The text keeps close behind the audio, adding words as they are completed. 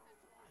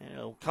And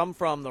it'll come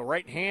from the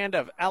right hand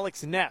of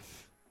Alex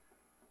Neff.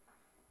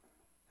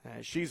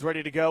 As she's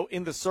ready to go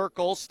in the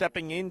circle,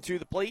 stepping into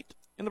the plate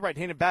in the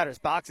right-handed batter's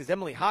box is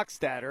Emily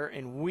Hochstatter,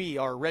 and we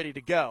are ready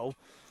to go.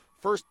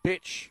 First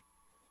pitch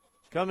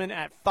coming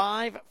at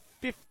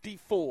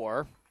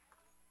 5:54,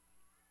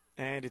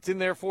 and it's in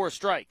there for a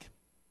strike.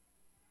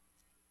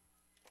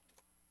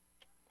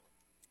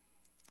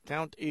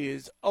 Count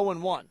is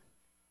 0-1.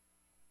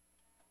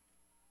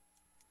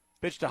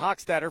 Pitch to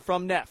Hochstatter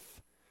from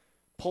Neff.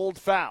 Pulled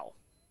foul.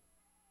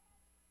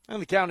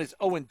 And the count is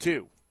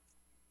 0-2.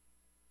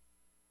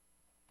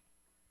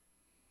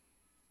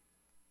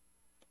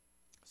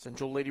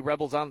 Central Lady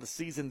Rebels on the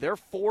season. They're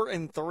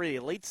 4-3.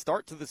 A late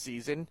start to the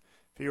season.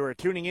 If you were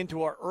tuning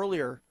into our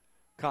earlier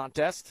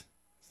contest,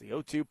 it's the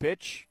 0-2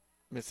 pitch.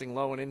 Missing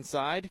low and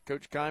inside.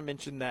 Coach Kime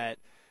mentioned that,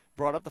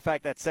 brought up the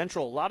fact that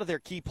Central, a lot of their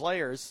key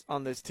players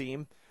on this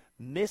team,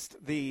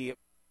 missed the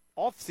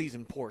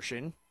off-season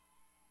portion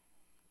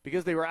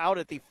because they were out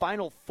at the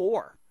Final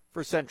Four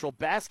for Central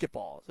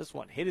basketball. This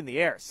one hit in the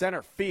air,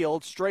 center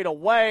field, straight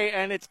away,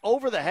 and it's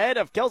over the head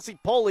of Kelsey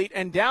Polite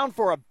and down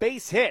for a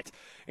base hit.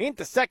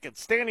 Into second,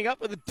 standing up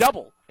with a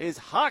double is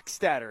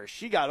Hochstatter.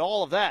 She got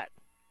all of that.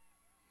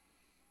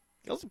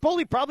 Kelsey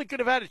Polite probably could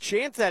have had a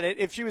chance at it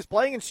if she was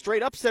playing in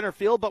straight up center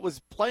field, but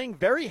was playing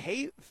very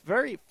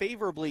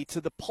favorably to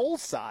the pole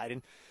side.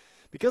 And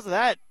because of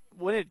that,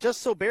 when it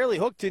just so barely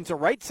hooked into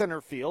right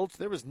center field,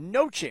 there was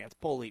no chance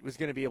Polite was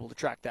going to be able to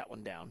track that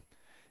one down.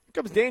 Here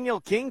comes Danielle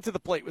King to the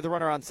plate with a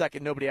runner on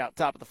second, nobody out,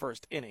 top of the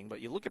first inning.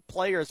 But you look at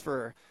players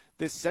for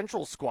this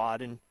Central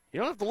squad, and you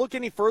don't have to look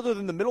any further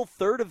than the middle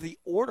third of the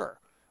order,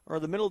 or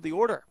the middle of the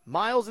order.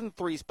 Miles in the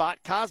 3 spot,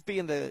 Cosby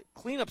in the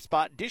cleanup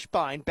spot,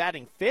 Dishbine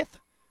batting 5th.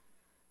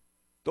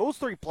 Those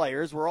 3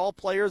 players were all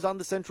players on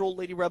the Central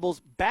Lady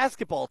Rebels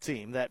basketball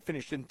team that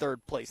finished in 3rd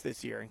place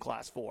this year in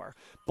Class 4.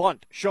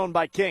 Bunt shown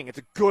by King. It's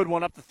a good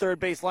one up the third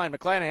base line.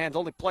 McClanahan's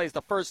only plays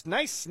the first.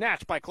 Nice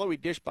snatch by Chloe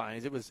Dishbine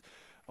as it was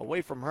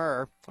away from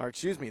her. Or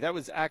excuse me, that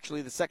was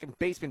actually the second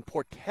baseman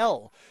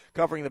Portell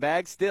covering the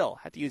bag. Still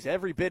had to use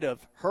every bit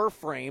of her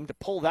frame to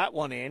pull that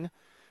one in.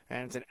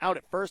 And it's an out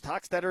at first.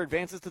 Hochstatter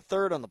advances to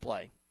third on the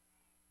play.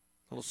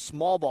 A little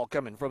small ball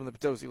coming from the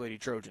Potosi Lady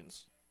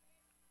Trojans.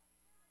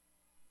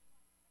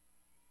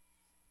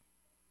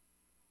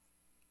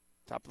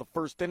 Top of the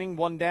first inning,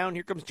 one down.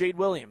 Here comes Jade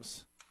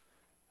Williams.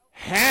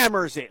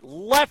 Hammers it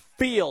left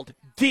field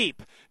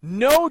deep.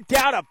 No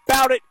doubt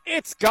about it,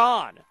 it's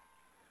gone.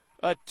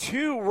 A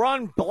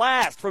 2-run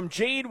blast from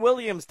Jade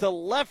Williams to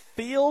left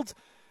field,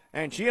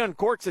 and she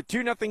uncorks a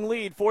 2-0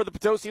 lead for the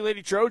Potosi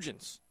Lady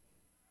Trojans.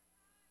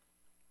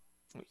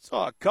 We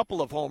saw a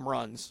couple of home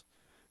runs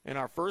in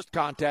our first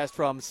contest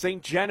from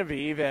St.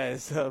 Genevieve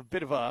as a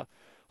bit of a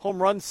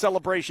home run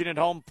celebration at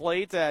home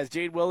plate as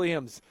Jade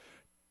Williams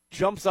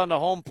jumps onto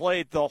home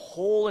plate. The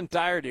whole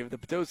entirety of the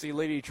Potosi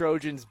Lady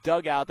Trojans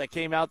dugout that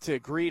came out to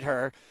greet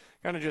her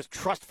kind of just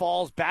trust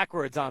falls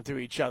backwards onto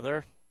each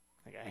other,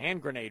 like a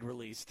hand grenade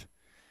released.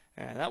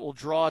 And that will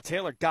draw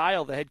Taylor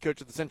Guile, the head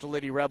coach of the Central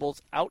Lady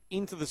Rebels, out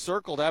into the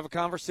circle to have a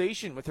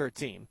conversation with her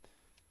team.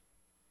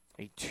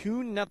 A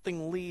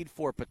 2-0 lead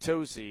for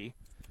Potosi,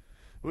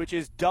 which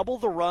is double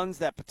the runs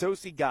that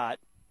Potosi got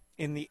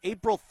in the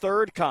April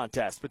 3rd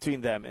contest between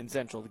them and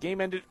Central. The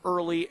game ended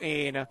early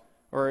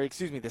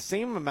the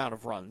same amount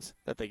of runs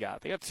that they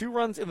got. They got 2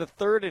 runs in the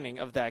 3rd inning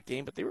of that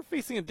game, but they were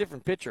facing a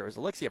different pitcher. It was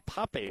Alexia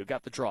Pape who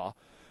got the draw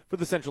for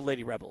the Central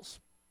Lady Rebels.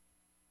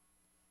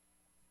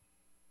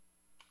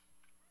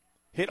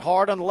 Hit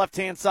hard on the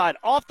left-hand side.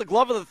 Off the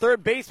glove of the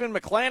third baseman,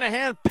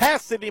 McClanahan,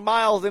 past Sydney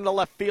Miles into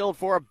left field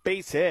for a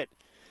base hit.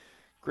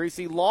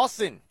 Gracie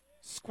Lawson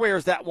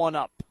squares that one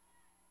up.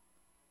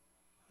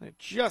 It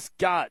just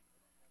got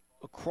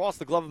across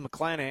the glove of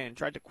McClanahan,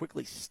 tried to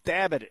quickly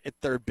stab it at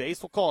third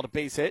base. We'll call it a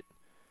base hit.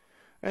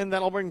 And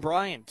that'll bring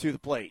Bryan to the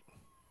plate.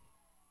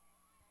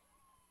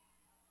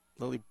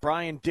 Lily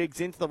Bryan digs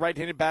into the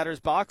right-handed batter's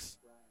box.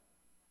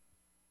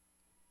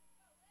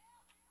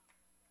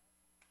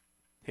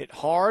 Hit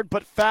hard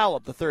but foul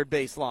up the third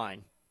base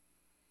line.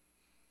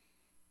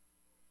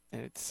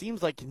 And it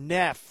seems like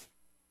Neff,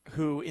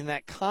 who in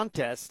that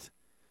contest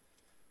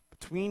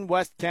between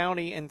West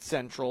County and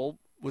Central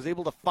was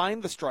able to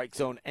find the strike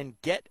zone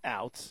and get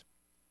out,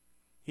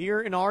 here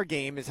in our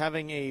game is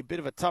having a bit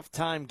of a tough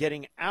time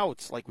getting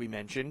out, like we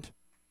mentioned.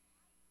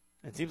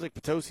 It seems like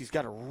Potosi's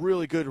got a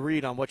really good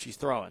read on what she's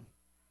throwing.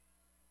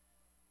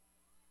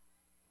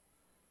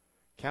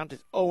 Count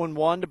is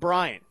 0-1 to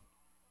Bryan.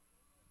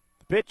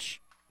 The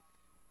pitch,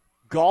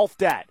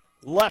 golfed at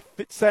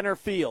left center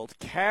field,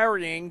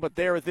 carrying, but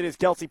there with it is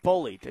Kelsey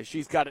Polite as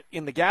she's got it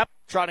in the gap.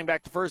 Trotting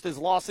back to first is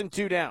Lawson,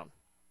 2 down.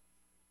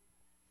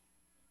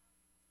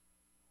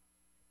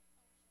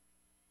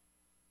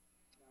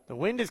 The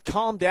wind has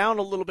calmed down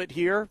a little bit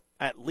here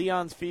at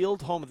Leon's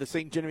Field, home of the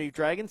St. Genevieve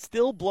Dragons,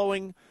 still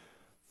blowing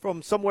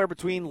from somewhere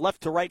between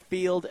left to right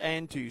field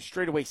and to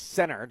straightaway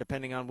center,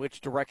 depending on which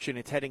direction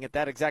it's heading at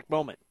that exact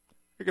moment.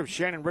 Here comes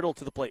Shannon Riddle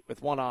to the plate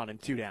with 1 on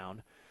and 2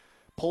 down.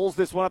 Pulls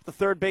this one up the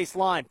third base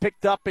line,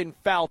 picked up in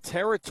foul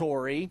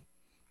territory,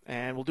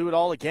 And we'll do it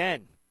all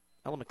again.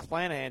 Ella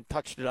McClanahan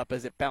touched it up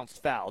as it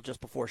bounced foul just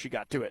before she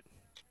got to it.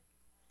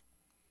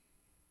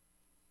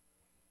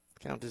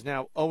 Count is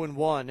now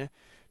 0-1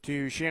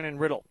 to Shannon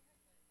Riddle.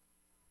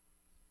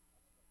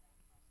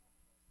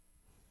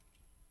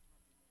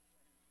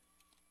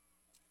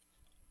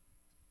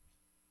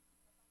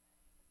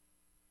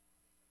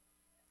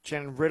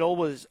 Shannon Riddle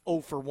was 0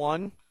 for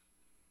 1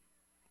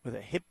 with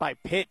a hit by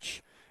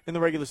pitch in the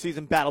regular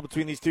season battle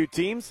between these two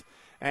teams.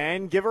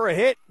 And give her a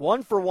hit,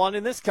 1 for 1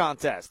 in this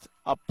contest.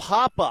 A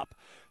pop-up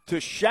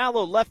to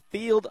shallow left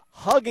field,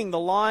 hugging the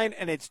line,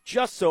 and it's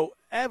just so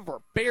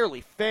ever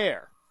barely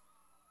fair.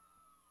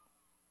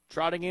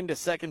 Trotting into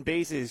second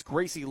base is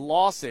Gracie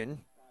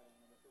Lawson.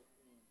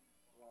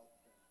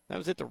 That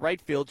was hit to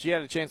right field. She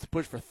had a chance to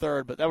push for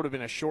third, but that would have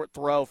been a short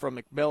throw from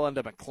McMillan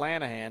to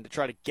McClanahan to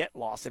try to get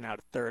Lawson out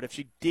at third if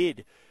she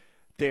did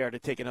dare to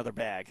take another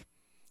bag.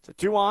 So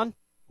 2 on,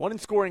 1 in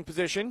scoring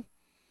position,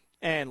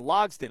 and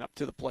Logsdon up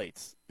to the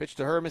plates. Pitch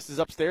to her, misses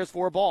upstairs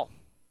for a ball.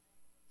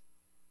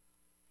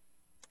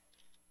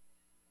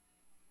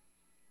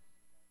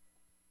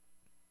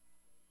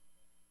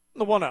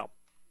 The 1-0.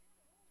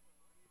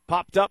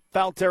 Popped up,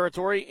 foul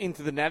territory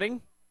into the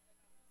netting.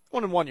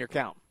 1-1 your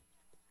count.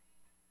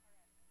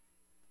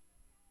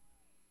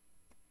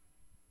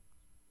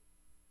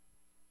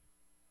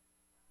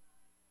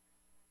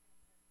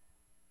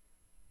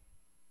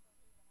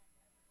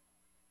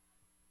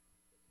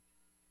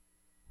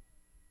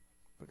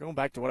 But going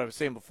back to what I was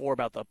saying before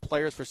about the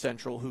players for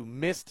Central who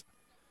missed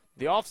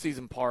the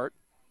offseason part,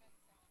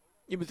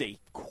 it was a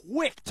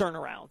quick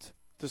turnaround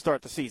to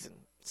start the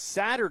season.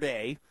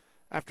 Saturday,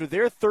 after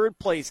their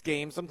third-place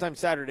game, sometime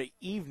Saturday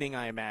evening,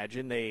 I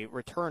imagine, they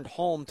returned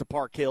home to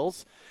Park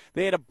Hills.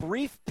 They had a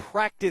brief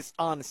practice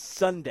on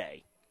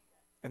Sunday.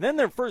 And then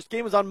their first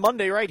game was on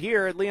Monday right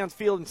here at Leon's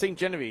Field in St.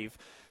 Genevieve.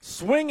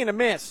 Swing and a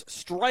miss,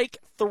 strike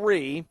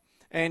 3.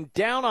 And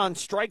down on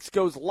strikes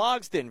goes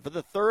Logsdon for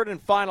the third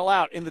and final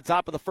out in the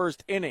top of the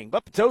first inning.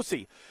 But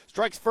Potosi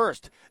strikes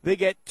first. They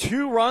get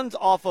 2 runs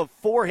off of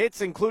 4 hits,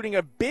 including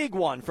a big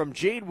one from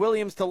Jade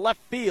Williams to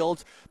left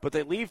field, but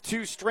they leave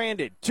 2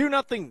 stranded.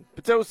 2-0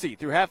 Potosi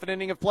through half an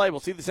inning of play.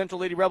 We'll see the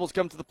Central Lady Rebels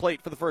come to the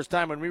plate for the first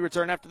time when we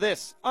return after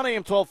this on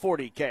AM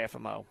 1240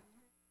 KFMO.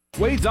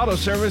 Wade's Auto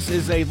Service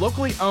is a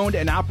locally owned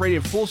and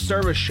operated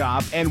full-service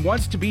shop and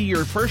wants to be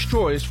your first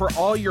choice for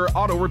all your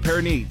auto repair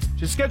needs.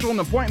 To schedule an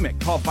appointment,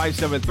 call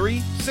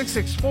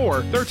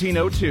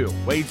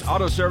 573-664-1302. Wade's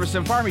Auto Service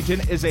in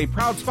Farmington is a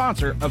proud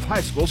sponsor of high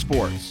school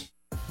sports.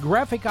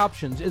 Graphic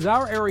Options is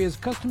our area's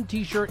custom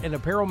t-shirt and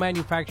apparel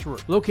manufacturer.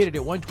 Located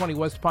at 120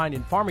 West Pine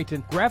in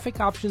Farmington, Graphic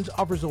Options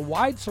offers a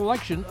wide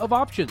selection of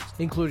options,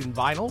 including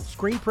vinyl,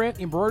 screen print,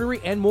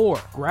 embroidery, and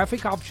more.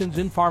 Graphic Options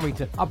in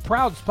Farmington, a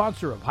proud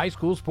sponsor of high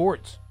school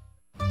sports.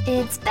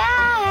 It's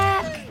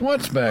back!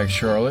 What's back,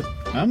 Charlotte?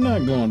 I'm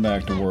not going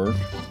back to work.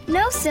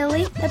 No,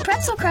 silly. The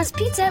pretzel crust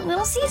pizza at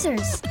Little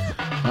Caesars.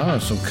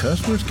 So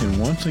customers can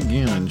once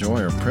again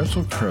enjoy our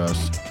pretzel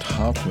crust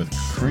topped with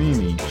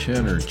creamy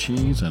cheddar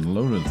cheese and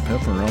loaded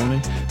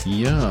pepperoni.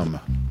 Yum!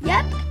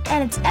 Yep,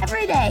 and it's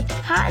every day,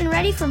 hot and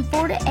ready from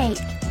 4 to 8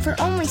 for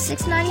only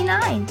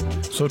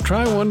 $6.99. So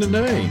try one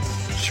today.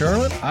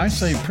 Charlotte, I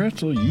say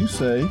pretzel, you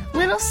say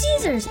Little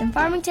Caesars in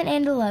Farmington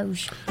and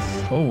Deloge.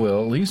 Oh,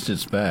 well, at least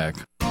it's back.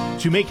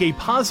 To make a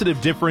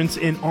positive difference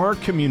in our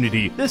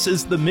community, this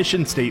is the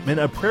mission statement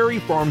of Prairie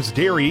Farms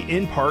Dairy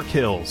in Park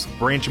Hills.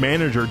 Branch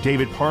Manager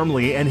David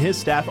Parmley and his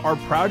staff are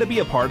proud to be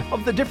a part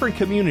of the different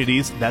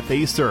communities that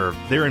they serve.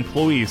 Their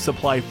employees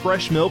supply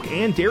fresh milk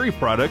and dairy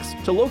products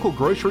to local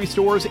grocery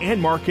stores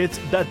and markets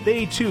that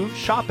they too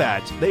shop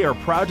at. They are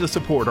proud to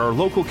support our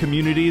local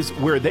communities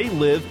where they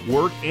live,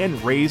 work,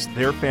 and raise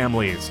their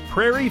families.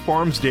 Prairie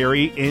Farms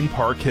Dairy in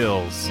Park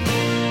Hills.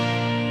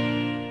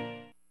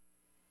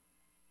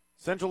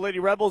 Central Lady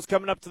Rebels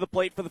coming up to the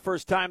plate for the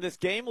first time this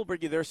game. We'll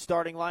bring you their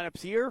starting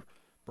lineups here.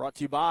 Brought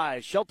to you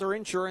by Shelter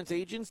Insurance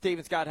Agents, Dave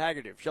and Scott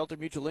Haggerty. Shelter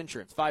Mutual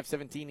Insurance,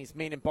 517 East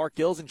Main in Park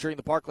Hills, insuring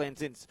the Parkland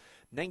since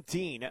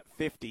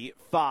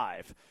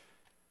 1955.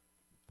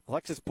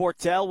 Alexis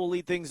Portel will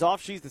lead things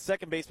off. She's the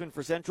second baseman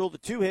for Central. The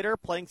 2-hitter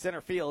playing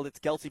center field, it's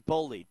Kelsey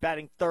Poley.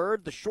 Batting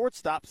third, the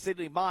shortstop,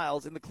 Sydney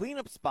Miles. In the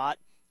cleanup spot,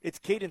 it's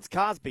Cadence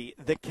Cosby,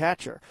 the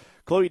catcher.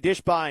 Chloe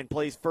Dishbine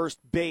plays first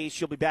base.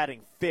 She'll be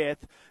batting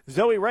fifth.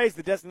 Zoe Ray's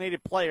the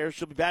designated player.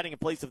 She'll be batting in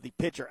place of the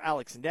pitcher,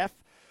 Alex Neff.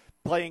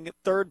 Playing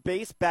third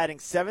base, batting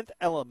seventh,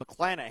 Ella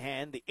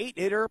McClanahan. The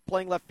 8-hitter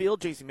playing left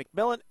field, J.C.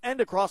 McMillan.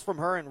 And across from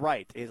her and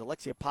right is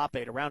Alexia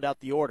Pape to round out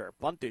the order.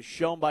 Bunt is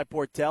shown by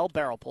Portel.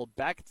 Barrel pulled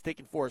back. It's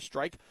taken for a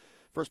strike.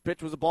 First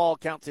pitch was a ball.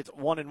 Counts it's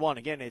 1-1.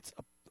 Again, it's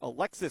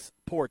Alexis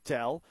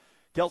Portel,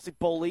 Kelsey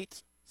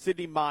Polite,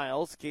 Sydney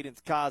Miles,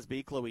 Cadence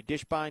Cosby, Chloe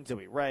Dishbine,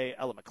 Zoe Ray,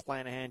 Ella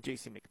McClanahan,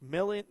 J.C.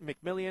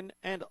 McMillan,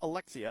 and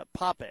Alexia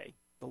Pape.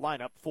 The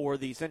lineup for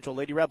the Central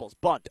Lady Rebels.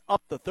 Bunt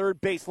up the third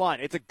baseline.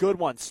 It's a good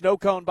one. Snow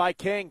cone by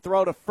King.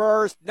 Throw to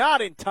first.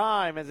 Not in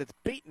time as it's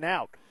beaten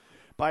out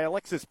by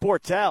Alexis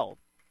Portel.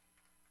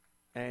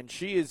 And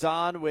she is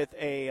on with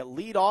a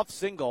leadoff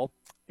single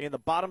in the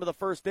bottom of the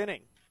first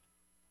inning.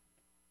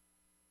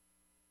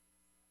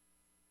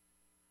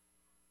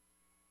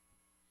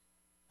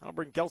 I'll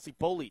bring Kelsey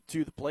Polite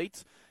to the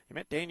plate. You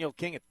met Daniel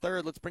King at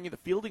third. Let's bring you the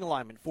fielding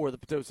alignment for the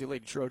Potosi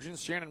Lady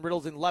Trojans. Shannon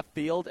Riddle's in left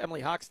field.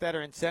 Emily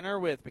Hochstetter in center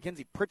with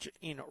Mackenzie Pritchett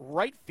in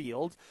right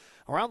field.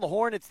 Around the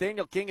horn, it's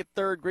Daniel King at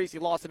third, Gracie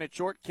Lawson at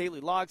short,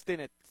 Kaylee Logston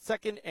at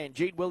second, and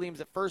Jade Williams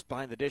at first.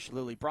 Behind the dish,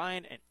 Lily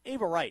Bryan, and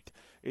Ava Wright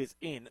is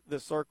in the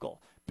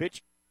circle.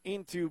 Pitch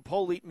into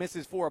Polite,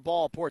 misses for a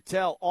ball.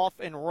 Portell off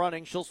and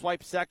running. She'll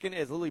swipe second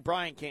as Lily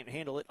Bryan can't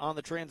handle it on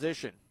the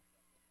transition.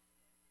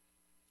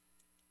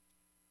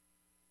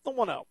 The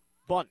 1-0.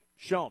 Bunt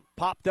shown.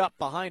 Popped up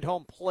behind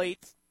home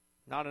plate.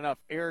 Not enough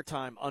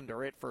airtime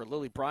under it for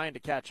Lily Bryan to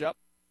catch up.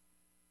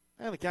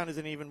 And the count is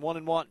an even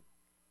 1-1. Well,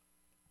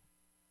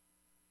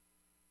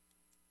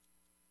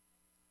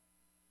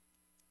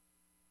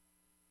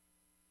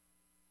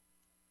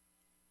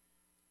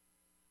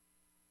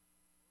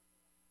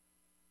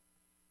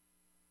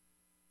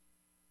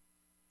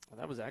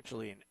 that was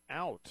actually an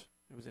out.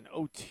 It was an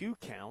 0-2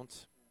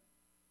 count.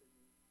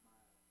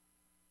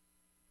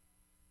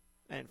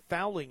 And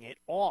fouling it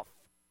off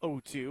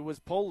 0-2 was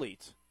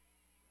Polite.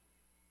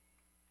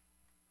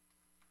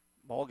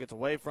 Ball gets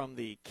away from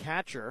the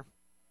catcher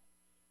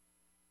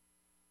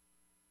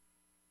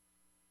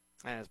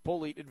as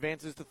Polite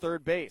advances to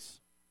third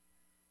base.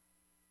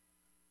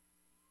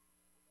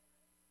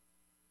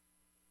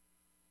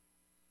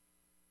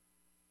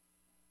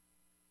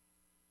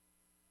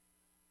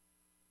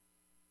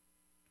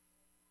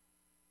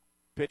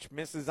 Pitch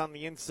misses on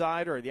the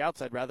inside, or the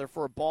outside rather,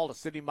 for a ball to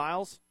Sydney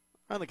Miles.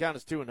 And the count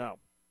is 2-0.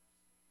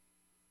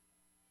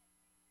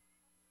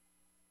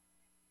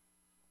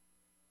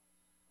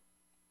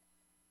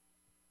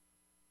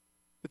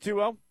 The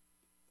 2-0.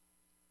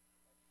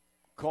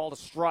 Called a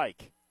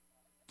strike.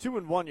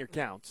 2-1 your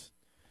counts.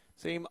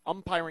 Same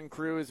umpiring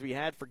crew as we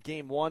had for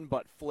game one,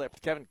 but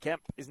flipped. Kevin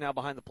Kemp is now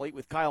behind the plate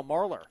with Kyle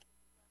Marlar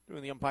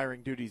doing the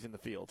umpiring duties in the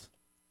field.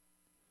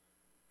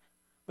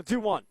 The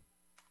 2-1.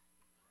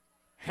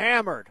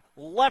 Hammered.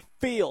 Left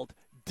field.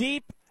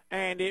 Deep.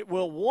 And it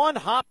will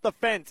one-hop the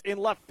fence in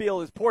left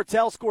field as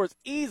Portell scores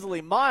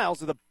easily. Miles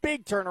with a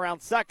big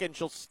turnaround second.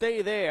 She'll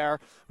stay there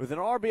with an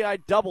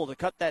RBI double to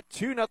cut that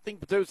 2-0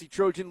 Potosi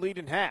Trojan lead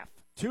in half.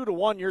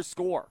 2-1 your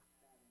score.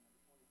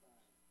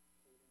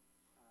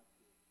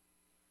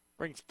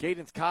 Brings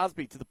Cadence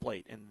Cosby to the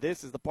plate, and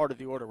this is the part of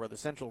the order where the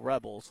Central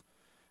Rebels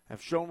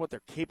have shown what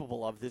they're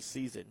capable of this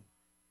season.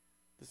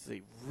 This is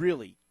a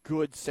really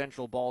good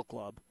Central ball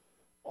club,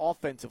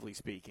 offensively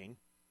speaking.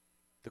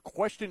 The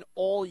question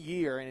all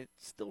year, and it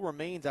still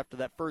remains after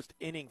that first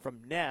inning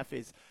from Neff,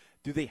 is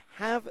do they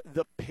have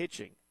the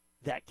pitching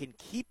that can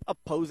keep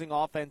opposing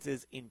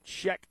offenses in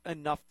check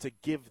enough to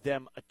give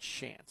them a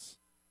chance?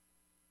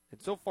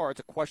 And so far, it's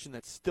a question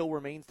that still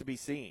remains to be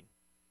seen.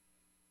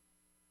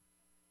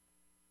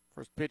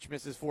 First pitch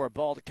misses for a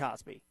ball to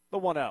Cosby. The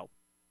 1-0.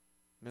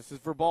 Misses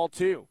for ball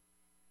 2.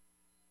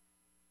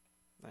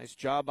 Nice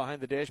job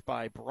behind the dish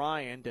by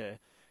Bryan to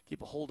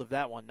keep a hold of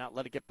that one, not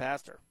let it get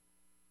past her.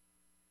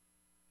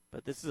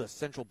 But this is a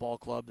Central ball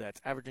club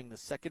that's averaging the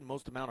second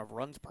most amount of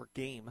runs per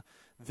game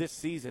this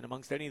season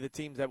amongst any of the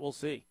teams that we'll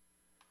see.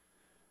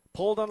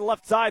 Pulled on the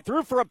left side,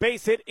 through for a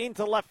base hit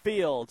into left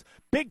field.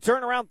 Big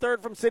turnaround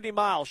third from Sydney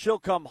Miles. She'll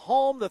come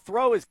home. The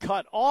throw is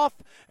cut off,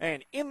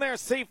 and in there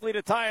safely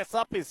to tie us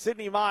up is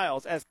Sydney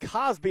Miles as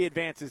Cosby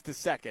advances to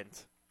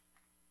second.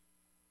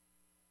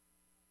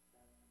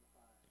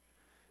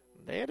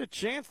 They had a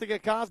chance to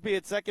get Cosby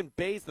at second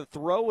base. The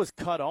throw was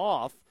cut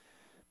off,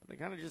 but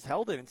they kind of just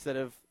held it instead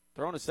of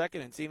throwing a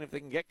second and seeing if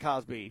they can get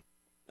Cosby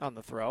on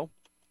the throw.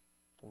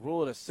 We'll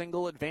rule it a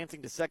single,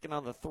 advancing to second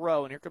on the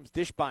throw, and here comes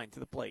Dishbine to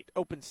the plate.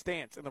 Open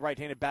stance in the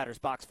right-handed batter's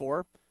box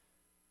 4.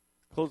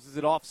 Closes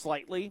it off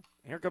slightly.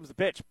 Here comes the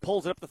pitch.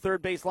 Pulls it up the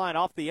third base line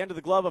off the end of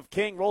the glove of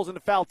King. Rolls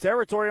into foul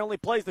territory. Only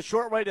plays the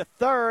short way to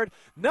third.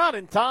 Not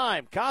in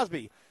time.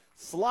 Cosby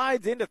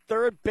slides into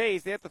third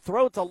base. They have to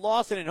throw it to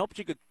Lawson and hope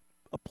she could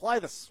apply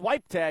the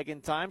swipe tag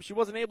in time. She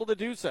wasn't able to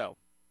do so.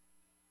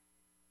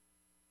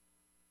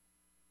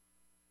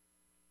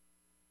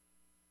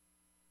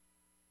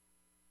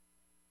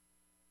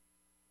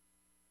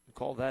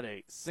 Call that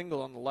a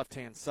single on the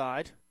left-hand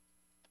side.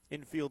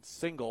 Infield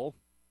single.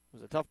 It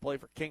was a tough play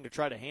for King to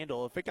try to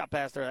handle. If it got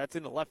past her, that's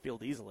into left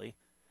field easily.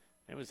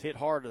 It was hit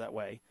hard that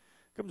way.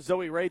 Comes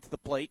Zoe Ray to the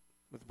plate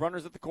with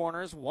runners at the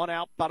corners. 1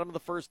 out, bottom of the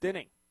first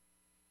inning.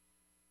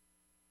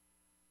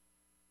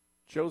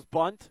 Shows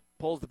bunt.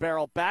 Pulls the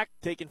barrel back,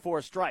 taken for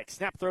a strike.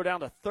 Snap throw down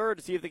to third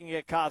to see if they can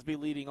get Cosby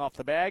leading off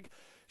the bag.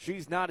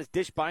 She's not as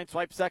Dishbine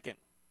swipes second.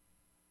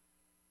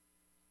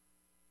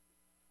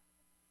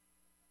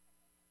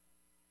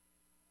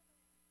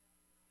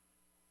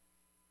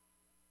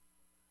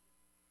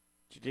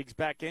 She digs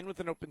back in with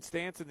an open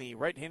stance in the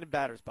right-handed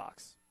batter's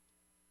box.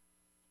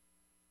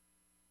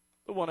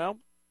 The 1-0.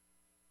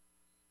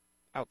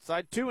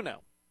 Outside 2-0.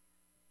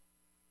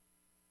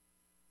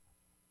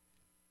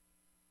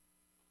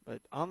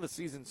 But on the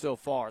season so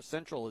far,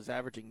 Central is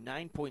averaging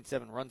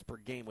 9.7 runs per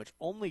game, which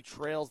only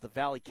trails the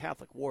Valley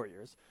Catholic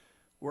Warriors,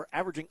 were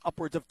averaging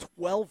upwards of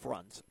 12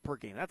 runs per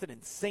game. That's an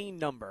insane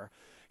number.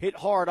 Hit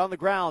hard on the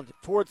ground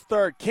towards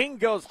third. King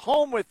goes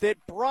home with it.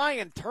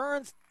 Bryan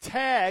turns,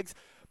 tags,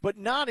 but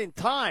not in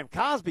time.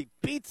 Cosby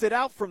beats it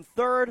out from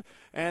third,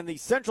 and the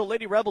Central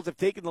Lady Rebels have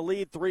taken the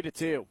lead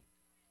 3-2.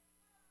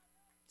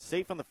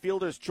 Safe on the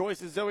fielder's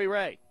choice is Zoe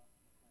Ray.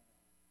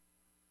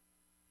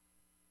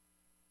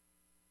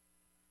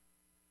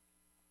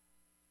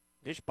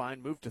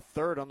 Dishbine moved to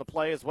third on the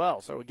play as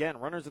well. So, again,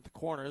 runners at the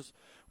corners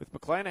with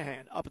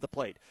McClanahan up at the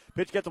plate.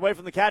 Pitch gets away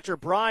from the catcher.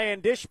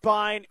 Bryan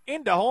Dishbine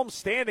into home,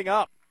 standing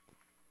up.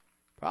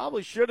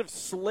 Probably should have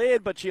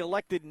slid, but she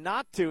elected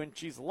not to, and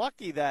she's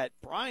lucky that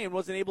Bryan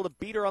wasn't able to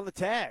beat her on the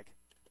tag.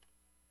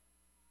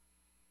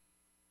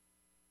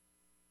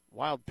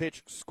 Wild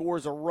pitch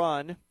scores a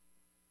run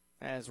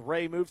as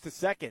Ray moves to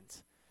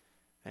second.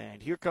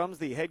 And here comes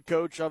the head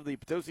coach of the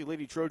Potosi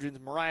Lady Trojans,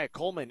 Mariah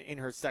Coleman, in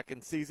her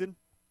second season.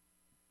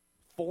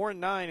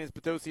 4-9 is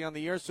Potosi on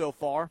the year so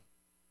far.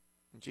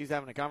 And she's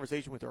having a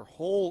conversation with her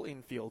whole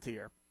infield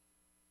here.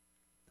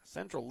 The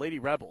Central Lady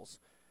Rebels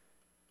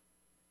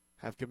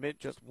have committed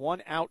just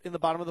one out in the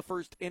bottom of the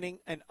first inning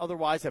and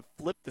otherwise have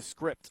flipped the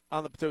script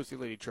on the Potosi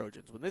Lady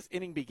Trojans. When this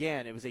inning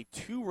began, it was a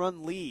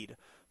 2-run lead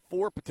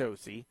for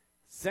Potosi.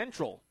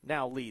 Central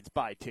now leads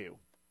by 2.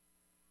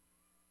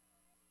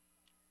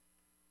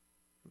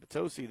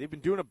 Potosi, they've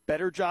been doing a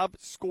better job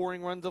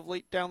scoring runs of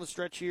late down the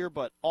stretch here,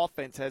 but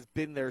offense has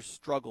been their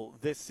struggle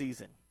this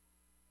season.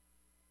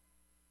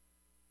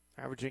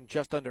 Averaging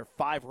just under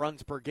 5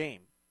 runs per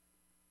game.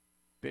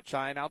 Pitch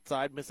high and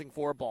outside, missing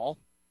for a ball.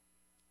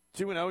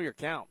 2-0 your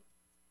count.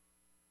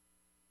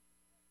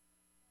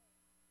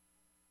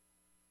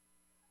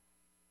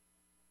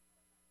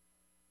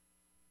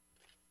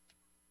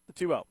 The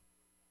 2-0.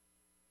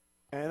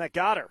 And that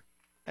got her.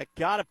 That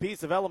got a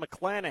piece of Ella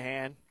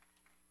McClanahan.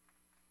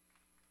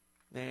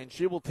 And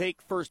she will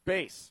take first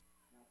base.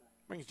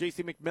 Brings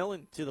J.C.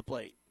 McMillan to the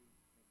plate.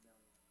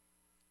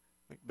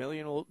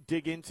 McMillan will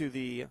dig into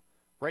the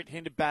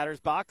right-handed batter's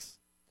box.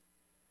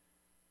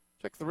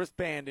 Checks the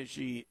wristband as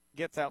she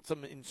gets out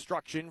some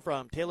instruction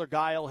from Taylor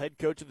Guile, head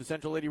coach of the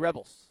Central Lady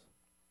Rebels.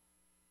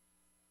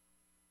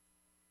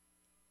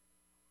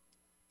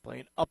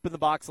 Playing up in the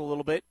box a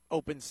little bit.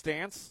 Open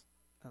stance.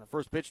 And the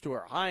first pitch to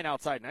her. High and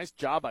outside. Nice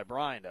job by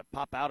Bryan to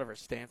pop out of her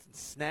stance and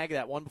snag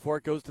that one before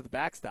it goes to the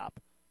backstop.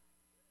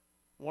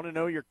 Want to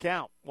know your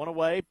count. One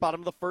away,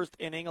 bottom of the first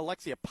inning.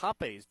 Alexia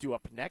Pape is due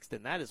up next,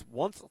 and that is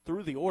once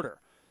through the order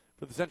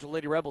for the Central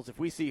Lady Rebels if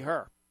we see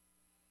her.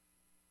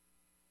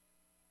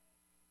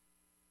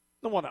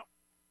 The 1-0.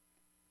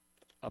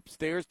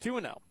 Upstairs,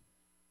 2-0.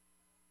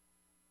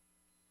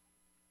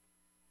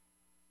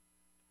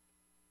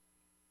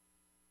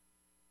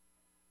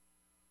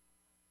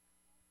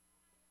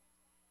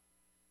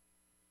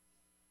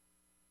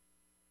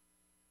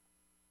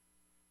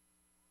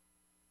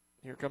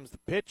 Here comes the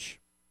pitch.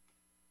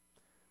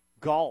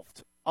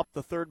 Golfed up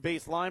the third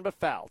base line, but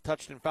foul.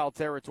 Touched in foul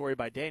territory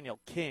by Daniel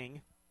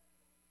King.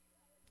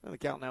 And the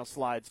count now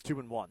slides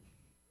 2-1.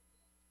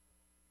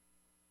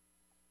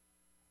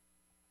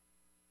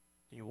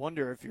 You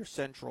wonder if you're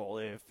Central,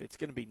 if it's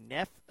going to be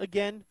Neff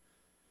again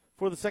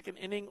for the second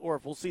inning, or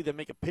if we'll see them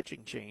make a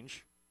pitching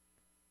change.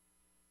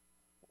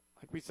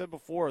 Like we said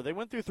before, they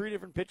went through 3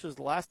 different pitchers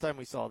the last time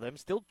we saw them,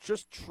 still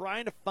just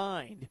trying to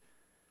find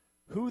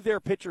who their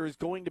pitcher is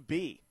going to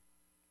be.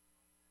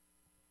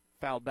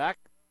 Fouled back.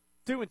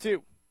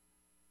 2-2.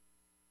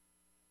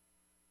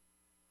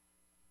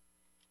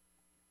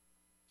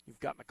 You've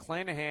got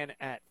McClanahan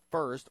at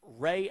first,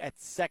 Ray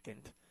at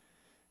second,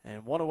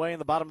 and one away in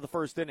the bottom of the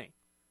first inning.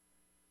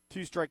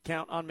 2-strike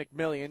count on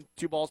McMillan,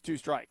 2 balls, 2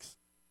 strikes.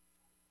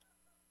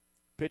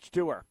 Pitch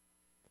to her.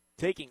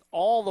 Taking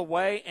all the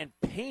way and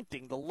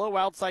painting the low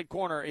outside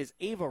corner is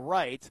Ava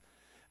Wright,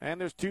 and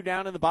there's 2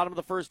 down in the bottom of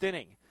the first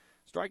inning.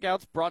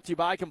 Strikeouts brought to you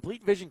by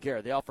Complete Vision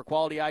Care. They offer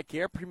quality eye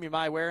care, premium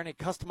eyewear, and a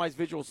customized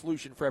visual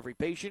solution for every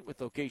patient.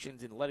 With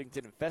locations in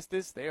Leadington and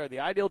Festus, they are the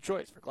ideal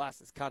choice for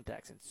glasses,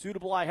 contacts, and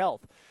suitable eye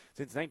health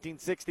since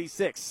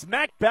 1966.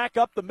 Smack back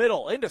up the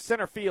middle into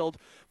center field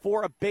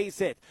for a base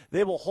hit.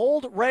 They will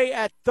hold Ray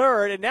at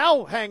third, and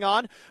now, hang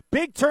on,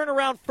 big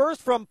turnaround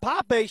first from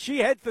Pape. She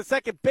heads to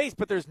second base,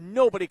 but there's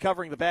nobody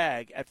covering the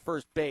bag at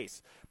first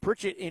base.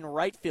 Pritchett in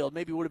right field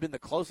maybe would have been the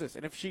closest.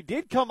 And if she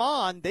did come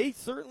on, they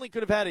certainly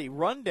could have had a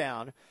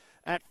rundown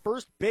at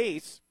first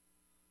base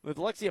with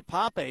Alexia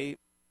Pape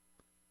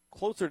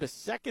closer to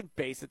second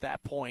base at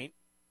that point.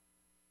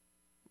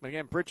 But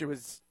again, Pritchett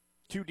was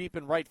too deep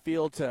in right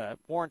field to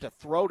warrant a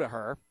throw to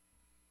her.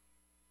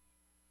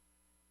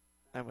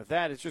 And with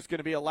that, it's just going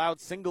to be a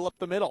loud single up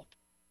the middle.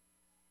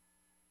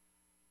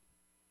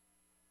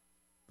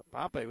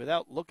 But Pape,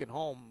 without looking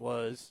home,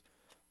 was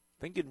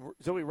thinking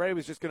Zoe Ray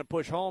was just going to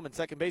push home and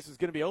second base was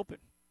going to be open.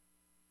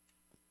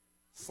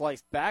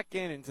 Sliced back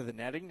into the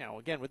netting. Now,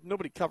 again, with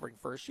nobody covering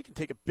first, she can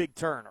take a big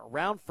turn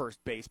around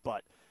first base,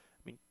 but,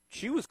 I mean,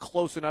 she was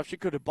close enough she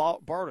could have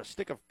borrowed a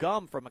stick of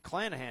gum from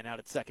McClanahan out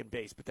at second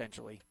base,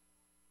 potentially.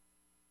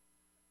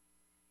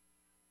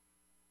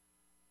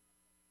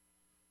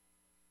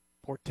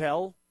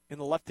 Portell in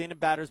the left-handed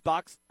batter's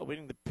box,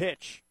 awaiting the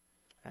pitch,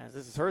 as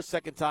this is her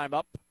second time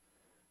up.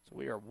 So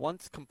we are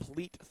once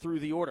complete through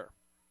the order.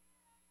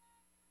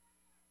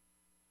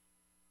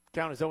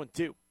 Count is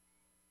 0-2.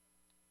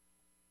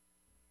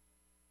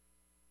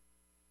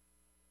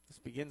 This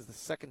begins the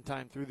second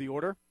time through the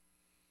order.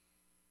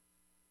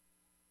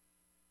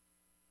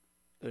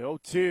 The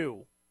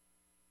 0-2.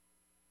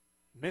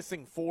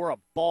 Missing for a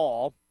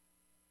ball.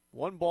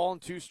 1 ball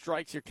and 2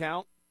 strikes your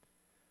count.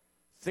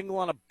 Single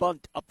on a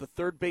bunt up the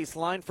third base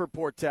line for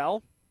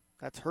Portell.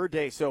 That's her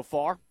day so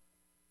far.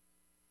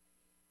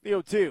 The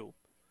 0-2.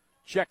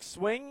 Check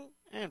swing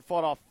and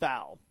fought off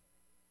foul.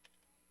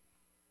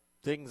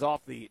 Dings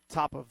off the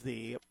top of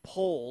the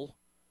pole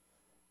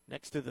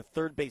next to the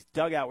third base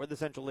dugout where the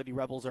Central Lady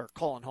Rebels are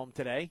calling home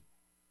today.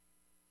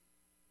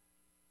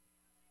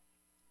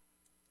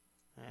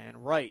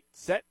 And right,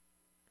 set,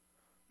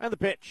 and the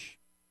pitch.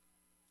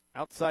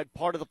 Outside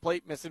part of the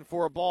plate missing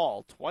for a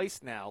ball.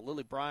 Twice now,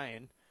 Lily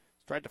Bryan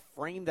has tried to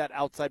frame that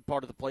outside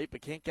part of the plate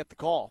but can't get the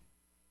call.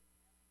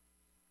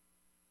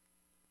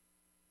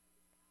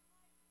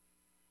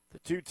 The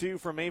 2-2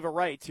 from Ava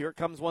Wright. Here it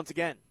comes once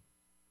again.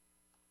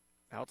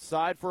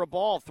 Outside for a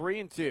ball,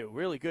 3-2.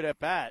 Really good at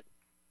bat.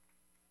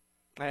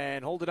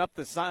 And holding up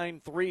the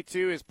sign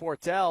 3-2 is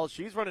Portell.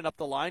 She's running up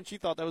the line. She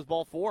thought that was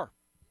ball 4.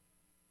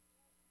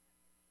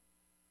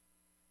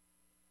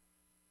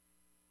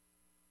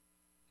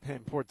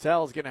 And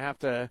Portell is going to have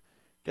to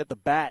get the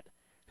bat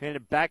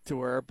handed back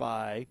to her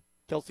by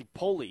Kelsey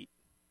Polite.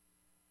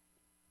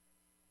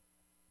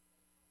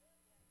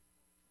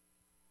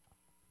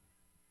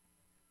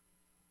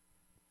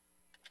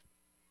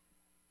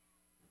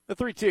 The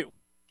 3-2.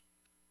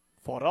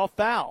 Fought off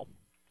foul.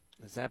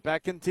 As that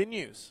bat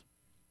continues.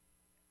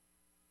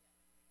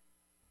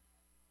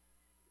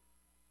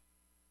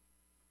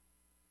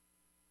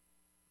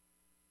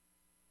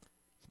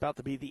 It's about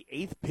to be the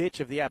 8th pitch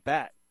of the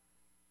at-bat.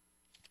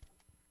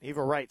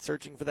 Ava Wright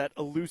searching for that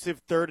elusive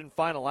third and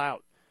final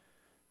out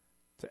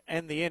to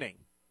end the inning.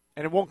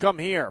 And it won't come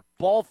here.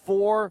 Ball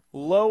 4,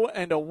 low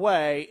and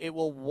away. It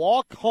will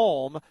walk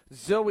home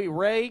Zoe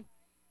Ray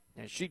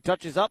as she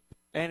touches up,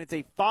 and it's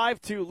a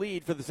 5-2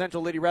 lead for the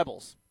Central Lady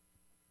Rebels.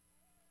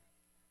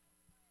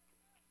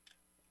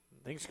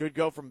 Things could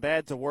go from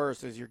bad to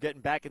worse as you're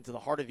getting back into the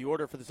heart of the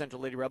order for the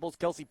Central Lady Rebels.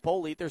 Kelsey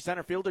Polite, their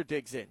center fielder,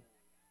 digs in.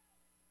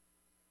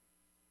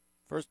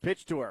 First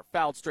pitch to her,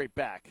 fouled straight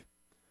back.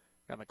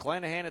 Got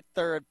McClanahan at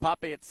third,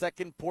 Pape at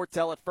second,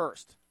 Portell at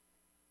first.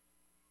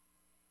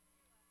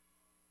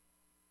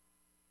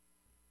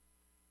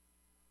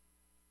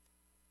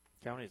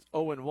 Count is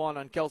 0-1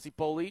 on Kelsey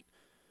Polite,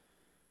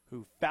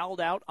 who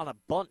fouled out on a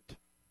bunt.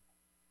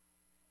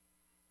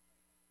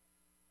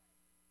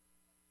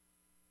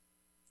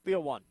 The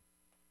 0-1.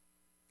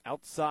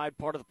 Outside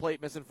part of the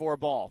plate, missing for a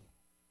ball.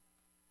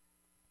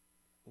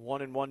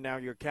 1-1 now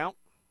your count.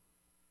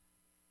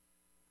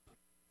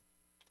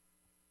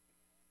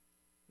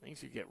 Things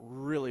could get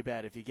really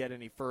bad if you get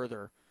any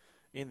further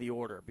in the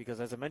order because,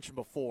 as I mentioned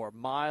before,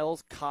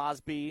 Miles,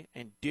 Cosby,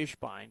 and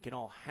Dishbine can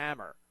all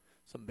hammer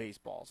some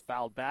baseballs.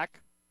 Fouled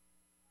back.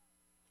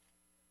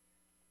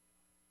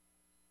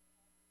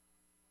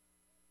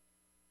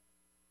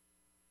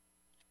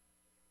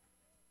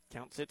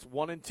 Count sits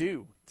 1-2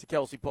 to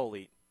Kelsey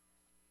Polite.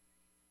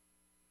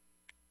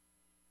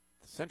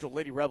 The Central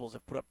Lady Rebels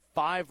have put up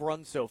 5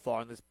 runs so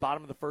far in this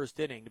bottom of the first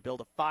inning to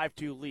build a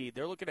 5-2 lead.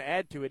 They're looking to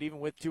add to it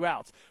even with 2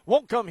 outs.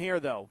 Won't come here,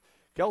 though.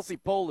 Kelsey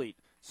Polite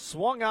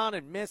swung on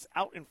and missed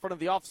out in front of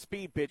the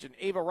off-speed pitch, and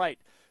Ava Wright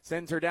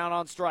sends her down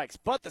on strikes.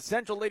 But the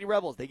Central Lady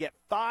Rebels, they get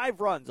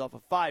 5 runs off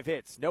of 5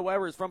 hits. No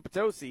errors from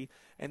Potosi,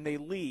 and they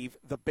leave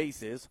the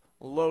bases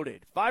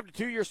loaded.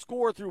 5-2 your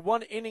score through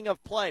 1 inning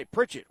of play.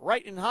 Pritchett,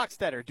 Wright, and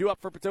Hochstetter due up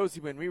for Potosi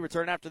when we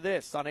return after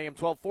this on AM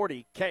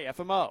 1240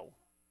 KFMO.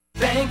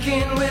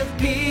 Banking with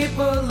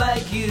people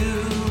like you,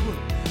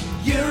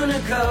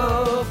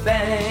 Unico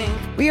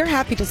Bank. We are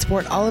happy to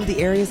support all of the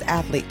area's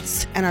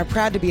athletes and are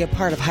proud to be a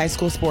part of high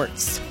school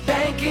sports.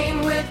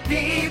 Banking with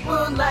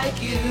people like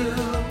you,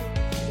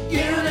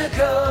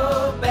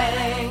 Unico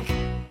Bank.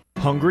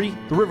 Hungry?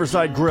 The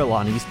Riverside Grill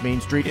on East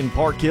Main Street in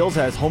Park Hills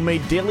has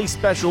homemade daily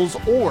specials,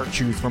 or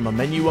choose from a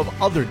menu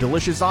of other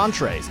delicious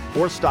entrees,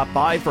 or stop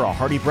by for a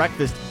hearty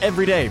breakfast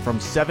every day from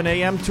 7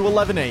 a.m. to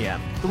 11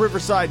 a.m. The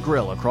Riverside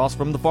Grill across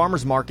from the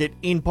Farmers Market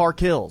in Park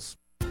Hills.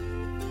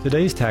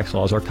 Today's tax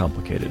laws are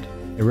complicated.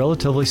 A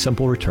relatively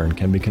simple return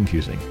can be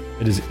confusing.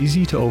 It is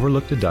easy to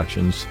overlook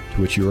deductions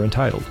to which you are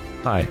entitled.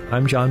 Hi,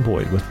 I'm John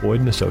Boyd with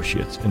Boyd &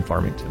 Associates in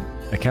Farmington.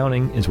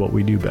 Accounting is what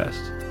we do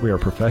best. We are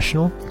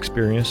professional,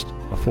 experienced,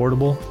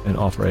 affordable, and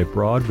offer a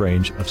broad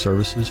range of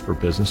services for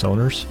business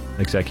owners,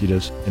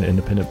 executives, and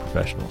independent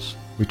professionals.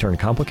 We turn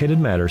complicated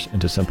matters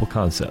into simple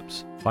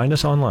concepts. Find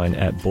us online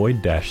at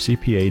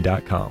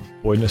boyd-cpa.com.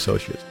 Boyd &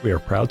 Associates. We are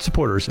proud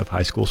supporters of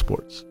high school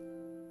sports.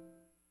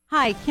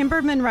 Hi,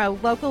 Kimber Monroe,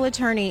 local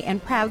attorney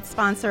and proud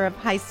sponsor of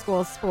high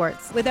school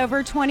sports. With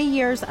over 20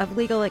 years of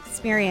legal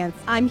experience,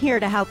 I'm here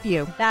to help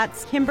you.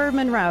 That's Kimber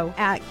Monroe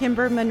at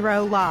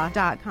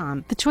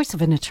kimbermonroelaw.com. The choice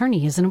of an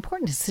attorney is an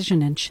important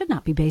decision and should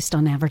not be based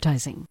on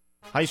advertising.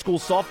 High school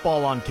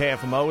softball on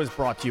KFMO is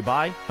brought to you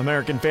by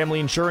American Family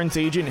Insurance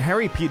agent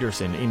Harry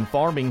Peterson in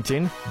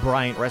Farmington,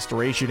 Bryant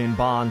Restoration in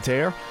Bonne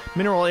Terre,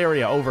 Mineral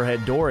Area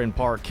Overhead Door in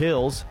Park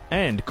Hills,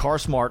 and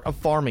CarSmart of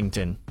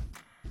Farmington.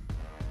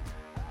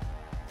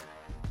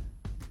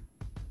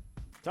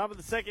 Top of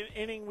the second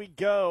inning we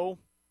go,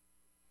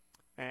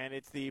 and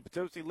it's the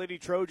Potosi Lady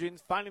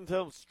Trojans finding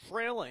themselves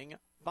trailing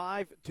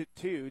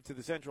 5-2 to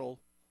the Central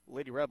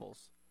Lady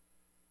Rebels.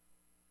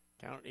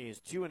 Count is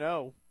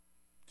 2-0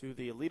 to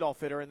the leadoff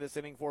hitter in this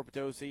inning for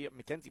Potosi,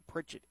 Mackenzie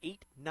Pritchett,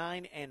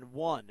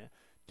 8-9-1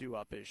 due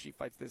up as she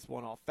fights this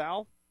one off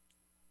foul.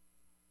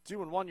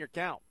 2-1 your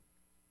count.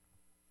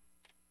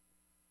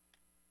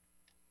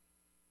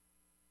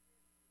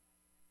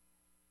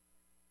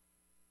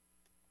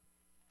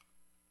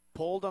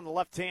 Pulled on the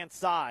left-hand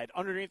side,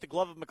 underneath the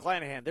glove of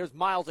McClanahan. There's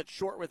Miles at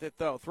short with it,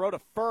 though. Throw to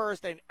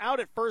first, and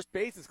out at first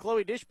base is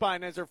Chloe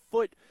Dishbine as her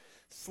foot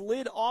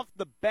slid off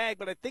the bag,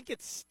 but I think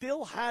it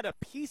still had a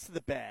piece of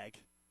the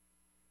bag.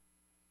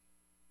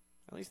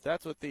 At least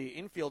that's what the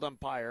infield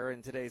umpire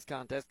in today's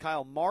contest,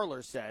 Kyle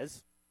Marler,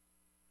 says.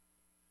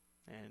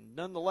 And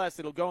nonetheless,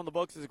 it'll go in the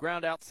books as a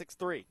ground out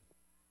 6-3.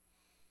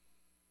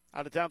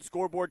 Out-of-town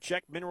scoreboard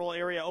check, Mineral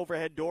Area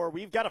Overhead Door.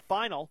 We've got a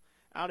final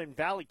out in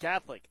Valley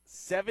Catholic,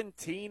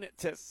 17-7.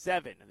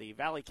 The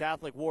Valley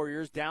Catholic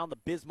Warriors down the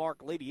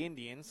Bismarck Lady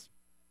Indians.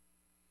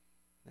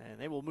 And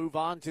they will move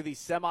on to the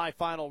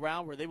semifinal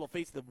round where they will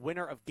face the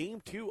winner of Game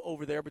 2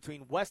 over there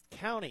between West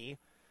County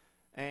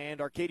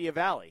and Arcadia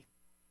Valley.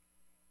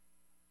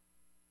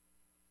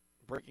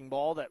 Breaking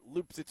ball that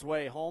loops its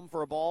way home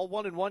for a ball.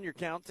 1-1 your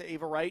count to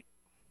Ava Wright.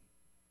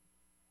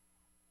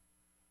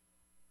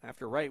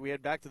 After Wright, we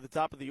head back to the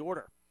top of the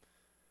order.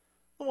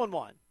 The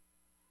 1-1.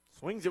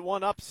 Swings at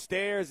one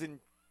upstairs, and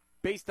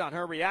based on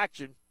her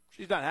reaction,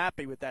 she's not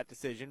happy with that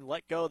decision.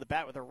 Let go of the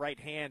bat with her right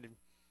hand and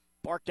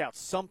barked out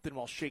something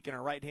while shaking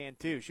her right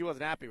hand, too. She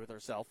wasn't happy with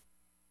herself.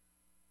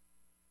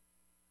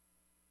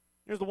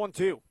 Here's the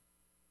 1-2.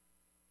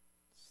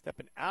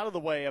 Stepping out of the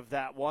way of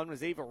that one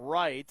was Ava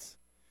Wright,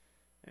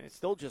 and it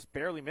still just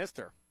barely missed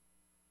her.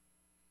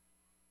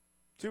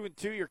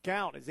 2-2 your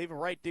count as Ava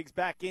Wright digs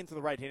back into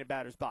the right-handed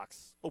batter's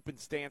box. Open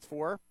stance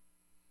for her.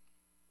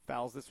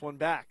 Fouls this one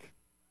back.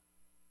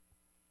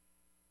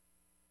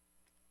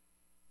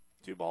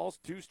 2 balls,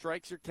 2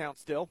 strikes your count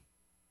still.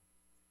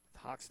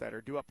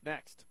 Hochstetter due up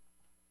next.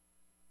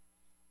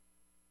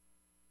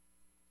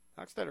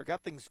 Hochstetter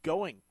got things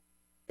going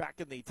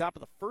back in the top of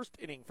the first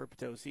inning for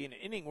Potosi, an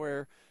inning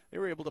where they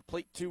were able to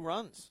plate 2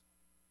 runs.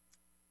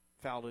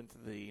 Fouled into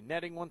the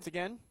netting once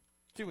again.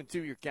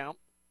 2-2 your count.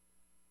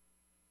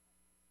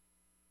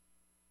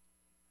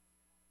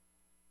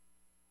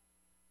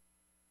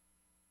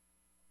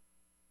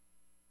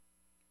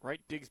 Wright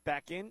digs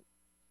back in,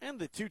 and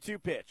the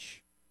 2-2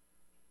 pitch.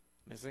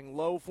 Missing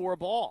low for a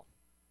ball.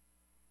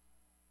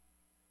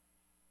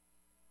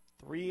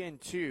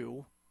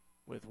 3-2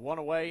 with 1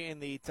 away in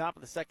the top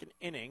of the second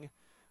inning,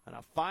 and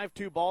a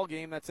 5-2 ball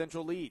game that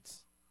Central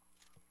leads.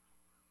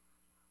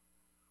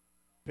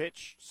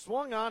 Pitch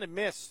swung on and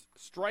missed.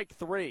 Strike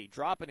 3.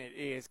 Dropping it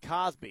is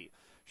Cosby.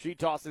 She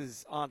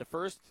tosses on to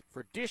first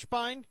for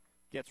Dishbine.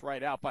 Gets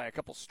right out by a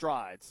couple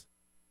strides.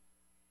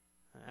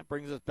 And that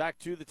brings us back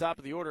to the top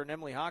of the order, and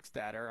Emily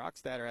Hochstetter.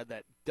 Hochstetter had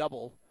that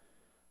double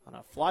on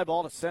a fly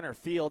ball to center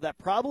field. That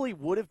probably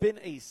would have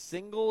been a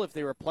single if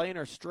they were playing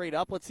her straight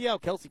up. Let's see how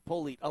Kelsey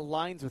Polite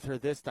aligns with her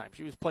this time.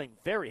 She was playing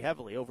very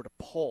heavily over to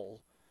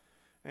Pole.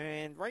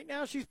 And right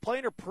now she's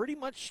playing her pretty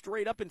much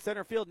straight up in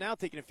center field, now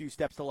taking a few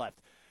steps to left.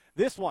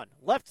 This one,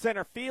 left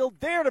center field,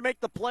 there to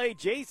make the play,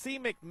 J.C.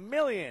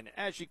 McMillian,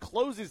 as she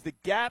closes the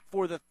gap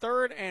for the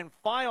third and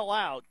final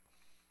out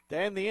to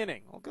end the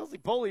inning. Well, Kelsey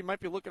Poley might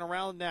be looking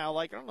around now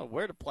like, I don't know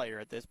where to play her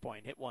at this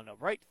point. Hit one to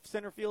right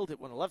center field, hit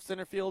one to left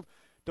center field.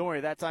 Don't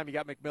worry, that time you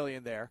got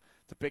McMillian there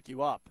to pick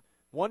you up.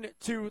 1,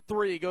 2,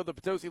 3 go the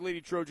Potosi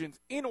Lady Trojans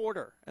in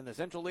order, and the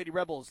Central Lady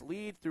Rebels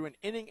lead through an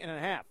inning and a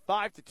half,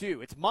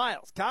 5-2. It's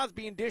Miles,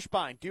 Cosby, and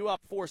Dishbine due up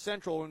for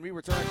Central when we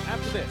return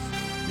after this.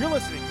 You're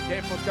listening to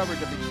KFMO's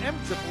coverage of the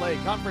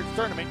MAAA Conference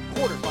Tournament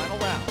quarterfinal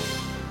round.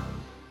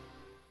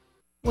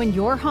 When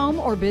your home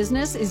or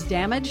business is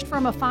damaged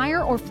from a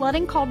fire or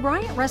flooding, call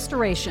Bryant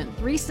Restoration,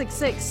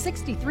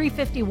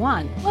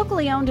 366-6351.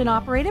 Locally owned and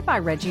operated by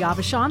Reggie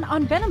Avishon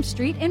on Benham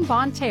Street in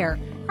Bonne Terre.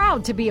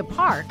 Proud to be a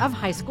part of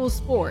high school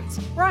sports.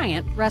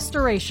 Bryant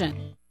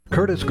Restoration.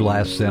 Curtis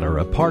Glass Center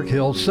of Park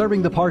Hill,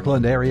 serving the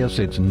Parkland area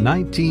since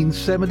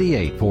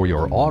 1978 for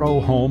your auto,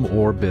 home,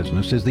 or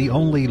business, is the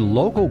only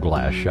local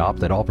glass shop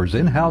that offers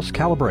in-house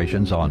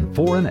calibrations on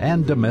foreign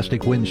and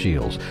domestic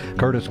windshields.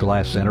 Curtis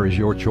Glass Center is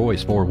your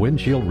choice for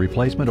windshield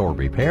replacement or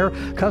repair,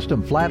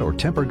 custom flat or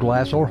tempered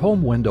glass or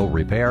home window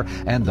repair,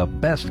 and the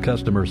best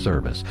customer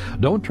service.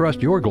 Don't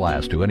trust your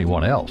glass to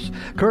anyone else.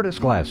 Curtis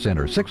Glass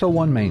Center,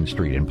 601 Main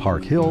Street in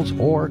Park Hills,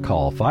 or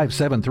call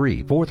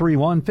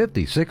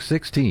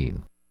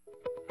 573-431-5616.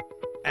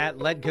 At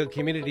Ledco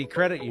Community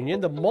Credit Union,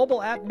 the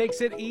mobile app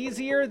makes it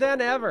easier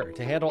than ever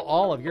to handle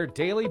all of your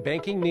daily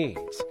banking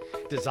needs.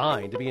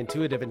 Designed to be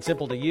intuitive and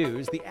simple to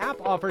use, the app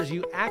offers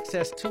you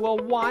access to a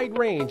wide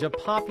range of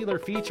popular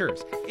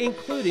features,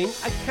 including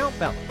account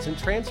balance and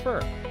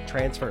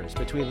transfers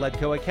between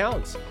Ledco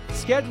accounts,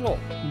 schedule,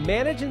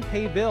 manage and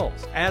pay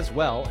bills, as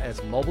well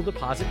as mobile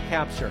deposit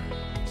capture.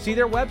 See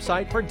their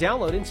website for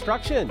download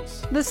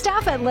instructions. The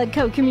staff at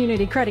Ledco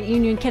Community Credit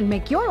Union can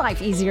make your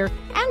life easier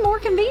and more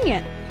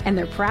convenient. And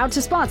they're proud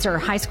to sponsor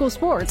high school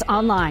sports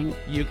online.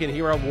 You can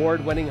hear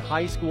award-winning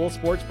high school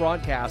sports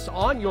broadcasts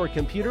on your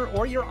computer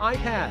or your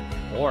iPad.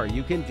 Or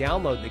you can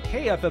download the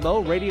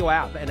KFMO radio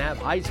app and have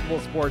high school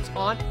sports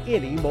on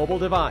any mobile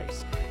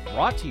device.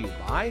 Brought to you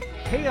by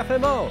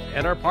KFMO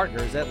and our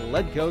partners at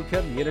Ledco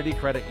Community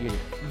Credit Union.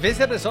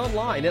 Visit us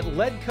online at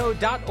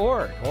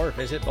ledco.org or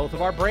visit both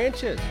of our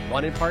branches,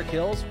 one in Park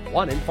Hills,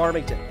 one in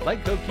Farmington.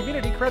 Ledco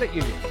Community Credit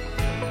Union.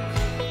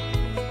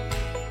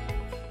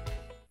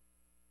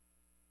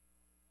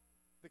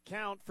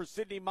 Count for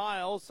Sidney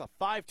Miles, a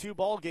 5-2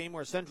 ball game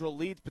where Central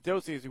leads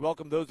Potosi, as we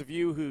welcome those of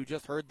you who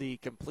just heard the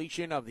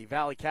completion of the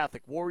Valley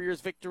Catholic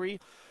Warriors victory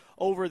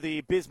over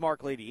the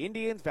Bismarck Lady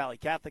Indians. Valley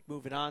Catholic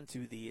moving on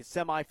to the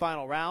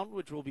semifinal round,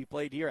 which will be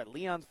played here at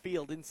Leon's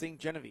Field in St.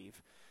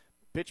 Genevieve.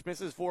 Pitch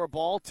misses for a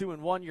ball,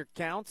 2-1 your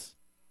counts.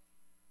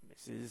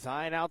 Misses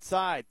high and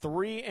outside,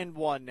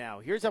 3-1 now.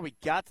 Here's how we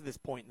got to this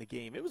point in the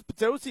game. It was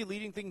Potosi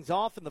leading things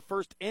off in the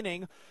first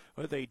inning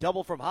with a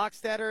double from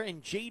Hochstetter,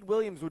 and Jade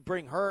Williams would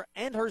bring her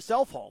and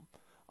herself home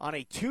on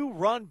a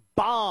 2-run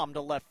bomb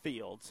to left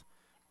field.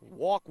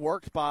 Walk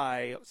worked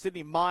by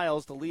Sidney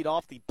Miles to lead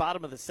off the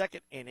bottom of the second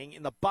inning.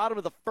 In the bottom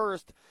of the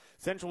first,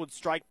 Central would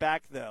strike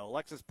back, though.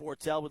 Alexis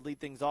Portell would lead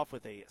things off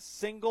with a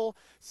single.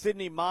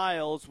 Sidney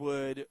Miles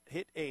would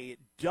hit a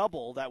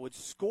double that would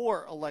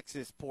score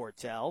Alexis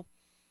Portell.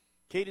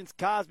 Cadence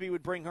Cosby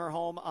would bring her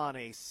home on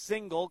a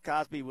single.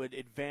 Cosby would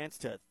advance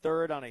to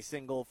third on a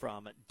single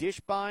from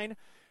Dishbine.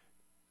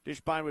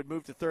 Dishbine would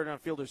move to third on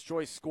fielder's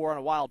choice, score on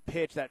a wild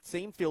pitch. That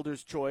same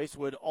fielder's choice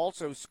would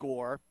also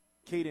score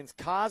Cadence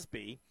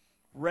Cosby.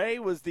 Ray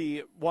was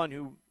the one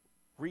who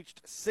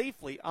reached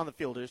safely on the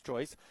fielder's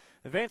choice.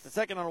 Advanced to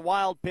second on a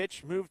wild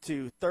pitch, moved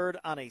to third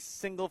on a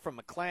single from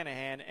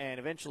McClanahan, and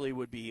eventually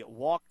would be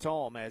walked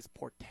home as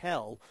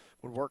Portell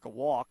would work a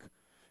walk.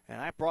 And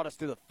that brought us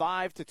to the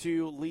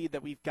 5-2 lead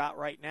that we've got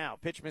right now.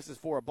 Pitch misses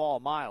for a ball.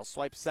 Miles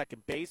swipes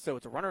second base, so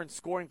it's a runner in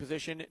scoring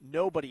position,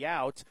 nobody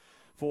out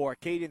for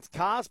Cadence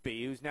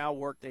Cosby, who's now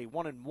worked a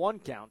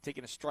 1-1 count,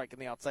 taking a strike in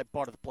the outside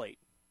part of the plate.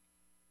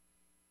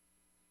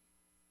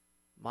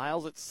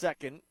 Miles at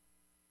second.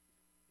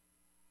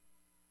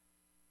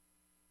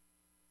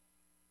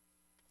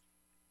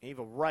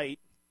 Ava Wright.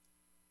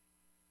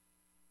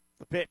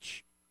 The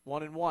pitch,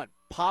 1-1.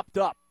 Popped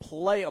up,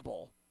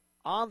 playable.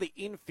 On the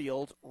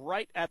infield,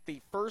 right at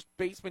the first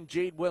baseman,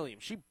 Jade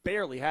Williams. She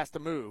barely has to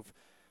move,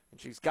 and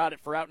she's got it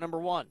for out number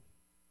one.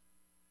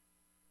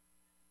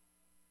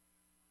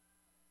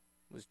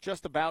 It was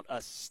just about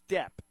a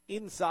step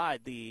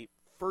inside the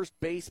first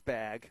base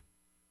bag.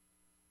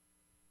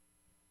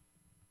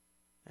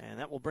 And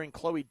that will bring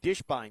Chloe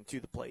Dishbine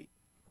to the plate.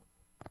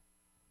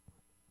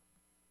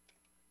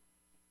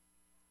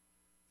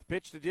 The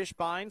pitch to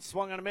Dishbine,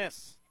 swung on a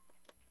miss.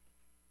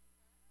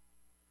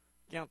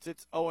 Counts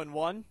it's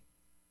 0-1.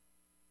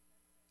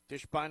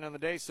 Dishbine on the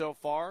day so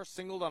far,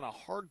 singled on a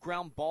hard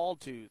ground ball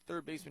to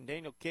third baseman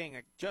Daniel King.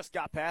 It just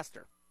got past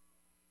her.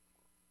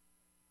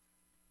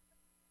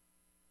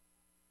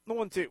 The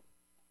 1-2.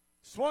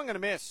 Swung and a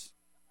miss.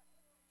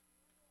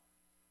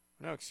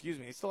 No, excuse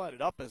me. He still had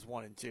it up as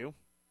 1-2.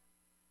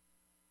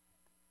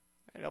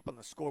 Had it up on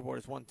the scoreboard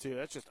as 1-2.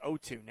 That's just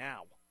 0-2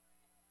 now.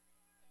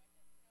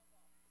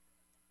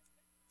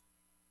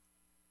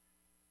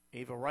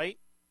 Ava Wright.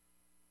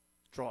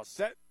 Draw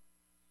set.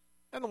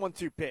 And the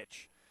 1-2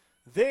 pitch.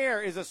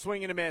 There is a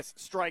swing and a miss.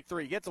 Strike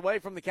three. Gets away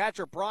from the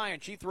catcher,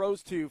 Bryan. She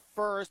throws to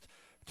first.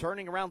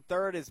 Turning around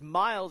third is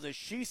Miles as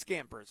she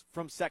scampers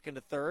from second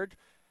to third.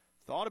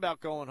 Thought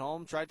about going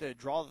home. Tried to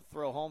draw the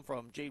throw home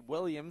from Jade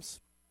Williams.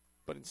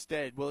 But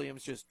instead,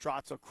 Williams just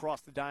trots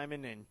across the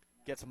diamond and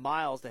gets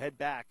Miles to head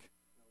back.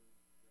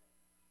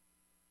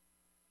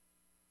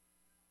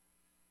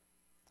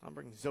 I'll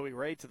bring Zoe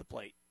Ray to the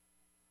plate.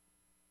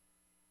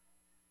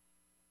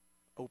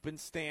 Open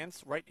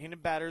stance,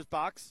 right-handed batter's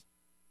box.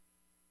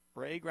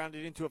 Ray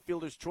grounded into a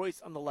fielder's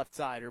choice on the left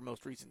side, her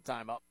most recent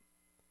time up.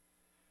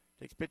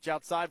 Takes pitch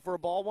outside for a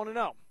ball,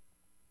 1-0.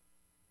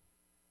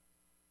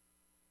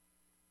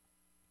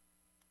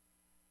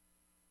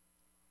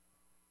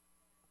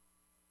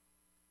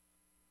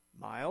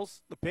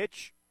 Miles, the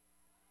pitch.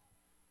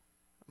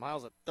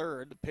 Miles at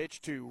third. The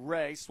pitch to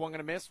Ray. Swung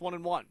and a miss.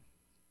 1-1.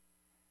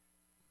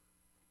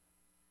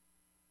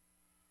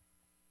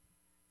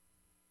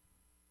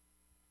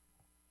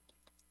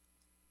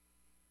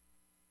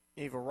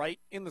 Ava Wright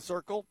in the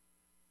circle.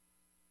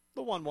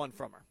 The 1-1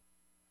 from her.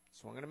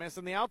 Swung and a miss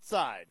on the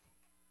outside.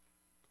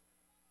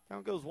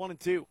 Count goes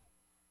 1-2.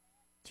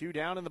 2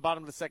 down in the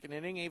bottom of the second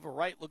inning. Ava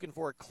Wright looking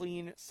for a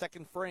clean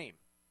second frame.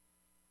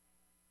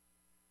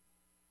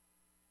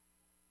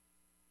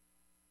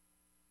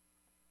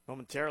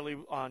 Momentarily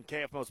on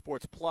KFMO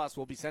Sports Plus,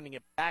 we'll be sending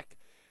it back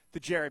to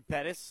Jared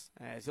Pettis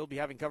as he'll be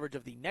having coverage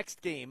of the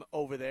next game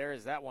over there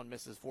as that one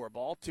misses for a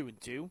ball.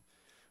 2-2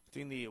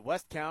 between the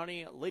West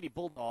County Lady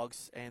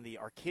Bulldogs and the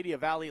Arcadia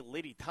Valley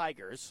Lady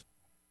Tigers.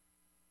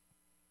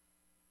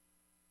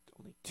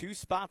 Only 2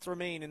 spots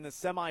remain in the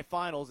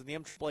semifinals in the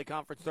MAAA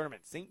Conference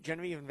Tournament. St.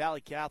 Genevieve and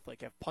Valley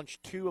Catholic have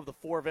punched 2 of the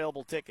 4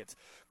 available tickets.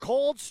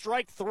 Cold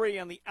strike 3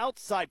 on the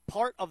outside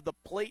part of the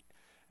plate,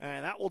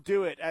 and that will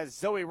do it as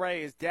Zoe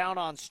Ray is down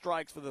on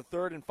strikes for the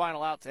third and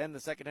final out to end the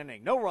second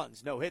inning. No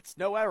runs, no hits,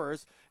 no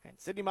errors, and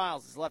Sydney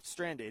Miles is left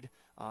stranded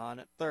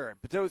on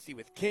third. Potosi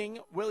with King,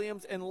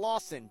 Williams, and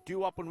Lawson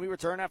due up when we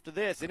return after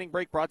this. Inning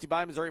break brought to you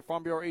by Missouri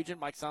Farm Bureau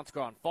agent Mike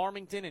Santico on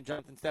Farmington and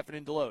Jonathan Steffen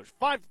in Deloge.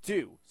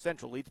 5-2,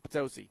 Central leads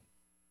Potosi.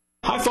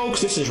 Hi folks,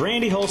 this is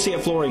Randy Hulsey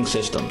at Flooring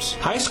Systems.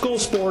 High school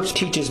sports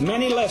teaches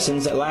many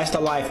lessons that last a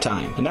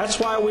lifetime, and that's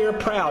why we are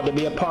proud to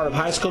be a part of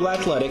high school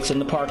athletics in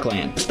the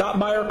Parkland. Stop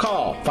by or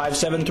call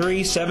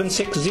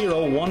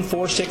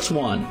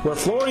 573-760-1461. We're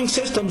Flooring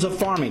Systems of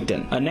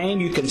Farmington, a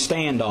name you can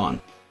stand on.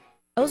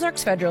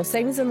 Ozarks Federal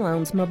Savings and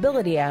Loans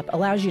Mobility app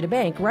allows you to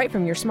bank right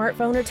from your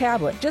smartphone or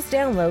tablet. Just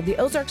download the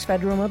Ozarks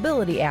Federal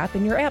Mobility app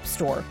in your app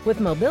store. With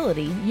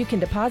Mobility, you can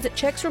deposit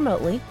checks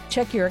remotely,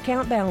 check your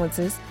account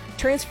balances,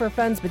 transfer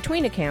funds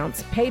between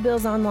accounts, pay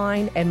bills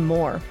online, and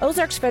more.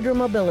 Ozarks Federal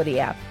Mobility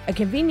app, a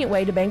convenient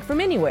way to bank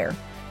from anywhere.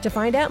 To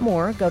find out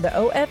more, go to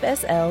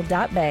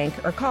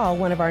ofsl.bank or call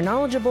one of our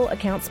knowledgeable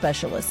account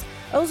specialists.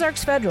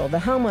 Ozarks Federal, the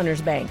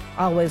homeowner's bank.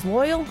 Always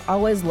loyal,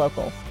 always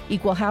local.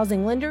 Equal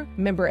housing lender,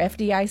 member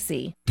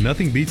FDIC.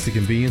 Nothing beats the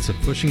convenience of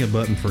pushing a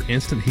button for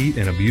instant heat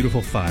and a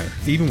beautiful fire,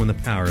 even when the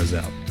power is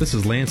out. This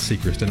is Lance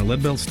Sechrist, and at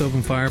Leadbelt Stove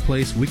and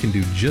Fireplace, we can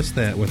do just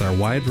that with our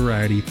wide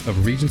variety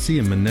of Regency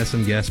and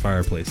Monessen gas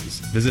fireplaces.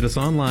 Visit us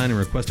online and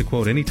request a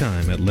quote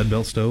anytime at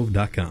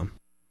leadbeltstove.com.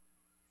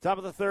 Top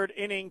of the third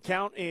inning,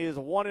 count is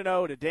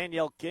 1-0 to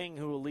Danielle King,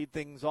 who will lead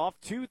things off.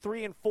 2,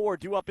 3, and 4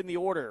 due up in the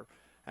order.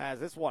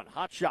 As this one,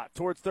 hot shot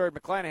towards third.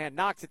 McClanahan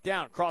knocks it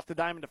down, crossed the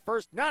diamond to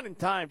first. Not in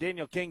time.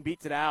 Danielle King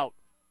beats it out.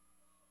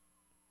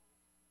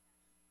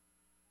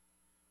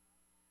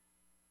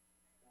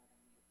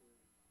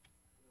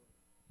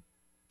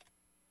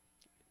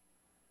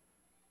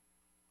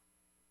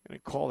 Going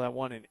to call that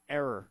one an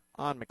error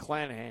on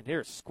McClanahan.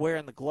 Here's square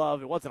in the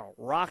glove. It wasn't a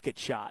rocket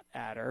shot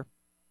at her.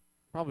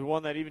 Probably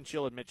one that even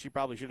she'll admit she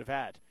probably should have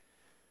had.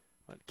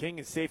 But King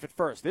is safe at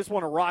first. This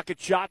one a rocket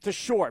shot to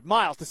short.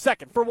 Miles to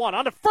second for one.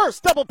 On to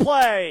first. Double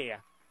play.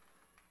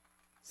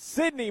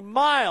 Sydney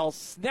Miles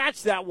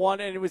snatched that one,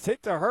 and it was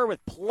hit to her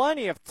with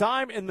plenty of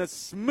time in the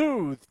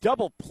smooth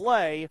double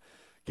play.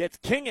 Gets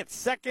King at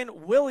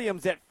second,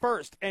 Williams at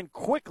first, and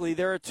quickly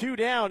there are 2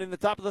 down in the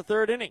top of the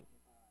third inning.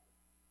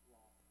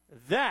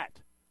 That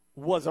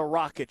was a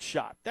rocket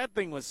shot. That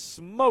thing was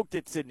smoked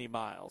at Sydney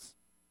Miles.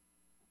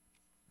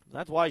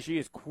 That's why she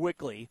is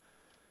quickly,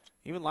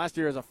 even last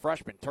year as a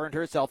freshman, turned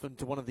herself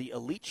into one of the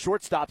elite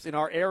shortstops in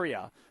our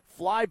area.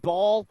 Fly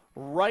ball,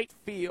 right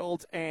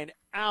field, and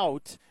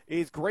out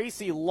is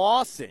Gracie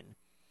Lawson.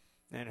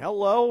 And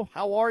hello,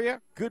 how are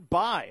you?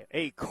 Goodbye.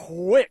 A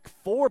quick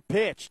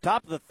 4-pitch,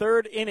 top of the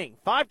third inning.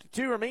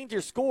 5-2 remains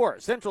your score.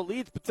 Central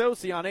leads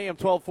Potosi on AM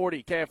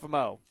 1240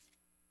 KFMO.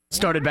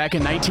 Started back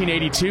in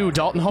 1982,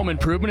 Dalton Home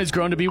Improvement has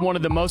grown to be one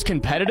of the most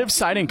competitive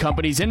siding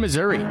companies in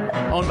Missouri.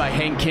 Owned by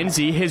Hank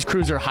Kinsey, his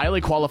crews are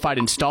highly qualified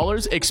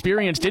installers,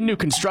 experienced in new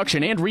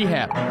construction and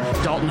rehab.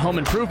 Dalton Home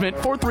Improvement,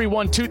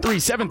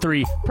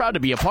 431-2373, proud to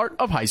be a part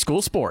of high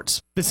school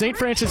sports. The St.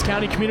 Francis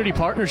County Community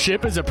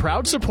Partnership is a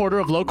proud supporter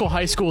of local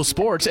high school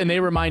sports, and they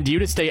remind you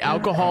to stay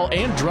alcohol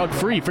and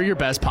drug-free for your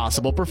best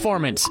possible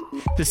performance.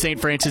 The St.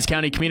 Francis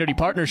County Community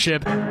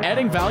Partnership,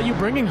 adding value,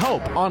 bringing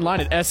hope, online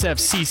at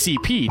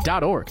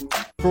sfccp.org.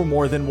 For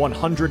more than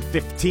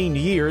 115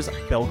 years,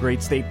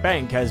 Belgrade State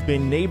Bank has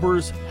been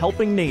neighbors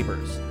helping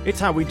neighbors. It's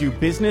how we do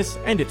business,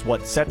 and it's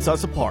what sets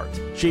us apart,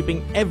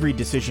 shaping every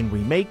decision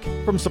we make,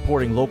 from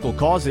supporting local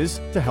causes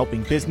to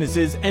helping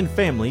businesses and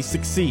families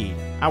succeed.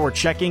 Our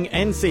checking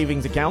and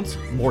savings accounts,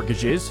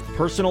 mortgages,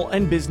 personal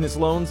and business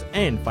loans,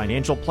 and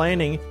financial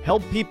planning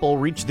help people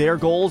reach their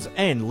goals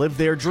and live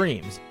their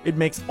dreams. It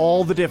makes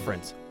all the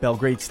difference.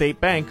 Belgrade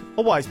State Bank,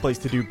 a wise place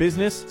to do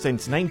business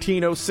since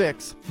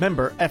 1906.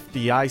 Member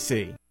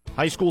FDIC.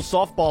 High school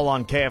softball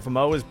on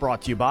KFMO is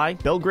brought to you by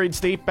Belgrade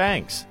State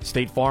Banks,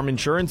 State Farm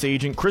Insurance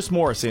Agent Chris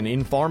Morrison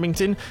in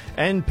Farmington,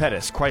 and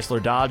Pettis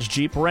Chrysler Dodge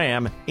Jeep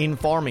Ram in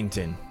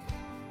Farmington.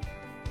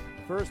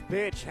 First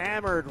pitch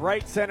hammered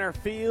right center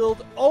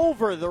field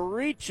over the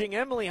reaching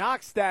Emily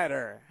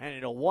Hochstatter. And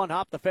it'll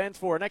one-hop the fence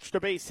for an extra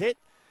base hit.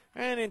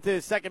 And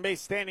into second base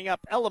standing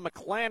up, Ella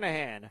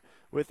McClanahan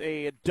with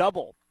a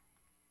double.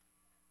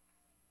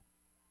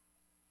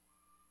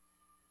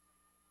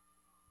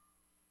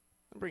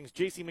 That brings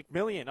J.C.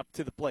 McMillian up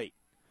to the plate.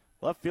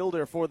 Left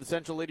fielder for the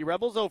Central Lady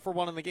Rebels, 0 for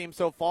 1 in the game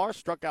so far.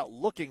 Struck out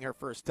looking her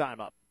first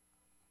time up.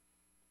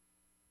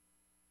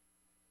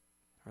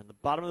 We're in the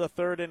bottom of the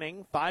third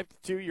inning,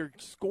 5-2 your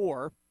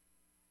score.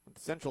 With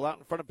Central out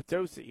in front of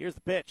Potosi. Here's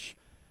the pitch.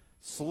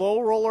 Slow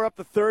roller up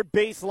the third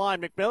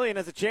baseline. McMillian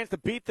has a chance to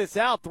beat this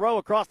out. Throw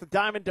across the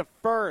diamond to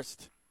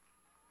first.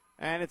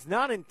 And it's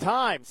not in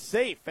time.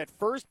 Safe at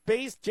first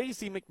base,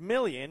 J.C.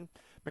 McMillian.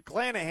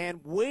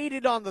 McClanahan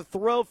waited on the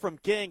throw from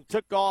King,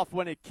 took off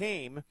when it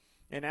came,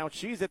 and now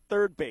she's at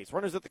third base.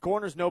 Runners at the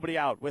corners, nobody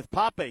out, with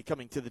Pape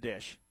coming to the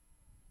dish.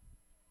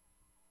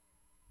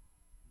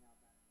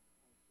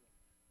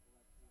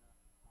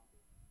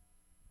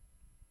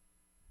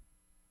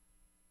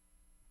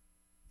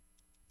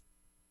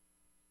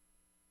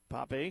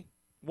 Pape,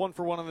 1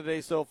 for 1 on the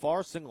day so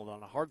far, singled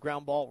on a hard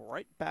ground ball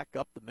right back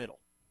up the middle.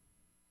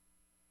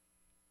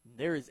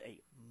 There is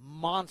a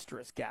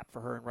monstrous gap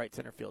for her in right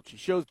center field. She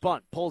shows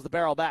bunt, pulls the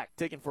barrel back,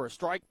 taken for a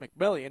strike.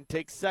 McMillian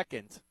takes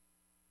second.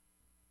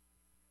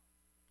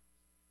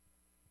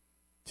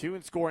 2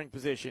 in scoring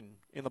position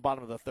in the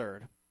bottom of the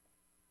third.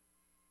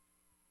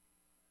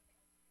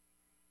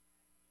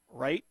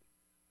 Right,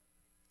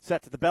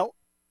 set to the belt,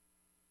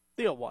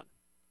 the 0-1.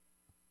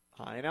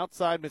 High and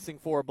outside, missing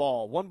for a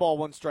ball. 1 ball,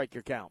 1 strike,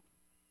 your count.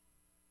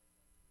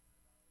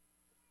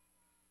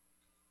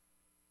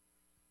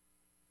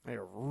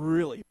 They're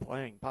really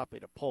playing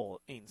Pape to pull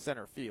in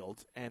center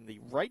field. And the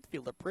right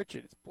fielder,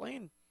 Pritchett, is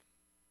playing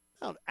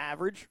about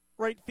average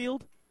right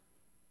field.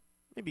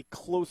 Maybe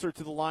closer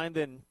to the line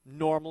than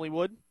normally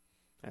would.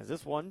 As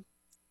this one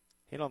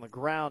hit on the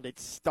ground, it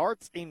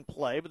starts in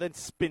play, but then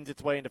spins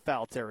its way into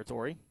foul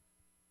territory.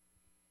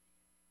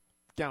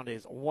 Count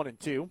is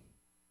 1-2.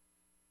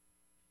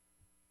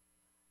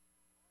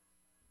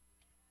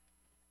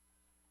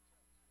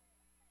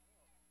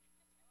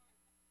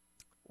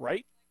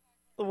 Right,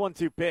 the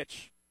 1-2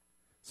 pitch.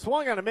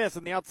 Swung on a miss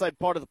in the outside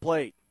part of the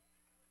plate.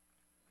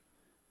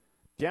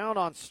 Down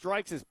on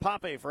strikes is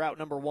Pape for out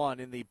number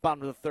 1 in the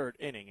bottom of the third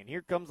inning. And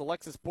here comes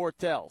Alexis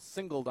Portel,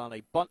 singled on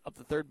a bunt up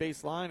the third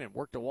base line and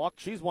worked a walk.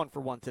 She's 1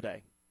 for 1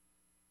 today.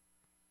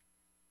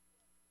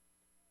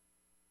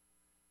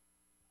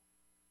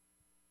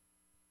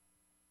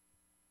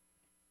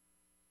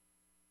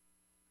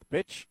 The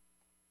pitch,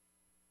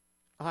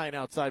 high and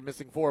outside,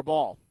 missing for a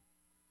ball.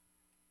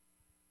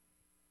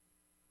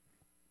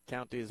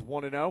 Count is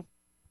 1-0.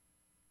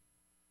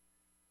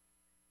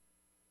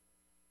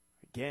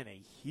 Again,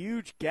 a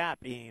huge gap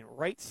in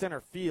right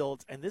center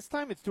field, and this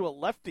time it's to a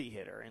lefty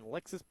hitter, and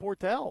Alexis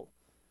Portel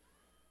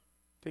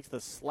takes the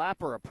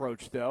slapper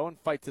approach, though, and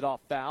fights it off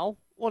foul.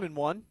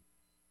 1-1.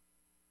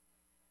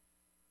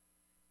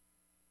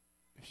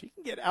 If she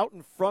can get out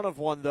in front of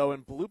one, though,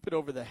 and bloop it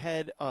over the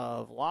head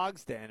of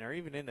Logsden, or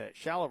even into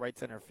shallow right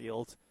center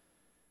field,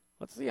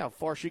 let's see how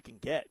far she can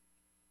get.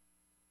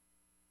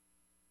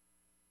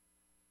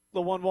 The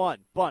 1-1.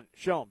 Bunt,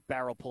 shown,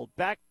 barrel pulled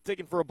back,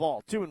 taken for a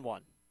ball. 2-1.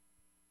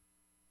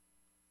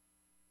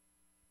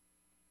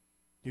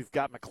 You've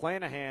got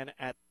McClanahan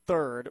at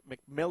third,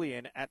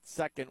 McMillian at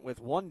second,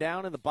 with 1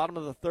 down in the bottom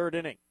of the third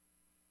inning.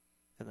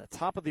 And the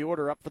top of the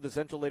order up for the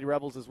Central Lady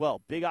Rebels as well.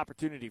 Big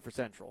opportunity for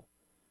Central.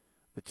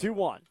 The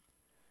 2-1.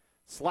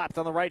 Slapped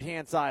on the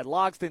right-hand side.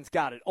 Logsden's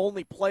got it.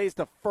 Only plays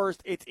to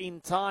first. It's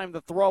in time. The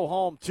throw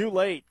home. Too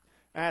late.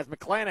 As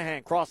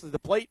McClanahan crosses the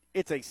plate,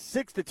 it's a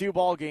 6-2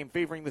 ball game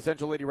favoring the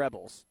Central Lady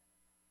Rebels.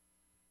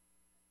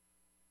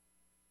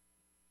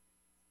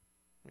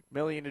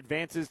 McMillian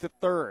advances to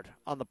third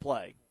on the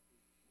play.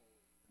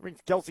 Brings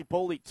Kelsey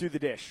Poley to the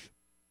dish.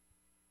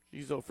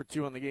 She's 0 for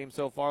 2 on the game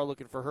so far,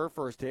 looking for her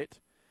first hit.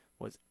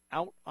 Was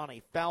out on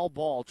a foul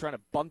ball, trying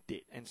to bunt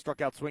it, and struck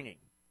out swinging.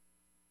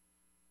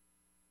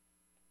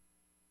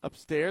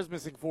 Upstairs,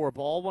 missing for a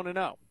ball, 1-0.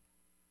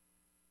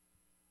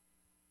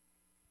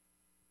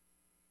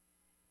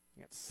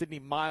 Got Sydney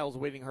Miles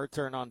waiting her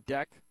turn on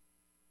deck.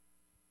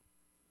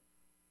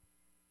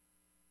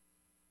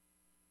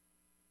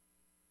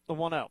 The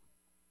 1-0.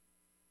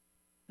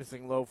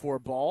 Missing low for a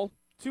ball,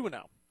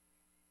 2-0.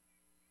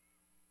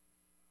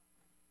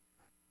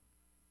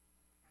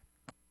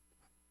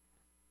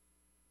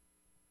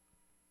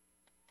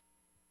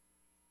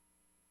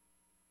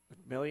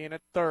 McMillian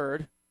at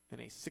third in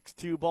a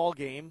 6-2 ball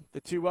game.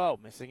 The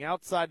 2-0. Missing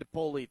outside to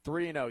Poley,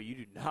 3-0. You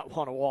do not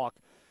want to walk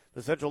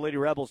the Central Lady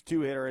Rebels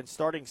 2-hitter and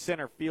starting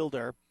center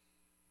fielder.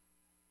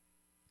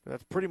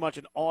 That's pretty much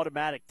an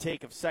automatic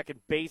take of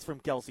second base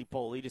from Kelsey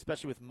Poley,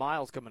 especially with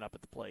Miles coming up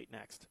at the plate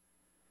next.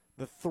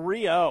 The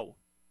 3-0.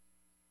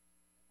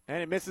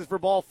 And it misses for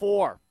ball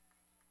 4.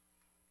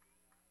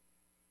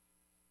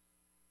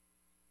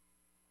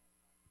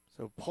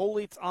 So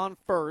Poley's on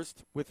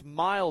first with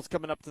Miles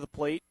coming up to the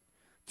plate.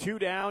 2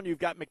 down. You've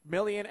got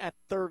McMillian at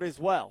third as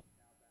well.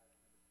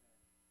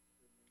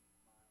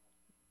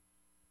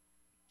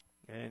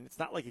 And it's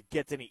not like it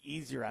gets any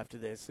easier after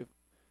this. If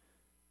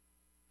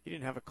you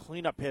didn't have a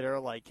cleanup hitter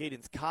like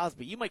Cadence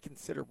Cosby, you might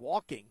consider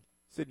walking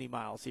Sydney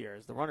Miles here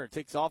as the runner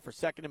takes off for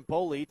second and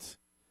Polite.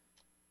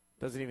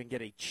 Doesn't even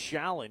get a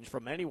challenge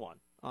from anyone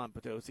on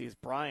Potosi as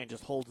Bryan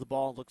just holds the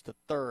ball and looks to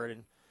third.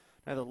 And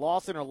neither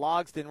Lawson or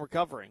Logsdon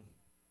recovering.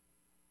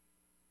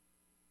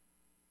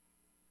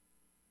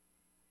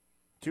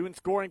 2 in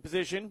scoring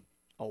position.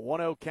 A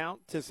 1-0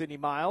 count to Sydney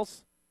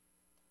Miles.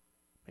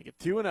 Make it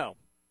 2-0.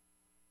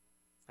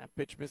 That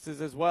pitch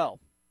misses as well.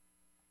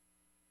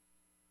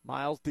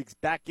 Miles digs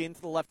back into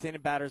the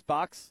left-handed batter's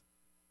box.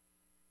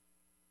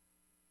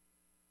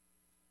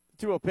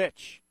 2-0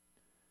 pitch.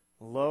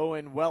 Low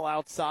and well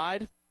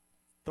outside.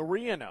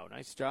 3-0.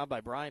 Nice job by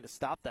Bryan to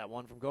stop that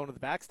one from going to the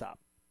backstop.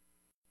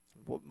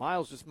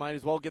 Miles just might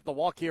as well get the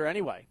walk here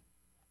anyway.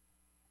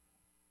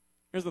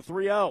 Here's the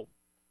 3-0.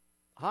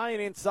 High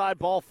and inside,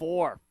 ball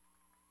 4.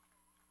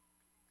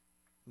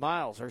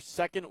 Miles, her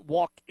second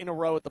walk in a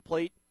row at the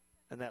plate.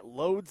 And that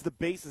loads the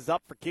bases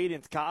up for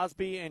Cadence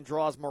Cosby and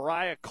draws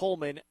Mariah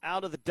Coleman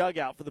out of the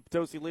dugout for the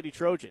Potosi Lady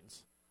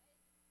Trojans.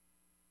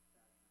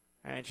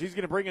 And she's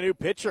going to bring a new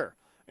pitcher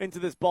into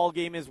this ball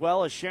game as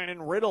well, as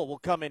Shannon Riddle will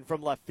come in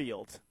from left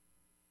field.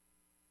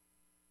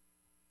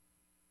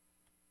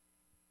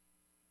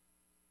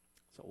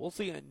 So we'll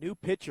see a new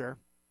pitcher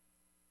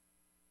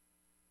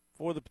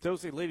for the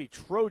Potosi Lady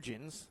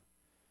Trojans.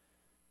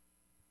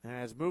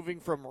 As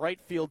moving from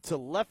right field to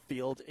left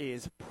field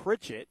is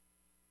Pritchett.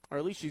 Or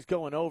at least she's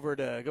going over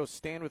to go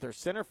stand with her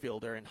center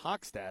fielder in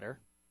Hochstadter.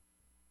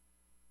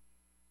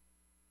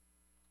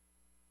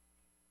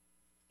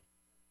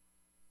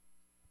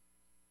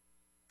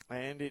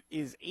 And it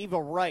is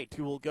Ava Wright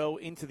who will go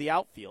into the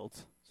outfield.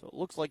 So it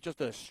looks like just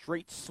a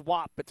straight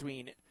swap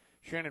between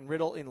Shannon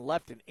Riddle in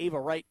left and Ava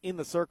Wright in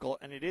the circle.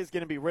 And it is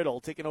going to be Riddle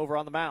taking over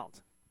on the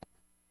mound.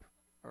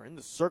 Or in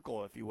the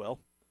circle, if you will.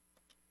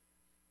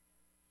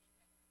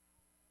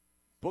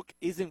 Book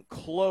isn't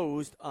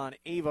closed on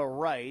Ava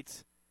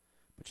Wright.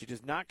 But she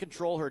does not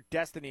control her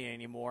destiny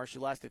anymore. She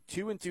lasted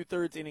 2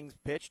 2/3 innings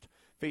pitched,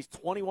 faced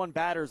 21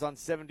 batters on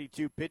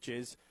 72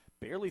 pitches,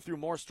 barely threw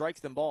more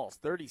strikes than balls,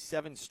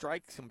 37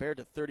 strikes compared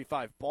to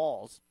 35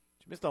 balls.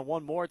 She missed on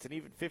one more. It's an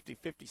even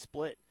 50-50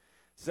 split.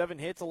 7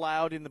 hits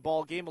allowed in the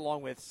ball game,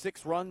 along with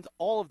 6 runs,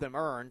 all of them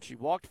earned. She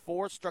walked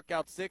 4, struck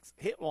out 6,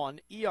 hit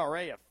 1,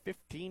 ERA of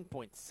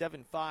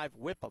 15.75,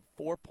 whip of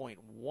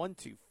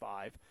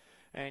 4.125.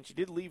 And she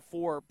did leave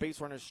 4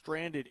 base runners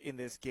stranded in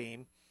this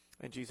game.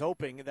 And she's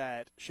hoping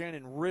that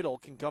Shannon Riddle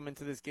can come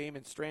into this game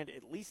and strand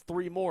at least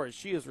 3 more, as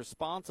she is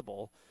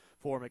responsible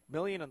for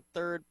McMillian on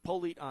third,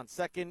 Polite on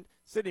second,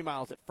 Sydney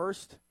Miles at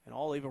first. And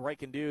all Ava Wright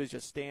can do is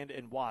just stand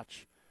and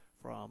watch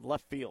from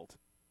left field.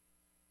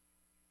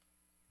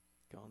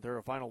 Going through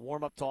her final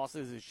warm-up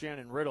tosses is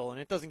Shannon Riddle,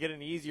 and it doesn't get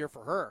any easier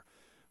for her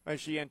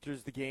as she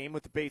enters the game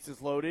with the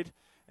bases loaded.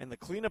 And the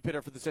cleanup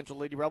hitter for the Central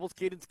Lady Rebels,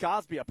 Cadence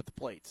Cosby, up at the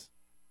plate.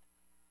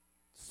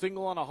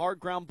 Single on a hard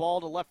ground ball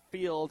to left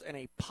field and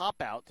a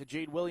pop out to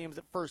Jade Williams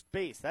at first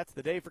base. That's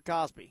the day for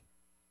Cosby.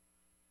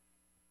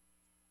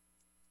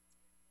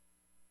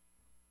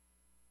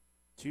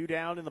 2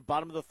 down in the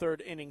bottom of the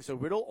 3rd inning, so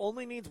Riddle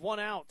only needs 1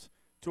 out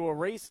to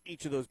erase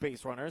each of those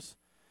base runners.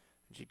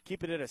 And she'd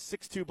keep it at a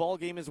 6-2 ball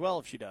game as well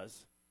if she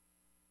does.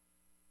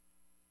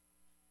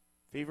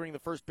 Favoring the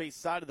first base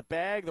side of the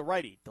bag, the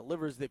righty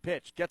delivers the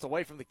pitch. Gets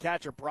away from the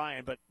catcher,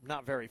 Bryan, but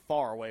not very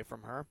far away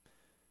from her.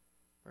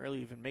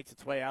 Rarely even makes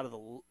its way out of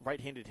the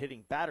right-handed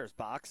hitting batter's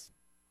box.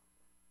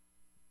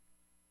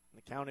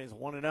 And the count is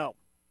 1-0.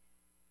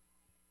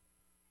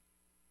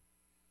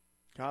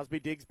 Cosby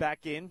digs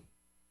back in.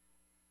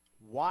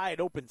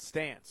 Wide open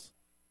stance.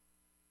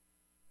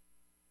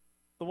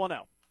 The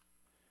 1-0.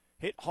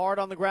 Hit hard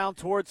on the ground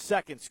towards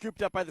second.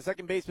 Scooped up by the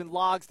second baseman.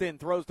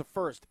 Logsdon throws to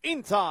first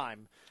in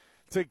time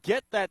to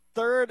get that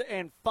 3rd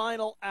and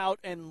final out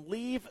and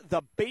leave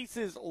the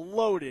bases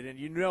loaded. And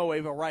you know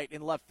Ava Wright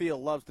in left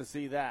field loves to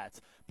see that.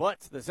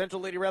 But the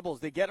Central Lady Rebels,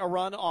 they get a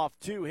run off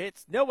 2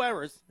 hits, no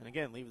errors, and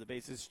again, leave the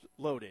bases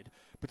loaded.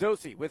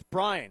 Potosi with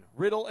Bryan,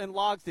 Riddle, and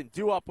Logsdon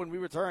due up when we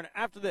return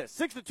after this.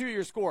 6-2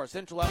 your score.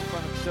 Central out in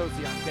front of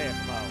Potosi on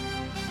KFMO.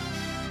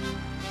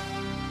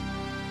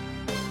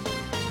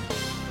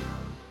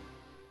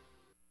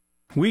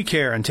 We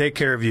care and take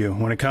care of you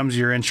when it comes to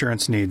your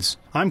insurance needs.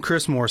 I'm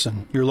Chris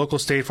Morrison, your local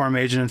State Farm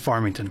agent in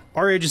Farmington.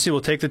 Our agency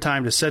will take the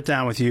time to sit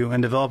down with you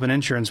and develop an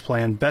insurance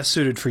plan best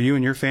suited for you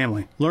and your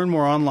family. Learn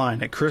more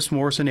online at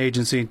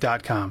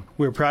chrismorrisonagency.com.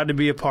 We're proud to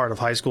be a part of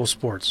high school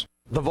sports.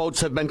 The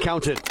votes have been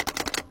counted.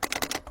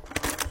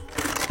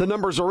 The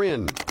numbers are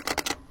in.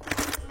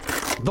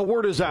 The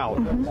word is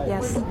out.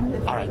 Yes.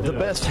 All right, the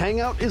best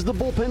hangout is the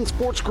Bullpen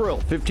Sports Grill,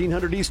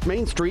 1500 East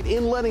Main Street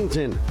in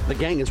Leadington. The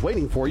gang is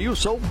waiting for you,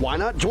 so why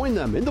not join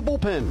them in the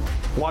bullpen?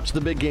 Watch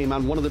the big game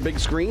on one of the big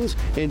screens,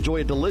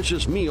 enjoy a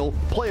delicious meal,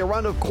 play a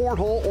round of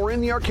cornhole or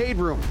in the arcade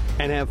room,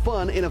 and have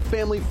fun in a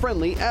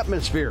family-friendly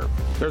atmosphere.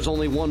 There's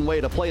only one way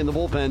to play in the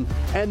bullpen,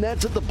 and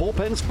that's at the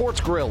Bullpen Sports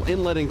Grill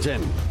in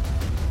Leadington.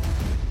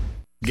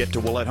 Get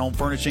to Willett Home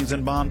Furnishings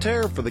in Bonne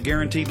Terre for the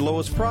guaranteed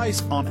lowest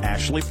price on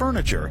Ashley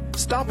Furniture.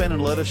 Stop in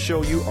and let us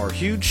show you our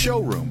huge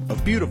showroom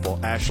of beautiful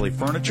Ashley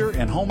furniture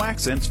and home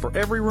accents for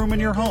every room in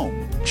your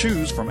home.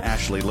 Choose from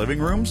Ashley living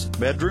rooms,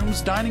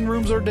 bedrooms, dining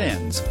rooms, or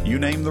dens. You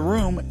name the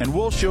room and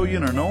we'll show you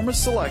an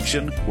enormous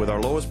selection with our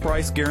lowest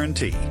price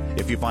guarantee.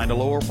 If you find a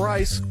lower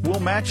price, we'll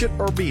match it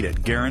or beat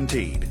it,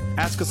 guaranteed.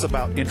 Ask us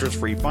about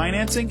interest-free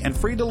financing and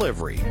free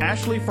delivery.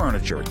 Ashley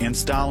Furniture in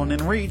style and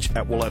in reach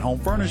at Willett Home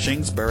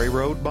Furnishings, Berry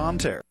Road, Bonne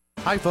Terre.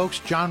 Hi folks,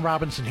 John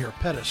Robinson here,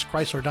 Pettis,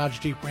 Chrysler Dodge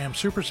Jeep Ram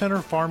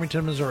Supercenter,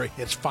 Farmington, Missouri.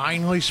 It's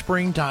finally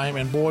springtime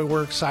and boy,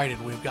 we're excited.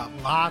 We've got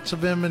lots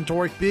of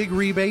inventory, big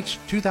rebates,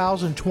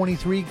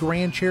 2023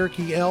 Grand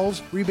Cherokee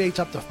L's, rebates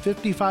up to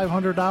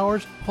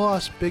 $5,500,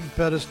 plus big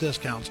Pettis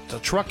discounts. The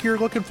truck you're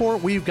looking for,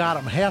 we've got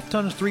them, half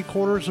tons,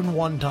 3/4, and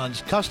 1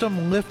 tons.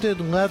 Custom lifted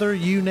leather,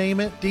 you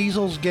name it,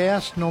 diesels,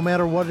 gas, no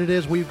matter what it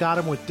is, we've got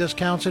them with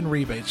discounts and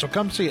rebates. So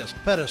come see us,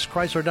 Pettis,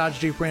 Chrysler Dodge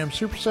Jeep Ram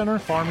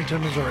Supercenter, Farmington,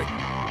 Missouri.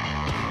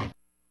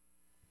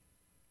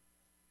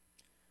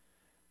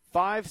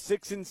 5,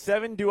 6, and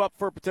 7 due up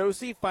for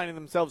Potosi, finding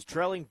themselves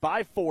trailing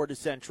by 4 to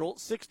Central.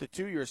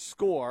 6-2 your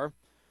score.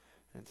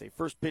 And it's a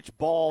first pitch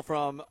ball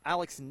from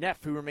Alex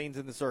Neff, who remains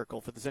in the circle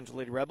for the Central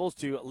Lady Rebels,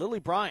 to Lily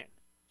Bryant.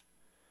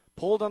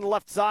 Pulled on the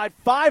left side,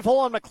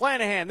 5-hole on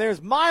McClanahan.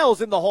 There's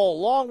Miles in the hole,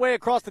 long way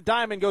across the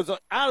diamond, goes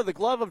out of the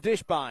glove of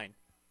Dishbine.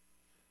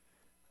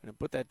 Going to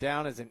put that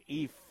down as an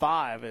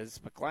E5, as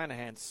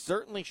McClanahan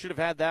certainly should have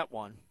had that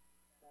one.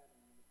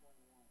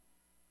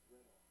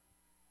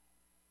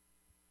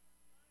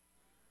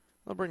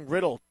 I'll bring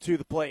Riddle to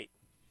the plate.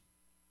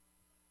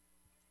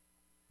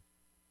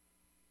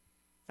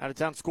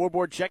 Out-of-town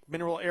scoreboard check,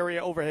 Mineral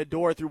Area overhead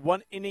door through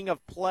 1 inning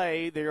of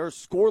play. They are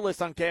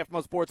scoreless on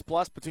KFMO Sports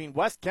Plus between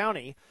West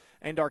County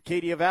and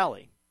Arcadia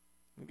Valley.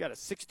 We've got a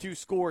 6-2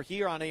 score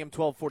here on AM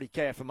 1240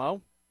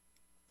 KFMO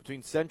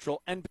between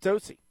Central and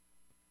Potosi.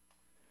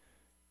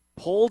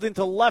 Pulled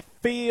into left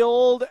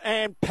field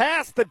and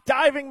past the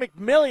diving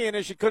McMillian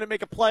as she couldn't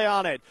make a play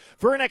on it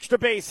for an extra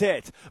base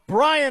hit.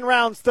 Bryan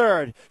rounds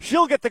third.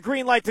 She'll get the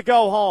green light to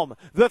go home.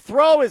 The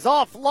throw is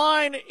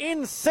offline.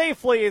 In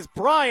safely is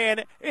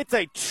Bryan. It's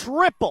a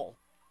triple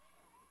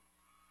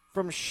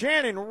from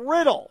Shannon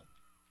Riddle.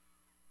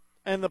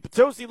 And the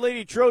Potosi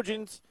Lady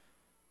Trojans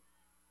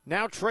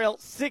now trail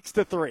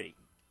 6-3.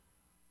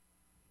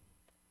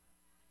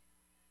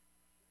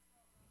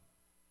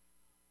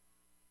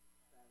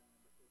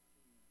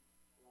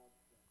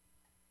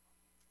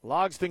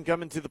 Logston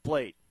coming to the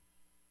plate.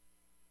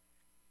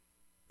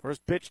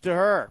 First pitch to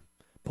her.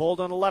 Pulled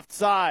on the left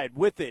side.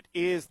 With it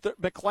is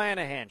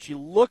McClanahan. She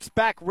looks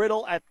back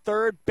Riddle at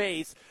third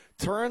base.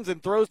 Turns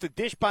and throws to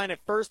Dishbine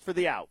at first for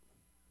the out.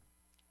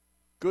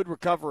 Good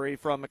recovery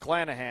from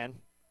McClanahan.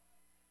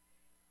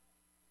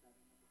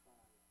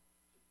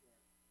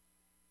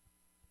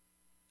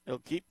 It'll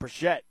keep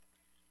Prechette,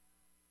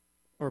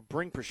 or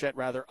bring Prechette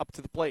rather, up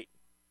to the plate.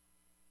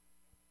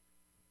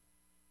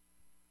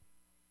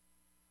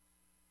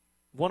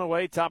 1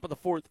 away, top of the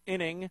 4th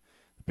inning.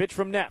 The pitch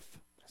from Neff.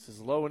 This is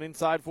low and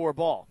inside for a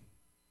ball.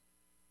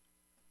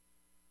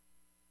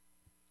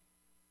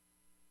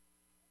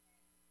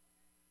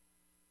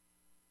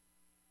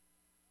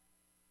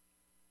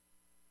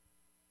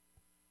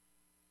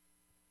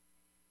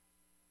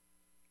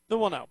 The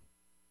 1-0.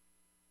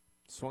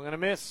 Swung and a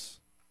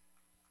miss.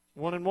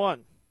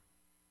 1-1.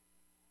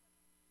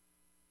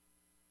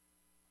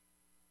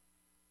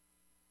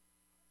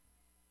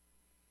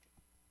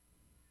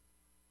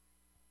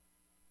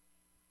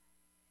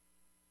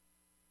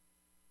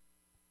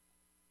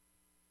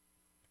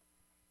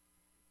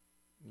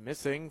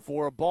 Missing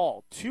for a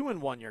ball.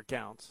 2-1 your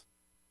counts.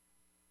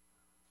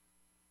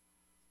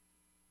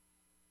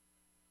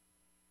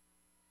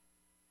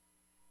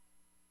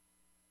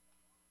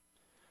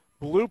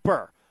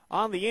 Blooper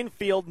on the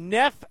infield.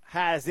 Neff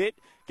has it.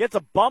 Gets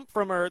a bump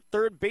from her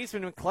third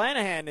baseman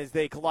McClanahan as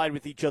they collide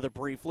with each other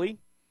briefly.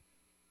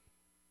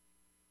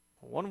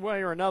 One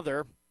way or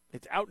another,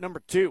 it's out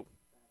number 2.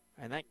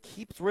 And that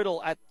keeps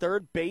Riddle at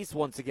third base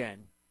once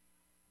again.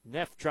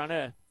 Neff trying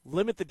to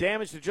limit the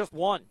damage to just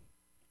 1.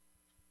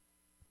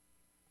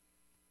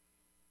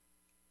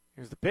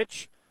 Here's the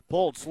pitch.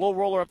 Pulled. Slow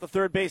roller up the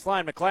third base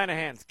line.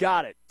 McClanahan's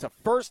got it to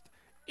first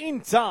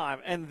in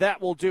time, and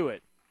that will do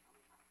it.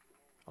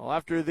 Well,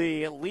 after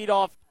the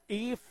leadoff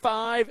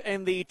E5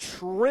 and the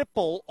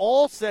triple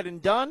all said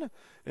and done,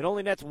 it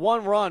only nets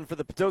 1 run for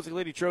the Potosi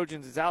Lady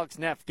Trojans as Alex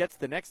Neff gets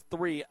the next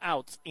 3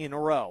 outs in a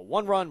row.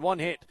 1 run, 1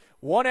 hit,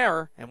 1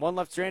 error, and 1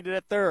 left stranded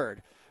at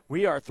third.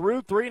 We are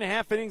through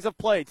 3.5 innings of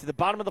play. To the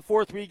bottom of the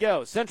 4th we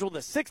go. Central the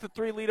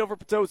 6-3 lead over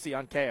Potosi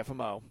on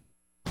KFMO.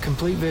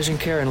 Complete Vision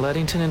Care in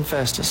Leadington and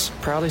Festus,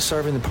 proudly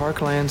serving the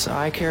Parkland's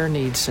eye care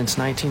needs since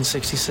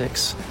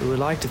 1966. We would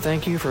like to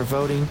thank you for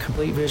voting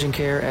Complete Vision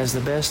Care as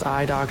the best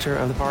eye doctor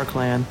of the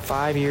Parkland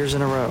 5 years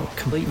in a row.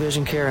 Complete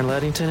Vision Care in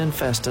Leadington and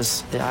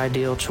Festus, the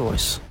ideal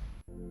choice.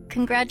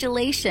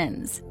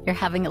 Congratulations, you're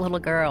having a little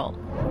girl.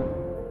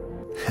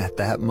 At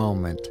that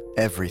moment,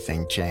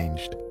 everything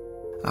changed.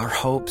 Our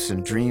hopes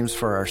and dreams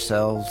for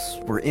ourselves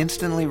were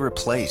instantly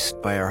replaced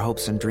by our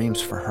hopes and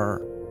dreams for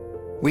her.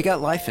 We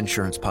got life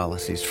insurance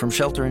policies from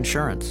Shelter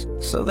Insurance,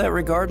 so that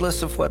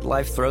regardless of what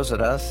life throws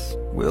at us,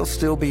 we'll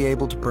still be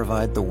able to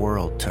provide the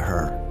world to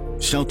her.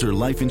 Shelter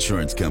Life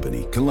Insurance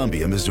Company,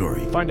 Columbia,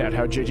 Missouri. Find out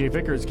how JJ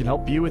Vickers can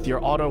help you with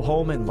your auto,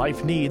 home, and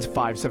life needs.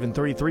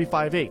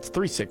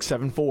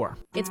 573-358-3674.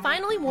 It's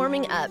finally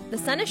warming up. The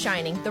sun is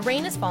shining, the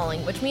rain is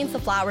falling, which means the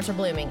flowers are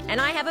blooming, and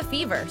I have a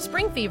fever.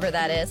 Spring fever,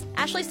 that is.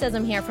 Ashley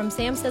Sism here from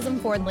Sam Sism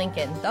Ford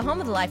Lincoln, the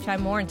home of the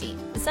lifetime warranty.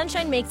 The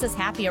sunshine makes us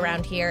happy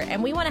around here,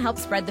 and we want to help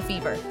spread the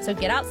fever. So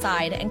get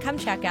outside and come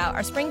check out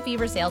our spring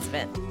fever sales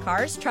event.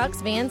 Cars,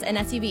 trucks, vans, and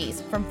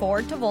SUVs, from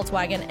Ford to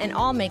Volkswagen, and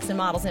all makes and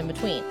models in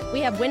between.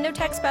 We have window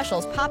tech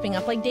specials popping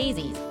up like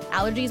daisies.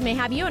 Allergies may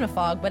have you in a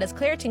fog, but it's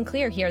Claritin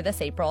Clear here this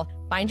April.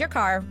 Find your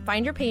car,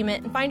 find your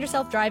payment, and find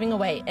yourself driving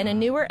away in a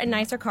newer and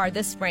nicer car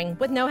this spring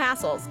with no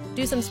hassles.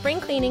 Do some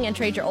spring cleaning and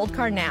trade your old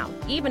car now,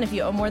 even if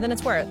you owe more than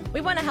it's worth. We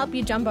want to help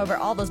you jump over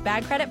all those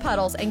bad credit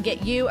puddles and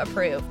get you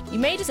approved. You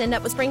may just end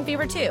up with spring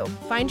fever too.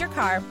 Find your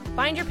car,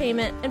 find your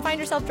payment, and find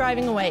yourself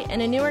driving away in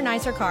a newer,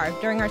 nicer car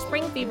during our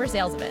spring fever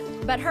sales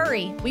event. But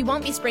hurry, we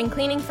won't be spring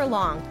cleaning for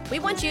long. We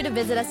want you to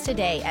visit us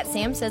today at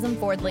Sam Sism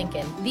Ford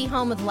Lincoln, the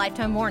home with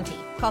lifetime warranty.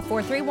 Call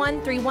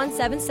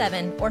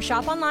 431-3177 or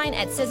shop online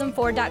at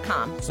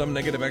SismFord.com. Some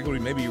negative equity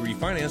may be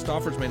refinanced.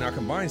 Offers may not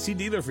combine. See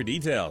dealer for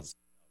details.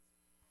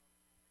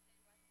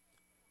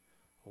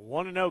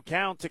 1-0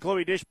 count to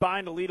Chloe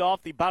Dishbine to lead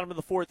off the bottom of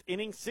the fourth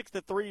inning.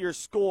 6-3 your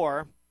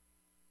score.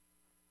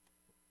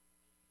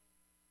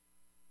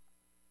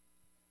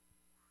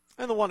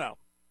 And the 1-0.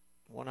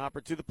 One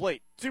hopper to the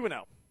plate.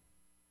 2-0.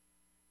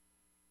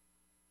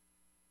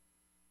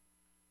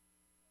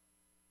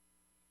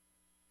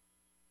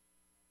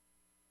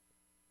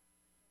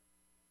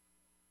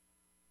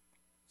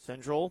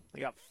 Central,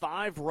 they got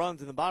 5 runs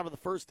in the bottom of the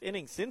first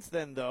inning. Since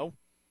then, though,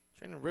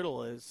 Shannon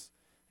Riddle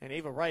and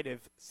Ava Wright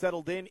have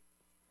settled in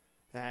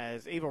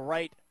as Ava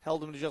Wright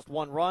held them to just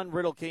 1 run.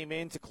 Riddle came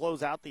in to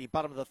close out the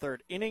bottom of the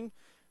third inning.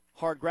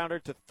 Hard grounder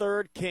to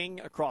third.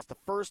 King across the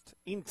first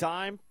in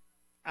time.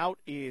 Out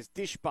is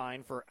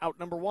Dishbine for out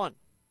number 1.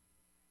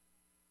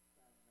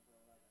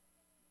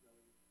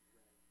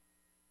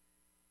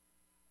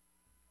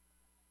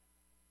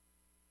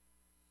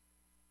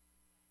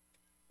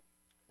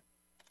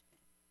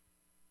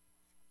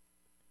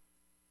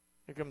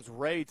 Here comes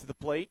Ray to the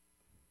plate.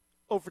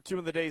 0 for 2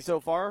 in the day so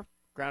far.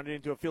 Grounded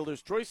into a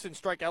fielder's choice and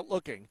strikeout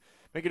looking.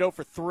 Make it 0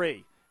 for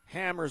 3.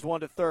 Hammers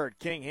 1 to third.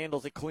 King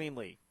handles it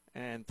cleanly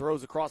and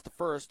throws across the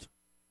first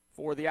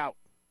for the out.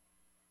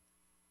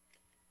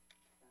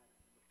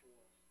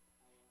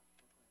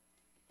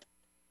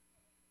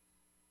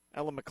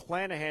 Ella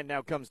McClanahan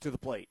now comes to the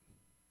plate.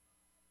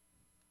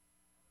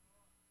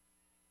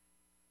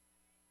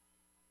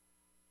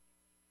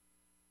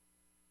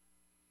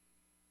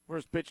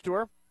 First pitch to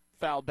her.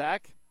 Fouled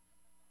back.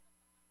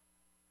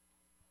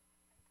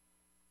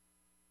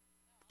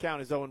 Count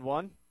is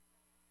 0-1.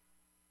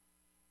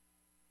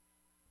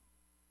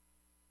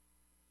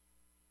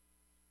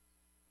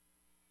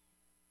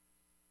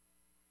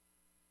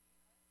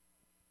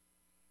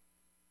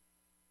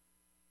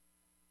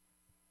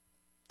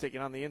 Taking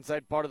on the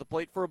inside part of the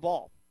plate for a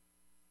ball.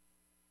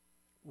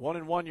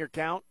 1-1 your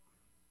count.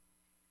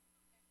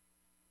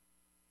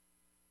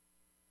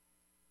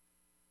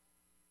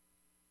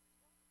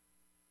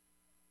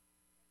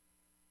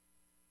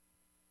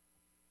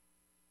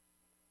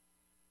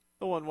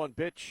 The 1-1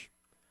 pitch.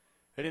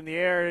 Hit in the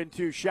air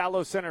into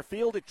shallow center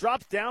field. It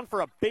drops down for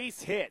a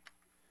base hit.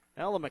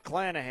 Ella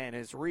McClanahan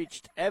has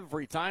reached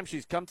every time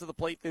she's come to the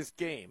plate this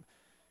game.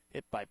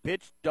 Hit by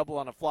pitch, double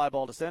on a fly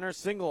ball to center,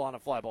 single on a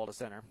fly ball to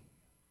center.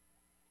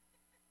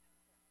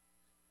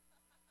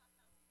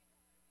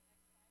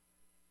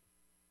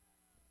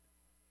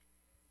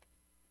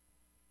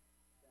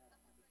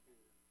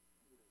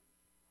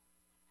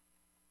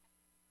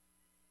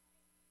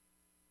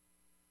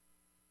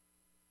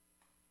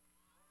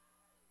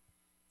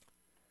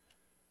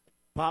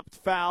 Popped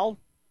foul.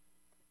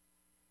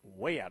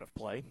 Way out of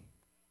play.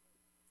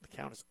 The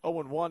count is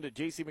 0-1 to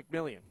J.C.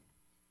 McMillian.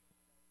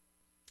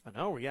 I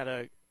know, we got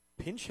a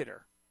pinch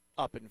hitter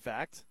up, in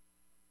fact.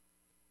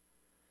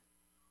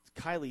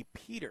 It's Kylie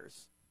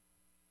Peters.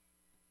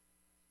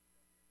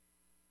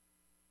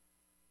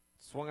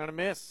 Swung on a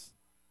miss.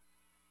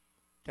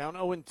 Count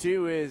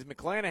 0-2 is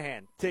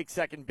McClanahan takes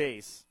second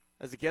base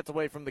as it gets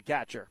away from the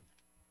catcher.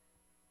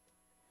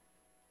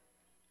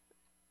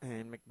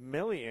 And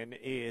McMillian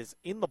is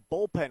in the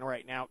bullpen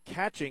right now,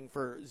 catching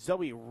for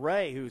Zoe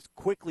Ray, who's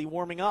quickly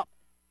warming up.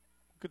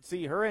 Could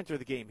see her enter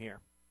the game here.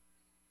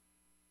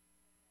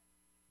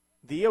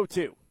 The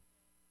 0-2.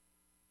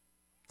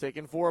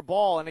 Taken for a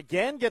ball, and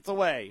again gets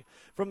away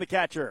from the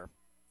catcher.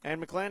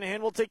 And McClanahan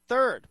will take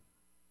third.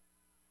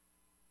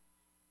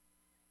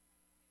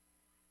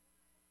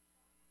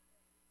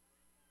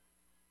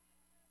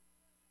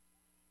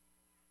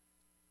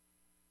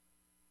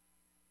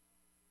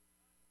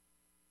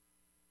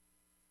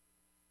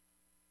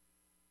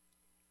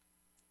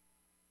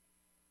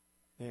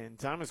 And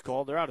time is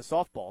called. They're out of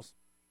softballs.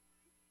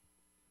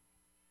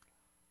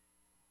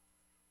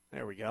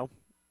 There we go.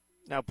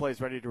 Now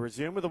play's ready to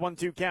resume with a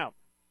 1-2 count.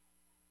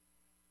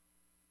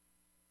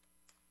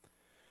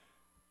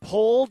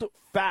 Pulled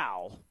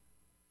foul.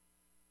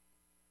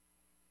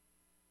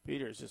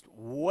 Peters just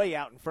way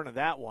out in front of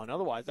that one.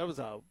 Otherwise, that was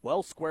a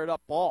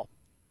well-squared-up ball.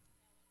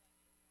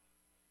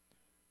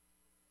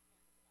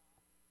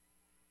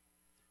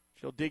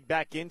 She'll dig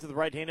back into the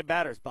right-handed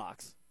batter's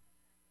box.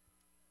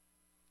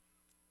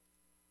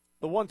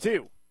 The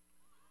 1-2.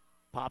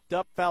 Popped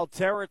up, foul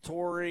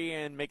territory,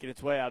 and making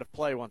its way out of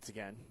play once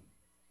again.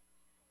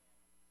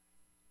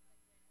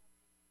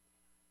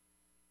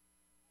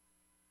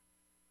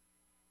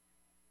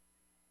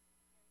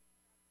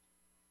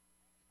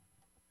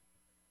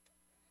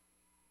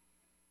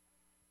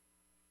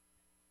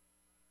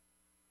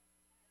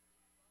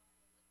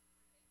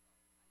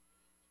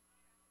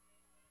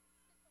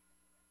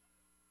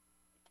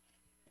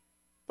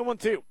 The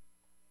 1-2.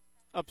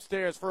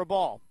 Upstairs for a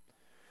ball.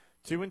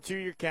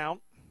 2-2 your count.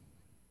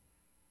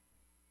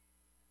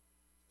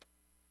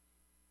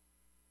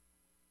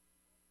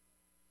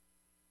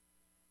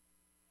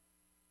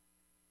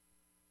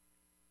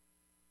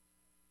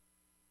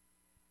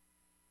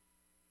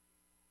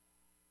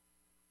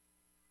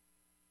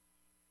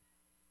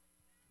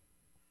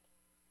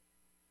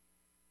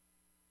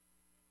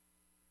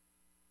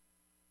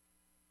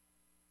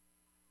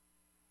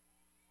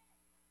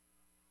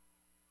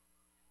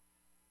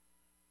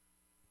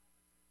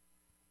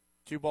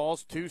 Two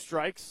balls, two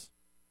strikes.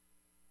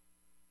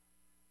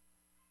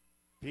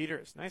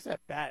 Peters, nice at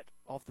bat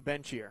off the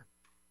bench here.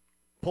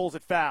 Pulls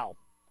it foul.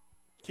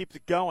 Keeps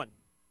it going.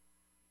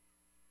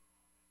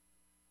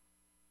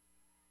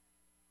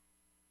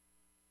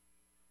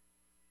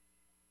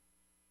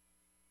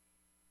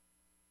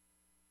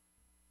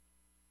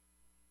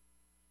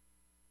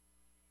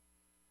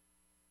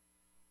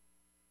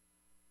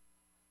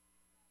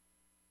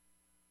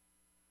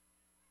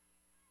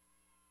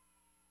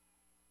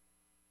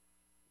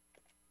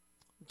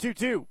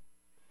 Two.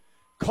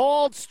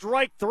 Called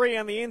strike three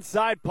on the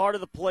inside part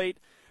of the plate,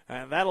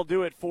 and that'll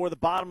do it for the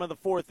bottom of the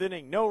fourth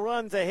inning. No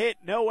runs, a hit,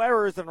 no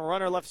errors, and a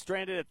runner left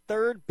stranded at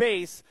third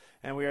base,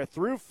 and we are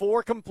through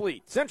four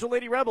complete. Central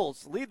Lady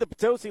Rebels lead the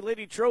Potosi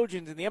Lady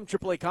Trojans in the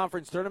MAAA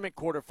Conference Tournament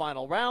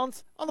quarterfinal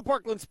rounds on the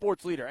Parkland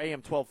Sports Leader,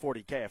 AM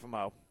 1240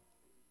 KFMO.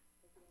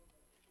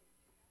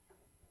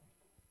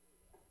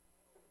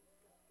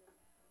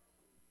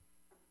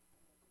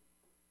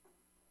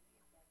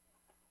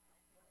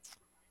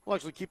 We'll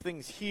actually keep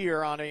things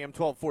here on AM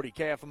 1240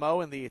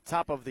 KFMO in the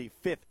top of the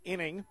fifth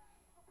inning.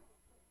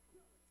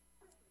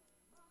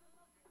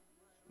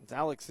 It's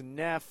Alex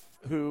Neff,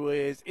 who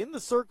is in the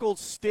circle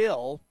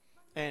still,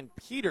 and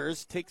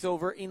Peters takes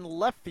over in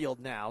left field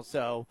now.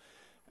 So,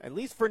 at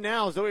least for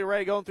now, Zoe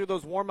Ray going through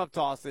those warm-up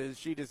tosses.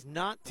 She does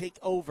not take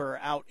over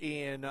out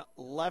in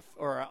left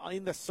or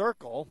in the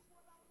circle.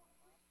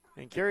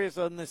 And curious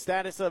on the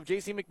status of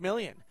J.C.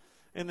 McMillian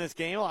in this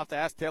game. I'll have to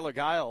ask Taylor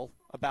Guile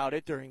about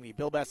it during the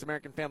Bill Bass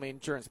American Family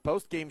Insurance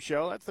post-game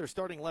show. That's their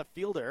starting left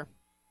fielder.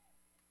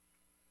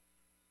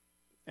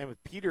 And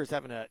with Peters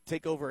having to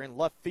take over in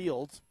left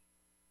field,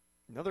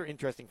 another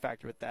interesting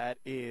factor with that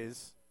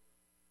is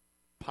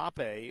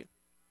Pape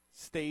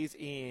stays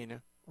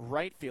in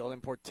right field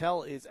and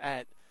Portell is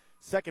at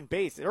second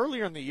base.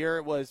 Earlier in the year,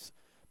 it was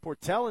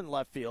Portell in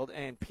left field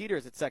and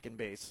Peters at second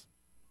base.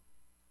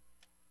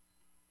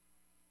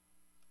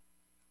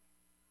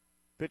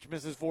 Pitch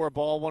misses for a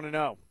ball,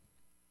 1-0.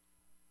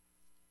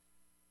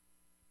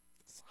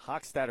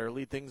 Hochstadter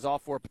lead things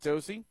off for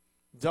Potosi.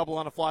 Double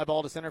on a fly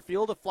ball to center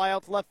field, a fly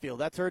out to left field.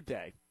 That's her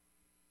day.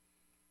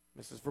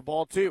 Misses for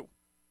ball 2.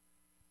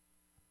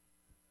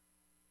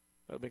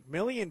 But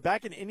McMillian,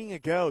 back an inning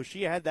ago,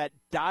 she had that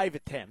dive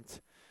attempt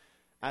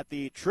at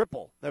the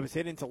triple that was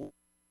hit into.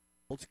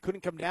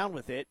 Couldn't come down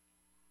with it.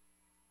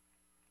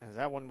 As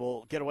that one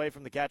will get away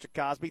from the catcher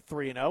Cosby,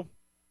 3-0.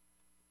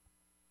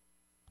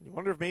 You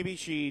wonder if maybe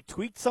she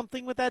tweaked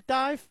something with that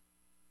dive?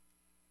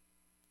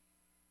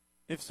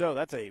 If so,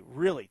 that's a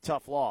really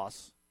tough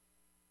loss.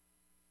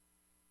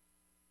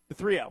 The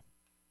 3-0.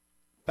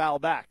 Foul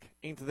back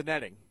into the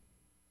netting.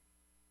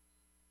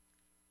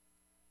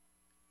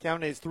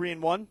 Count is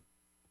 3-1.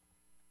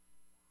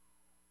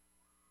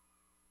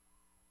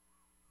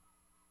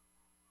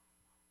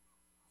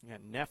 You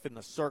got Neff in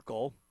the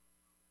circle.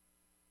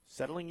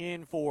 Settling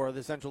in for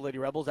the Central Lady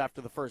Rebels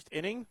after the first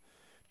inning.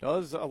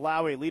 Does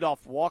allow a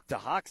leadoff walk to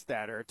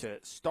Hochstadter to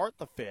start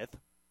the fifth.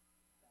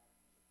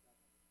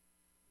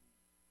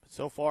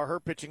 So far, her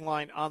pitching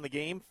line on the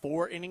game,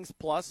 4 innings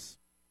plus.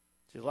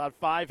 She's allowed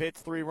 5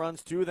 hits, 3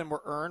 runs, 2 of them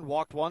were earned,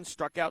 walked 1,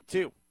 struck out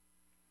 2.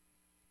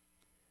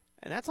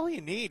 And that's all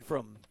you need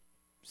from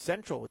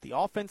Central with the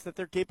offense that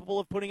they're capable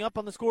of putting up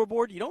on the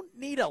scoreboard. You don't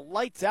need a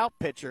lights-out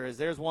pitcher, as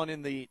there's one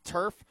in the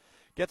turf.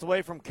 Gets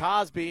away from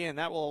Cosby, and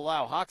that will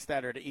allow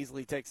Hochstadter to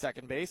easily take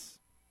second base.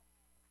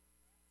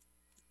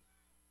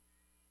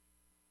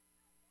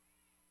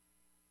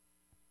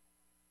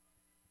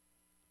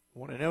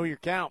 Want to know your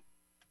count.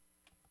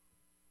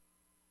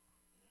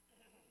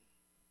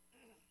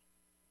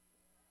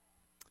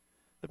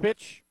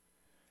 pitch.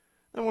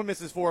 That one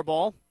misses for a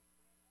ball.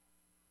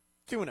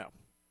 2-0.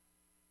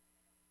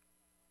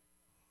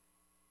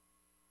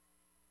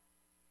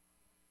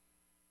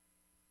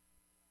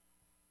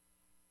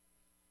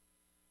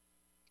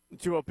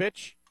 2-0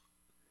 pitch.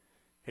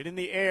 Hit in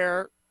the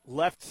air.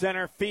 Left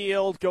center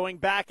field. Going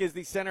back is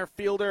the center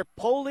fielder,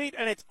 Polite,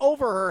 and it's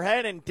over her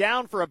head and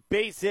down for a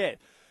base hit.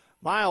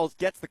 Miles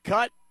gets the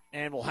cut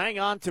and will hang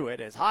on to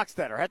it as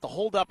Hochstetter had to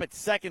hold up at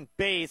second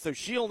base, so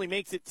she only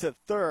makes it to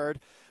third.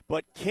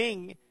 But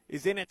King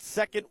is in at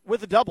second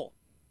with a double.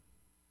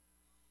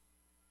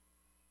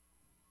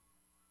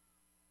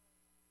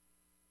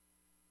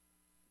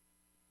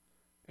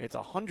 It's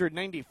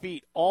 190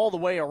 feet all the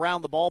way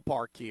around the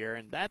ballpark here,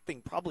 and that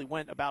thing probably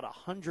went about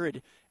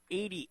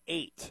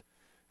 188.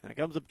 And it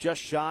comes up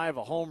just shy of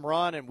a home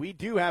run, and we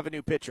do have a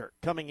new pitcher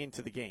coming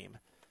into the game.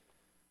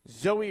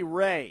 Zoe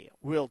Ray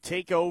will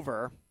take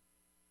over.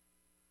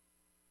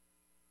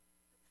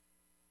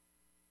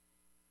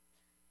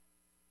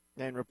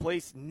 And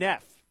replace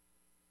Neff.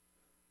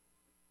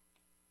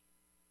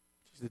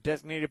 She's the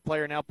designated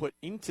player now put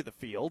into the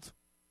field.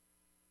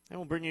 And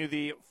we'll bring you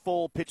the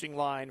full pitching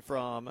line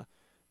from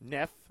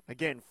Neff.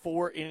 Again,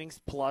 4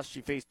 innings plus.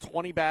 She faced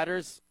 20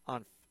 batters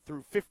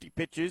through 50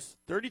 pitches.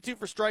 32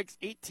 for strikes,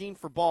 18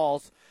 for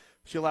balls.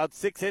 She allowed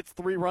 6 hits,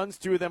 3 runs.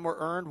 2 of them were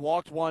earned.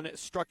 Walked 1,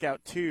 struck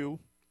out 2.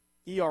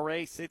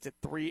 ERA sits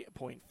at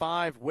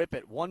 3.5. Whip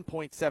at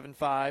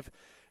 1.75.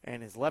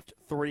 And has left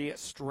 3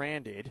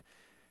 stranded.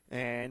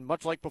 And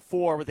much like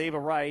before with Ava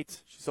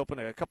Wright, she's hoping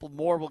a couple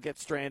more will get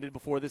stranded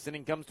before this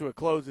inning comes to a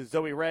close, as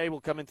Zoe Ray will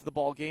come into the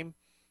ball game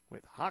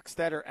with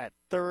Hochstetter at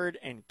third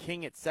and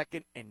King at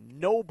second and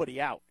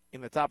nobody out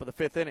in the top of the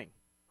 5th inning.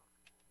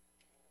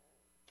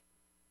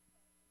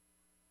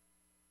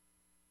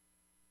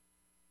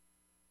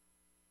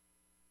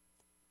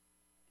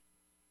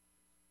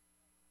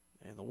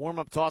 And the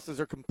warm-up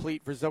tosses are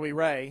complete for Zoe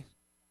Ray.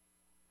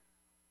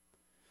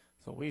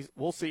 So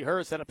we'll see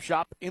her set up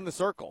shop in the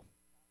circle.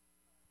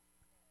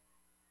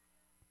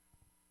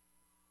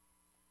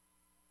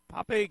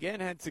 Pape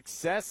again had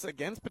success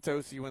against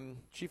Potosi when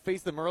she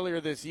faced them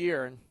earlier this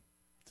year. And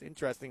it's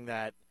interesting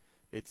that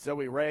it's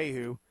Zoe Ray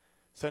who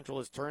Central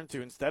has turned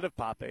to instead of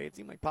Pape. It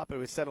seemed like Pape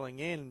was settling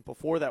in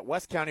before that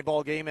West County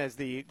ball game as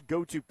the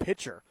go-to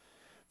pitcher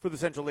for the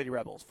Central Lady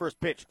Rebels. First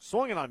pitch,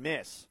 swung and on a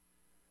miss.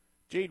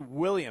 Jade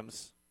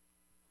Williams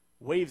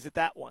waves at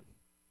that one.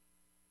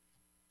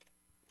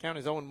 Count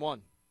is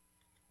 0-1.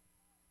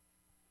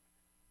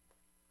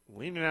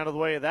 Leaning out of the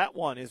way of that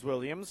one is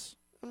Williams.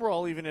 And we're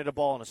all even at a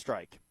ball and a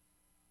strike.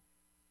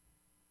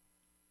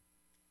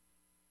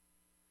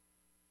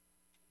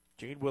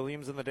 Jade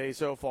Williams in the day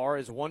so far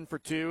is 1 for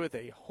 2 with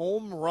a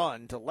home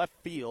run to left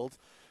field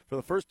for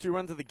the first 2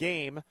 runs of the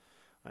game.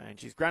 And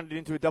she's grounded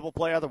into a double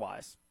play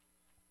otherwise.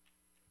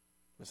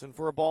 Listen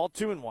for a ball,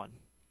 2-1.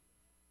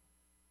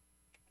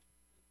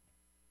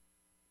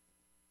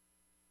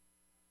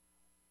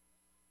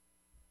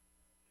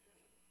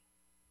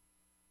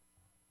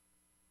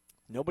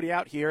 Nobody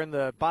out here in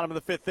the bottom of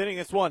the 5th inning.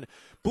 This one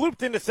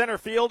blooped into center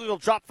field. It'll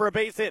drop for a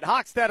base hit.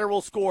 Hochstetter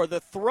will score.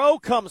 The throw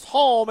comes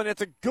home, and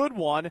it's a good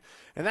one.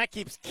 And that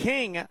keeps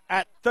King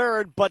at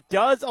third, but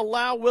does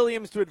allow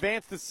Williams to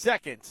advance to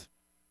second.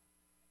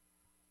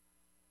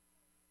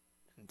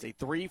 It's a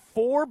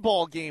 3-4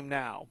 ball game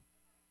now.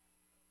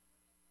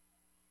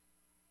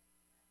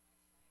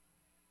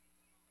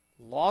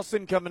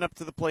 Lawson coming up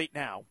to the plate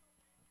now.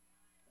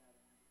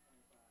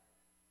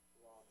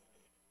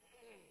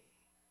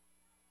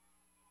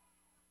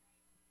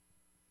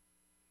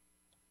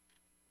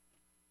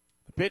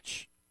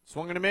 Pitch,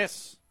 swung and a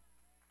miss.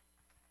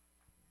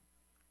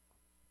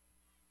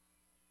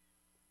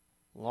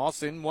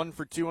 Lawson 1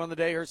 for 2 on the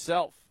day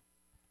herself.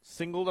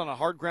 Singled on a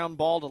hard ground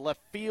ball to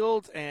left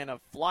field and a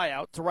fly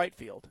out to right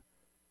field.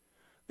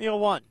 The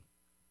 0-1.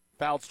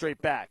 Fouled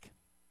straight back.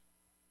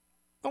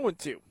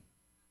 0-2.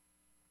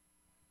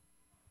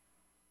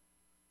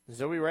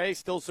 Zoe Ray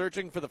still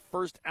searching for the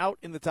first out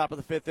in the top of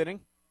the 5th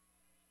inning.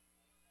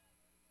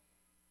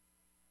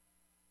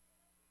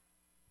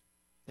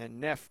 And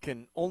Neff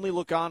can only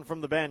look on from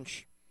the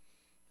bench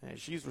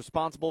as she's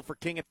responsible for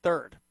King at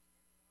third.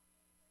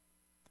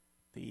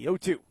 The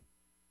 0-2.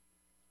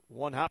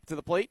 1 hop to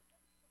the plate.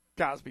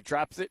 Cosby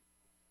traps it.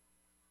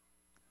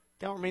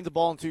 Count remains a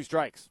ball and 2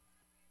 strikes.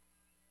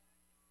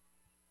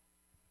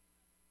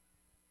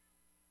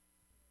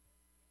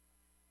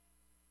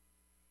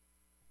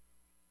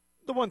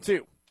 The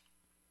 1-2.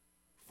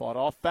 Fought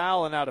off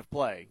foul and out of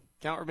play.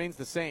 Count remains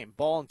the same.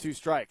 Ball and 2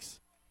 strikes.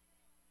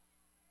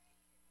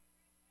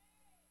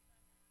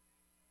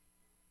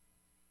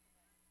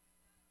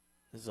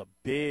 This is a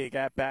big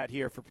at-bat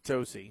here for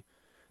Potosi.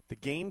 The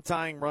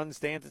game-tying run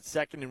stands at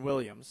second in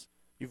Williams.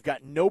 You've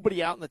got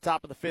nobody out in the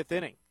top of the 5th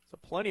inning. So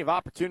plenty of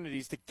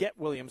opportunities to get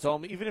Williams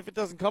home, even if it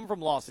doesn't come from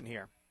Lawson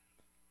here.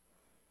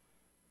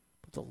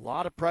 Puts a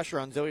lot of pressure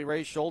on Zoe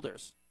Ray's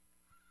shoulders.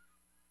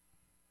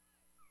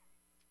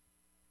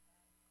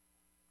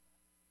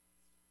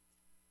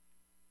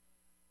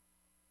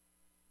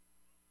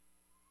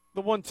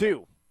 The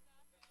 1-2.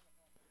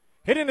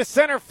 Hit into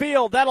center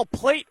field. That'll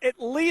plate at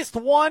least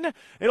one.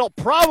 It'll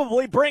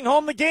probably bring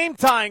home the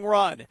game-tying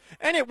run.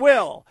 And it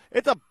will.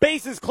 It's a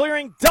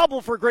bases-clearing double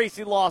for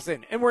Gracie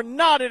Lawson. And we're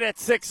knotted at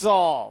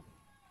 6-all.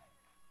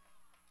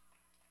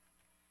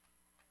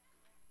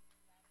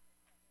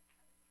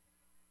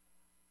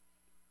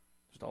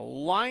 Just a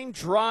line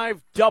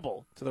drive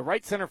double to the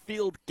right center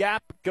field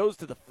gap. Goes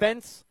to the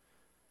fence.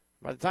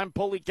 By the time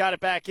Poli got it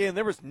back in,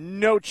 there was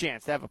no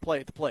chance to have a play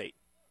at the plate.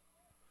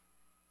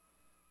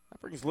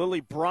 That brings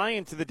Lily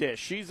Bryan to the dish.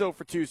 She's 0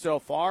 for 2 so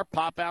far.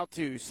 Pop out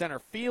to center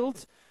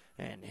field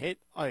and hit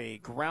a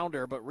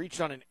grounder, but reached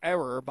on an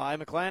error by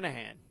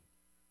McClanahan.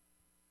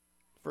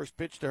 First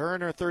pitch to her,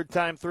 and her third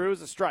time through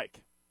is a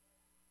strike.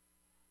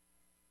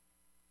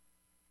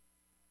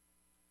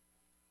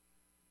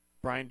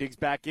 Bryan digs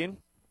back in.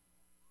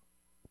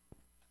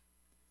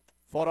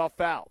 Fought off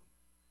foul.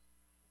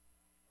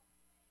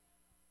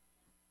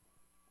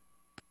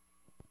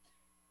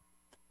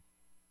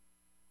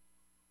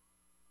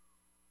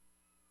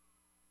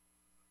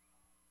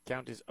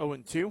 Count is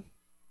 0-2.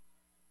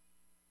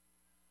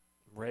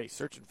 Ray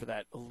searching for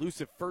that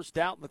elusive first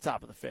out in the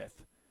top of the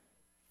fifth.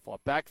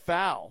 Fought back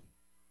foul.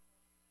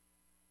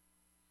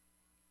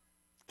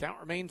 Count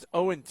remains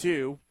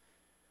 0-2.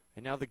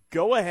 And now the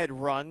go-ahead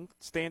run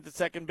stands at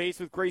second base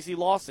with Gracie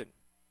Lawson,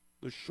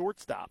 the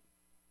shortstop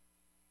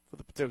for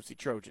the Potosi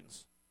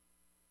Trojans.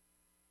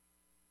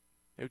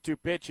 0-2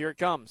 pitch, here it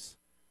comes.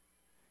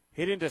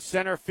 Hit into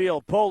center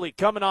field. Poli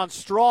coming on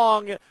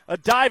strong. A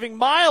diving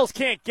Miles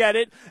can't get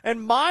it.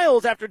 And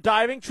Miles, after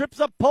diving, trips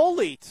up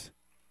Polite.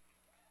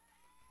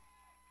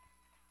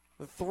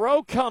 The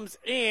throw comes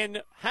in.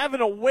 Having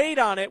a weight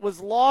on it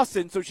was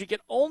Lawson, so she can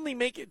only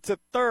make it to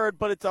third,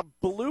 but it's a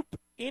bloop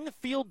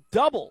infield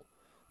double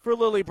for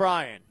Lily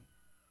Bryan.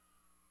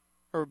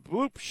 Or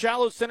bloop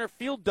shallow center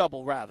field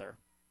double, rather.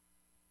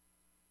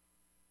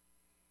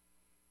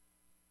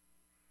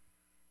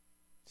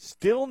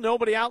 Still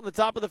nobody out in the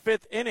top of the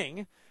fifth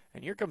inning.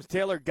 And here comes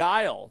Taylor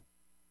Guile.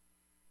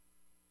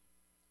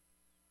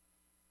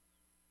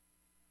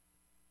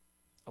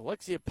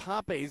 Alexia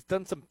Pape's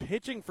done some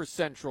pitching for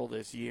Central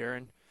this year,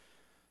 and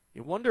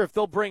you wonder if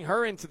they'll bring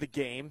her into the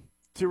game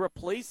to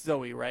replace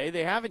Zoe Ray.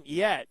 They haven't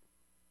yet.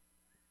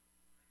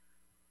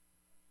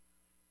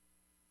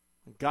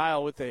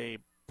 Guile with a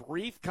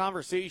brief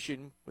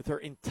conversation with her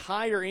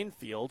entire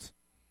infield,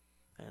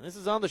 and this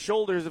is on the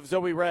shoulders of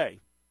Zoe Ray.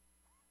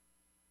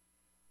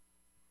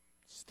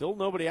 Still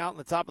nobody out in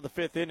the top of the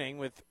fifth inning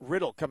with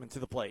Riddle coming to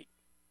the plate.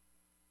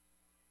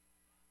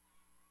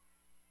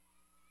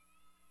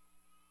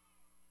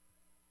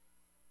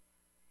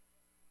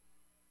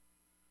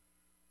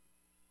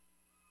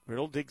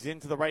 Riddle digs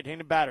into the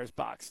right-handed batter's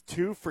box.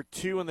 2 for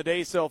 2 in the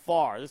day so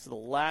far. This is the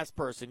last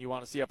person you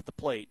want to see up at the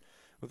plate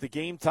with the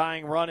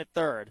game-tying run at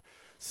third.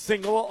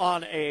 Single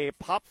on a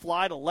pop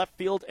fly to left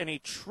field and a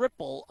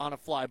triple on a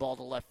fly ball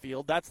to left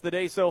field. That's the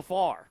day so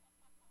far.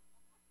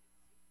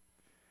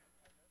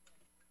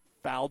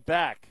 Fouled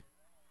back.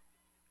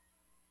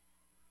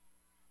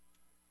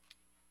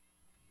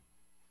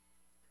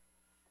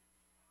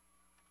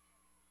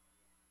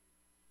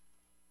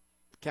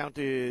 The count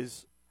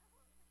is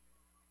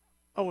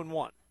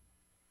 0-1.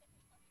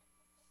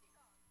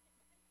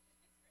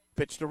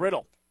 Pitch to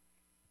Riddle.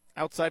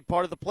 Outside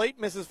part of the plate,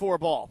 misses for a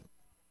ball.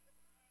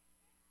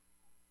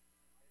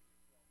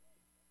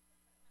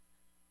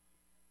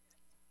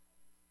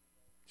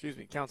 Excuse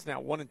me, counts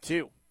now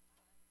 1-2.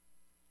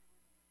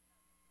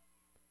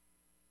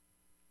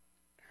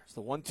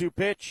 The 1-2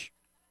 pitch.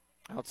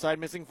 Outside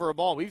missing for a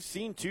ball. We've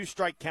seen 2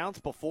 strike counts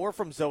before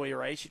from Zoe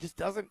Ray. She just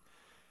doesn't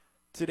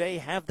today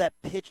have that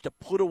pitch to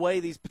put away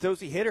these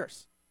Potosi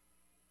hitters.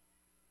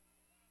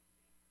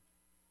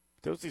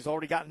 Potosi's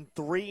already gotten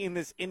 3 in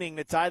this inning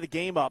to tie the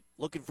game up.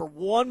 Looking for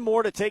one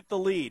more to take the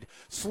lead.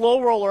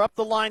 Slow roller up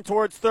the line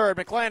towards third.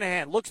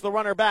 McClanahan looks the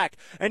runner back.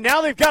 And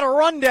now they've got a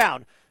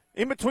rundown.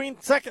 In between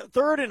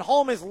third and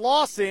home is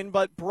Lawson,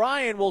 but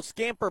Bryan will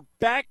scamper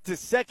back to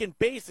second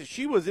base as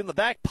she was in the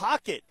back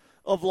pocket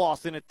of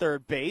Lawson at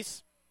third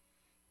base.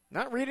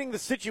 Not reading the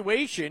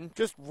situation,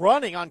 just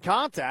running on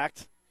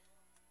contact.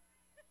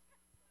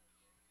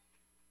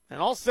 And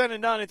all said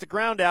and done, it's a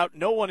ground out.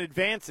 No one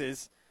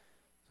advances.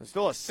 So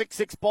still a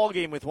 6-6 ball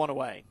game with one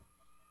away.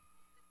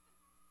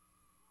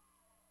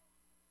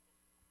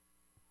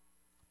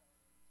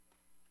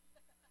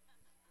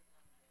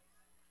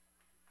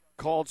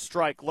 Called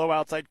strike, low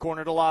outside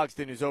corner to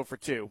Logsdon, who's 0 for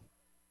 2.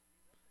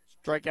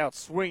 Strikeout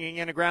swinging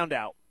and a ground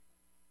out.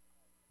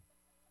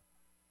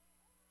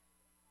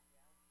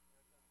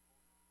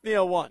 The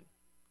 0-1.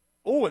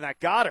 Oh, and that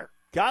got her.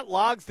 Got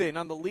Logsdon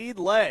on the lead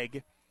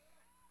leg.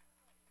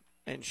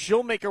 And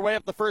she'll make her way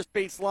up the first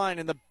base line,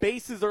 and the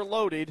bases are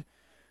loaded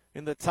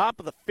in the top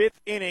of the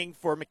fifth inning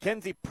for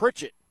Mackenzie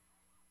Pritchett.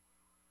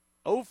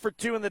 0 for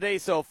 2 in the day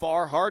so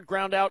far. Hard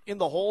ground out in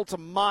the hole to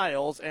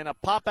Miles, and a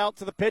pop out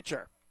to the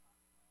pitcher.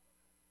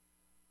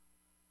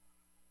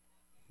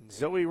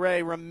 Zoe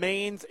Ray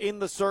remains in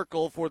the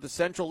circle for the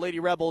Central Lady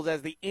Rebels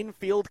as the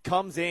infield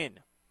comes in.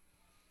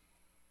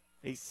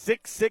 A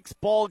 6-6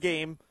 ball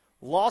game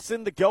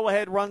Lawson, the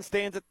go-ahead run,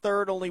 stands at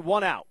third, only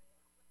one out.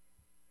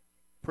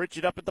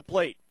 Pritchett up at the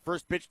plate.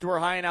 First pitch to her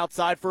high and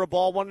outside for a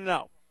ball,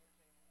 1-0.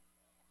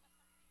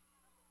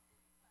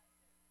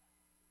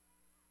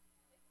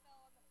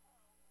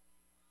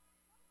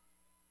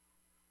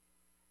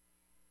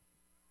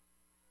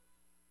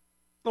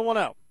 The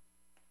 1-0.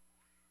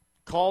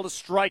 Called a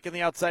strike in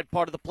the outside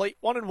part of the plate,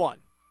 1-1.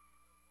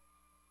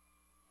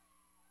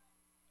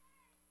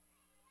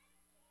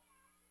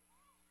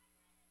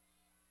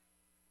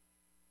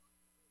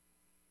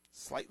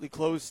 Slightly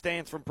closed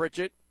stance from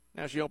Pritchett.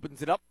 Now she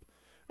opens it up.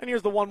 And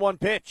here's the 1-1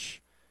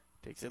 pitch.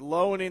 Takes it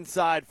low and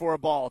inside for a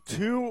ball.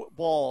 2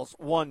 balls,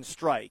 1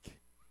 strike.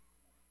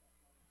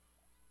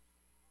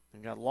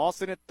 And got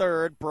Lawson at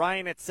third,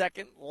 Bryan at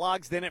second,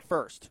 Logsden in at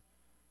first.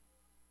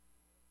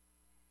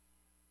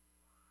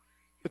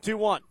 The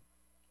 2-1.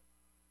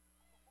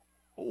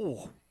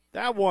 Oh,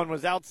 that one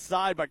was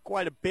outside by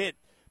quite a bit,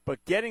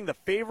 but getting the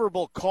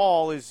favorable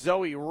call is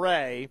Zoe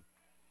Ray.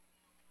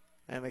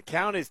 And the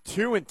count is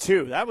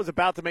 2-2. That was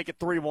about to make it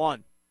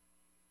 3-1.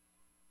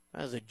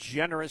 That is a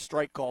generous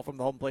strike call from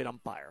the home plate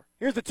umpire.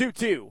 Here's the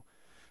 2-2.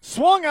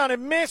 Swung on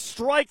and missed,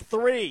 strike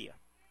 3.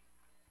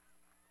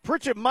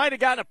 Pritchett might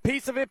have gotten a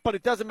piece of it, but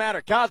it doesn't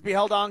matter. Cosby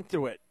held on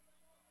to it.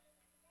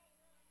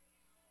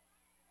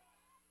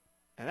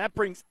 And that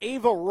brings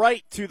Ava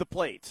Wright to the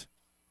plate.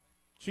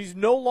 She's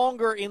no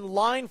longer in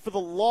line for the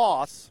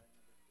loss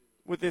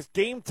with this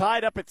game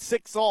tied up at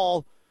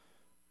 6-all,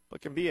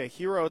 but can be a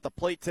hero at the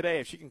plate today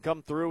if she can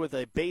come through with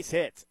a base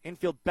hit.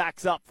 Infield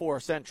backs up for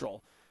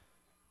Central.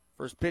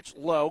 First pitch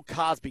low.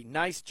 Cosby,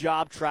 nice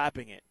job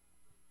trapping it.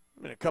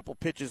 I mean, a couple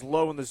pitches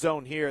low in the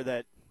zone here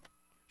that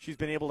she's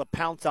been able to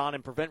pounce on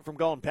and prevent from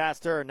going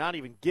past her and not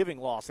even giving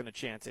Lawson a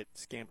chance at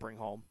scampering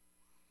home.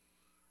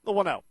 The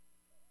 1-0.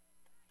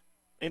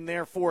 In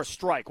there for a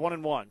strike,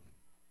 1-1.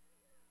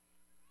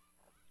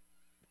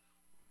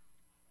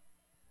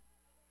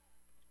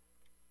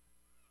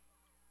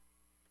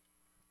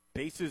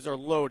 Bases are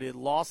loaded.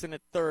 Lawson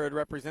at third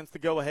represents the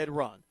go-ahead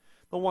run.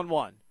 The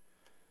 1-1.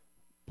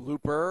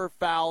 Blooper,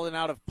 foul and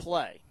out of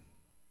play.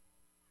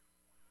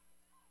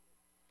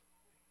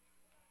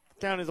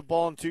 Count is a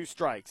ball and 2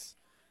 strikes.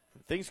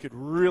 Things could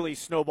really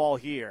snowball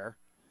here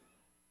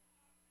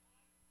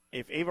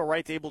if Ava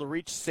Wright's able to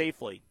reach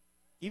safely.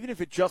 Even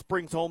if it just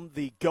brings home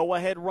the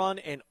go-ahead run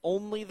and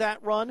only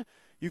that run,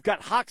 you've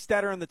got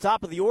Hochstetter in the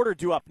top of the order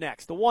due up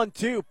next. The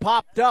 1-2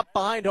 popped up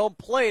behind home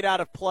plate,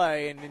 out of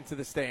play and into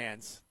the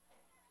stands.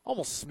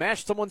 Almost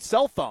smashed someone's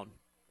cell phone.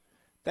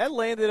 That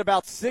landed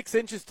about 6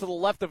 inches to the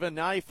left of an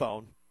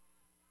iPhone.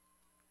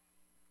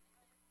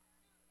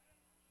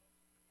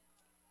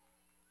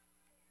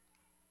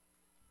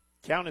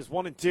 Count is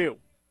 1-2.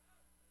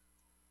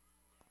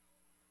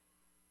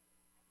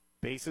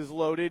 Bases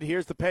loaded.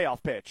 Here's the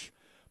payoff pitch.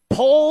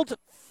 Pulled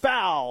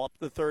foul up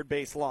the third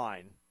base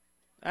line.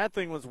 That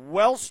thing was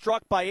well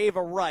struck by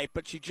Ava Wright,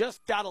 but she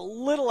just got a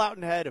little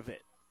out ahead of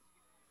it.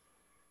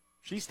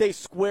 She stays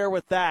square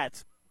with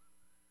that.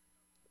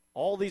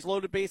 All these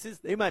loaded bases,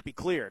 they might be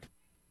cleared.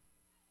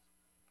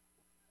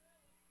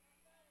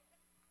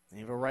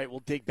 Ava Wright will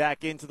dig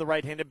back into the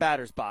right-handed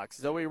batter's box.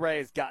 Zoe Ray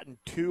has gotten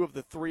 2 of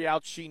the 3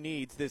 outs she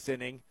needs this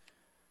inning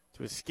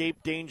to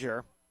escape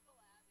danger.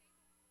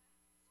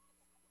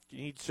 She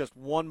needs just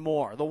 1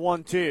 more. The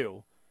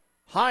 1-2.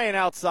 High and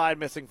outside,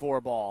 missing for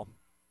a ball.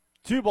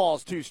 2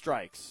 balls, 2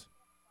 strikes.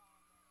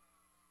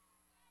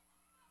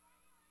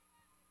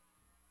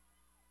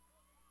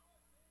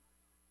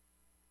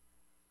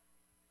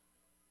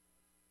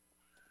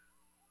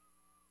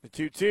 The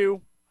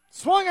 2-2.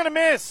 Swung and a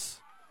miss.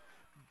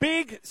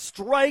 Big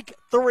strike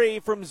 3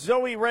 from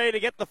Zoe Ray to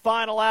get the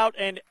final out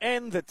and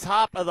end the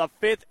top of the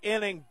 5th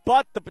inning.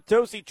 But the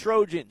Potosi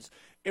Trojans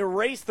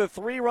erase the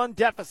 3-run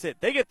deficit.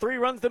 They get 3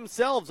 runs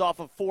themselves off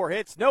of 4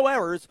 hits. No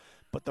errors,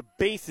 but the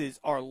bases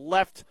are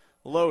left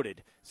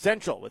loaded.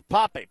 Central with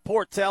Pape,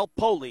 Portel,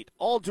 Polite,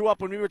 all due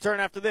up when we return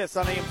after this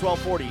on AM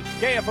 1240.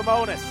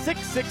 KFMO in a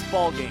 6-6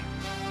 ball game.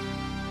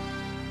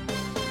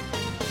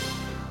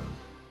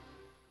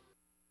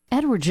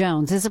 Edward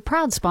Jones is a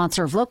proud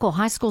sponsor of local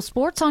high school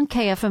sports on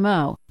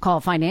KFMO. Call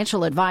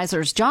financial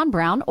advisors John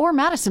Brown or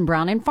Madison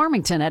Brown in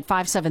Farmington at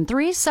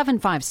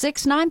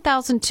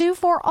 573-756-9002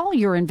 for all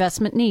your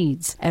investment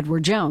needs.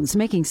 Edward Jones,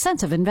 making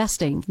sense of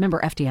investing. Member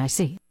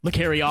FDIC.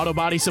 LeCarry Auto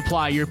Body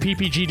Supply, your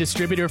PPG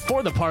distributor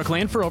for the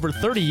Parkland for over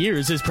 30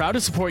 years, is proud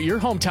to support your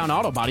hometown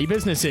auto body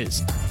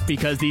businesses.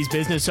 Because these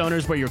business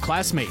owners were your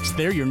classmates,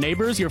 they're your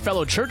neighbors, your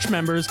fellow church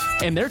members,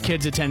 and their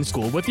kids attend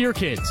school with your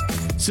kids.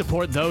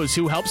 Support those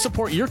who help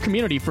support your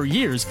community for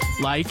years,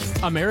 like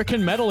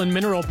American Metal and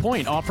Mineral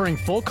Point, offering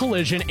full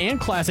collision and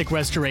classic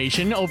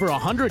restoration, over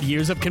 100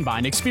 years of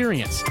combined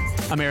experience.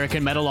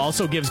 American Metal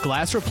also gives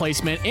glass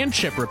replacement and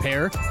chip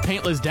repair,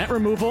 paintless dent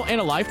removal,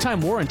 and a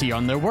lifetime warranty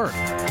on their work.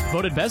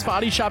 Voted best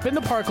body shop in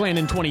the Parkland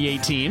in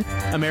 2018,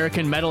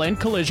 American Metal and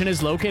Collision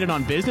is located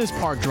on Business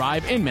Park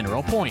Drive in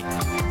Mineral Point.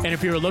 And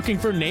if you're looking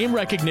for name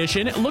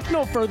recognition, look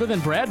no further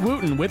than Brad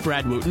Wooten with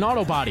Brad Wooten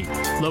Auto Body.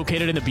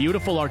 Located in the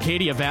beautiful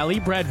Arcadia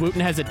Valley, Brad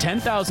Wooten has a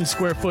 10,000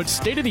 square foot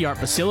state-of-the-art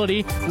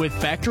facility with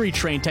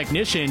factory-trained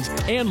technicians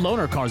and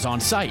loaner cars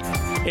on site.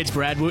 It's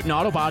Brad Wooten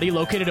Auto Body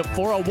located at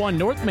 401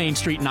 North Main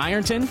Street in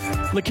Ironton.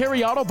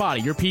 LeCarry Auto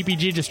Body, your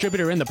PPG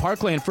distributor in the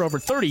Parkland for over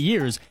 30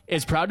 years,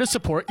 is proud to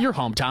support your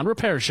hometown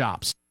repair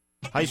shops.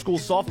 High school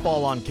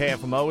softball on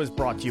KFMO is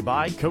brought to you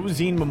by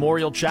Cozine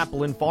Memorial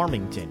Chapel in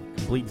Farmington,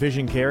 Complete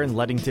Vision Care in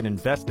Leadington and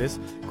Festus,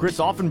 Chris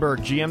Offenberg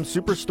GM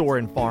Superstore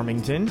in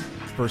Farmington,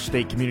 First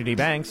State Community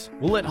Banks,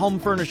 Willett Home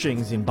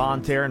Furnishings in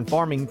Bonne Terre and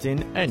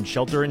Farmington, and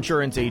Shelter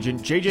Insurance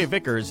Agent JJ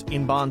Vickers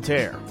in Bonne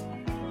Terre.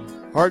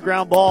 Hard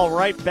ground ball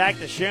right back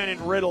to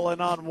Shannon Riddle,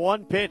 and on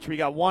one pitch, we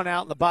got one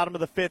out in the bottom of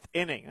the fifth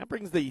inning. That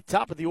brings the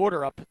top of the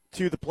order up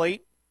to the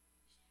plate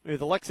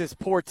with Alexis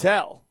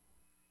Portell.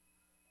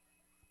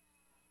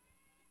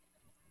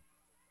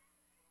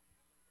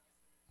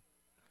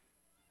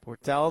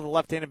 Portell, the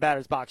left-handed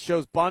batter's box,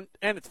 shows bunt,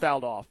 and it's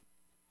fouled off.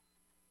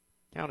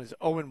 Count is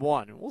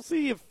 0-1. We'll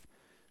see if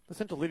the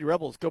Central Lady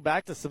Rebels go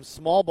back to some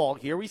small ball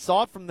here. We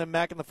saw it from them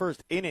back in the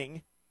first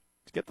inning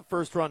to get the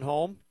first run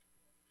home.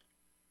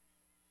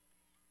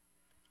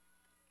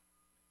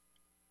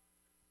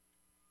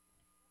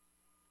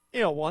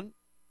 One.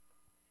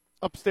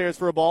 Upstairs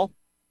for a ball.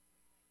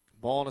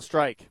 Ball and a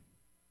strike.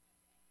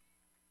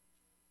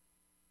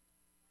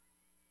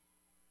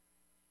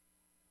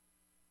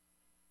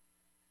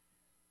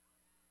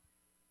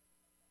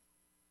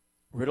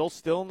 Riddle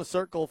still in the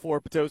circle for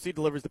Potosi,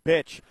 delivers the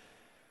pitch.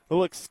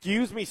 Little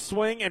excuse me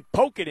swing and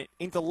poking it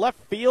into left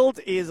field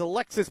is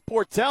Alexis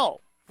Portell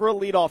for a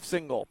leadoff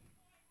single.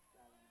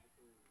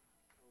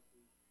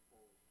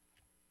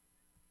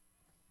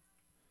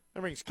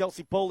 That brings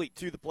Kelsey Poley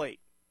to the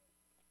plate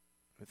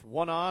with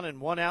one on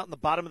and one out in the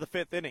bottom of the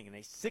fifth inning in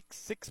a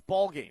 6-6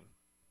 ball game.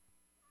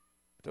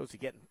 Potosi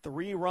getting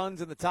 3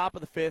 runs in the top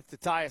of the fifth to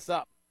tie us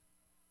up.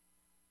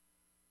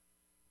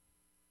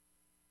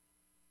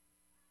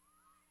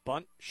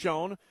 Bunt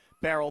shown,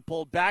 barrel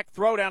pulled back,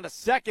 throw down to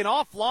second,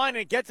 offline, and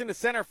it gets into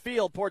center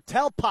field.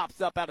 Portell pops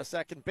up out of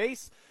second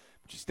base,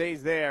 but she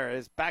stays there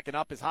as backing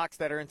up is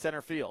Hochstetter in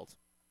center field.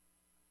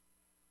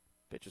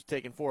 Pitch is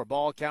taken for a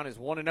ball, count is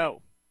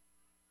 1-0.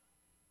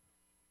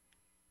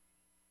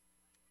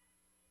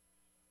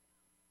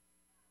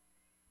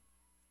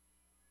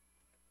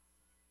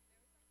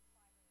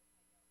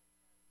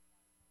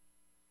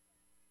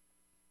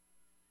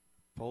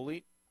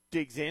 Poley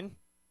digs in.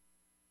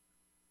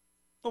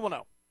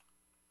 1-0.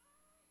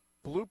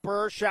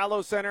 Blooper,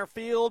 shallow center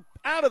field,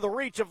 out of the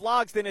reach of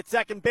Logsdon at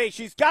second base.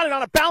 She's got it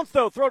on a bounce,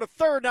 though. Throw to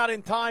third, not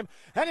in time.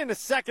 And into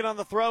second on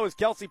the throw is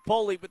Kelsey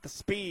Poley with the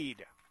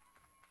speed.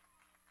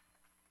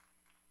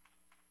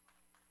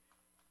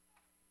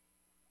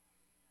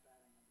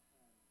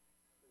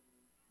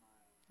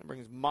 That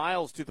brings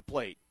Miles to the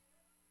plate.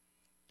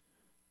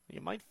 You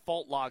might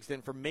fault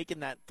Logsdon for making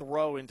that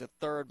throw into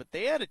third, but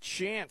they had a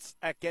chance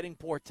at getting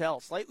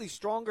Portell. Slightly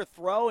stronger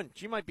throw, and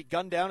she might be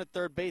gunned down at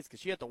third base because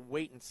she had to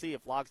wait and see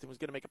if Logsdon was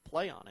going to make a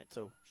play on it.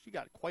 So she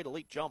got quite a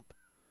late jump.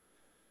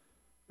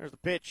 There's the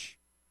pitch.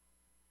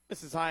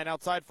 This is high and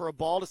outside for a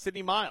ball to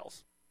Sydney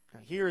Miles. Now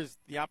here's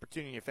the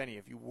opportunity, if any,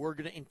 if you were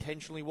going to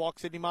intentionally walk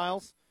Sydney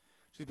Miles.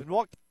 She's been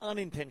walked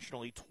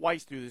unintentionally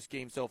twice through this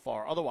game so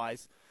far.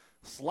 Otherwise,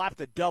 slapped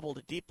a double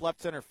to deep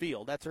left center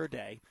field. That's her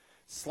day.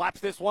 Slaps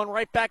this one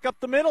right back up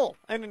the middle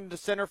and into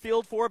center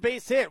field for a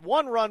base hit.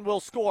 1 run will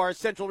score as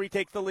Central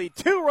retakes the lead.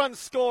 2 runs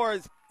score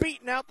as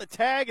beating out the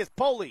tag is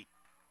Poley.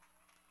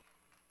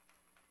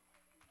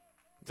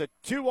 It's a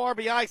 2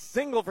 RBI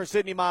single for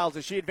Sydney Miles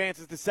as she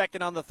advances to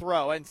second on the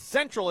throw. And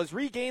Central has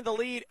regained the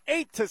lead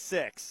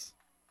 8-6.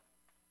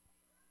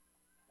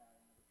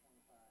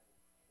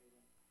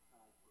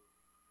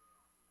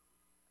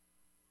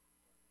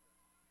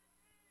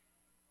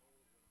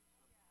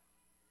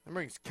 That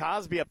brings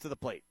Cosby up to the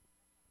plate.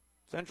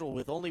 Central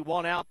with only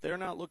 1 out. They're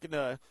not looking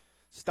to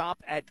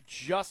stop at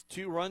just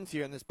 2 runs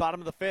here in this bottom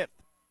of the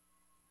fifth.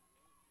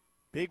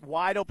 Big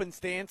wide open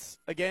stance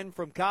again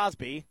from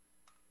Cosby.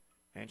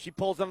 And she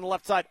pulls on the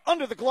left side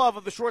under the glove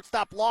of the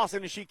shortstop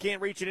Lawson as she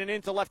can't reach it and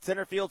into left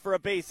center field for a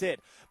base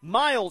hit.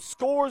 Miles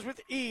scores with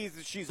ease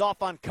as she's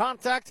off on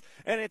contact,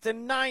 and it's a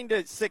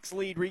 9-6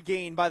 lead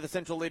regained by the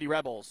Central Lady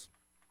Rebels.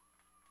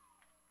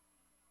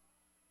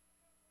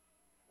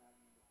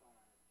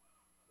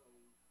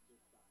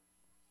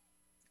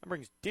 That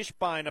brings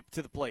Dishbine up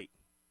to the plate.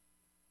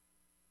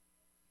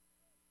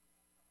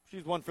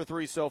 She's 1 for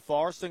 3 so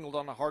far. Singled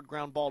on a hard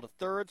ground ball to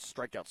third.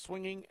 Strikeout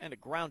swinging and a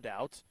ground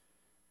out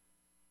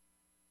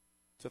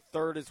to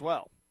third as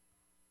well.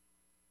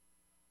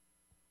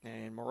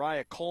 And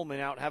Mariah Coleman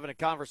out having a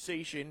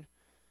conversation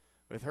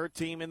with her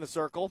team in the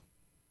circle.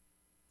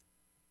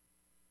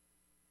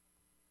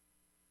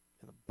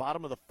 In the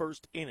Bottom of the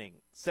first inning.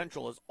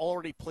 Central has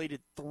already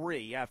plated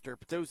 3 after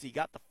Potosi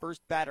got the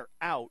first batter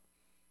out.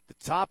 The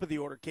top of the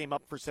order came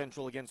up for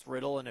Central against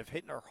Riddle and have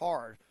hit her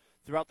hard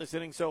throughout this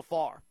inning so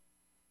far.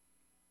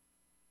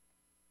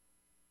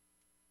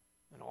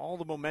 And all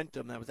the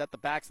momentum that was at the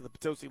backs of the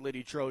Potosi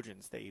Lady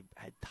Trojans. They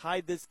had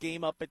tied this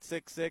game up at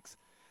 6-6.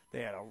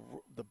 They had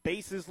the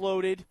bases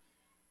loaded.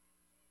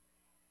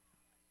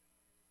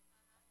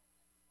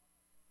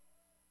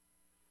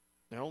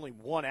 They're only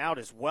 1 out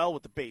as well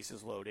with the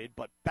bases loaded,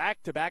 but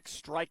back-to-back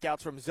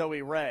strikeouts from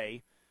Zoe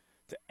Ray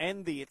to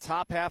end the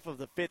top half of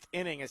the 5th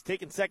inning has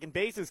taken second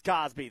base is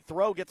Cosby.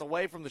 Throw gets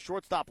away from the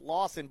shortstop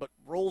Lawson, but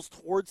rolls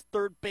towards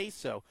third base,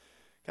 so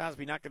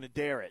Cosby not going to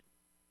dare it.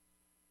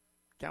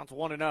 Counts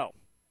 1-0.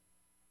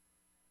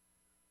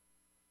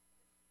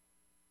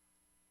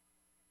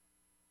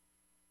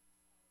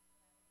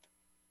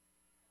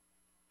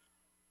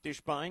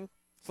 Dishbine,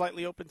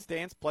 slightly open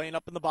stance, playing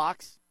up in the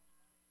box.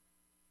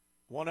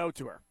 1-0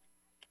 to her.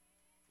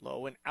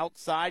 Low and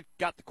outside,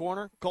 got the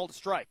corner, called a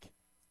strike.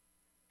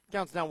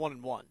 Counts now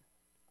 1-1.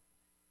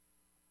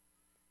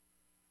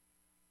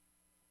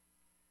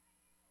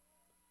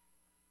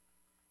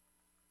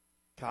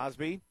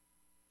 Cosby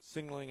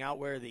signaling out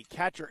where the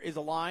catcher is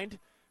aligned.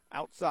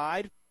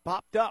 Outside,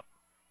 popped up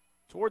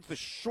towards the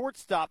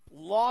shortstop,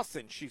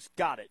 Lawson. She's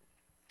got it.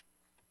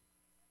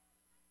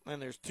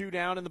 And there's 2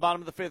 down in the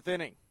bottom of the 5th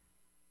inning.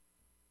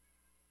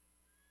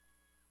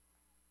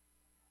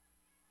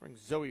 Brings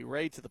Zoe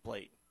Ray to the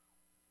plate.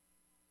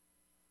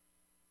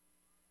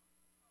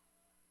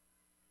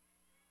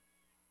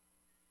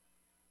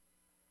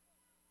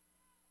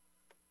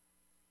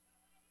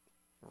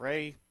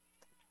 Ray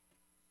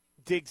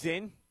digs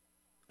in,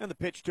 and the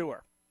pitch to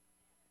her.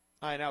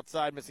 High and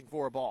outside, missing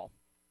for a ball.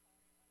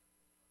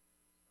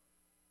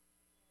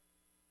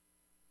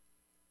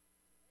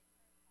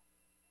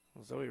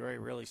 Well, Zoe Ray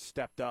really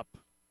stepped up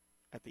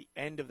at the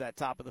end of that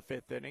top of the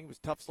 5th inning. It was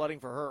tough sledding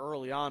for her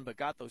early on, but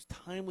got those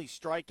timely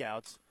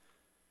strikeouts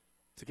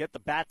to get the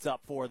bats up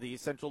for the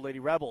Central Lady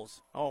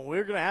Rebels. Oh,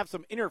 we're going to have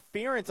some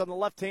interference on the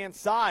left-hand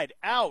side.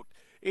 Out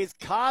is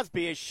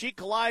Cosby as she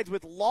collides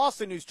with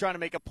Lawson, who's trying to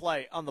make a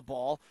play on the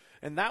ball.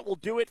 And that will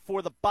do it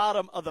for the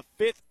bottom of the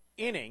 5th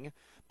inning.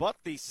 But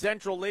the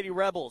Central Lady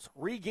Rebels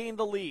regain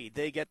the lead.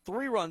 They get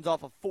 3 runs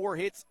off of 4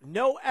 hits,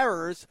 no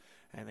errors,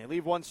 and they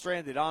leave 1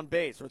 stranded on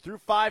base. We're through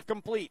 5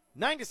 complete.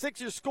 9-6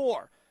 your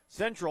score.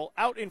 Central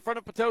out in front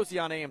of Potosi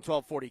on AM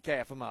 1240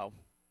 KFMO.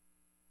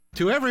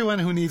 To everyone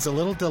who needs a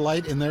little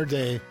delight in their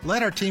day,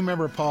 let our team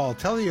member Paul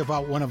tell you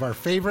about one of our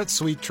favorite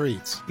sweet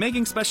treats.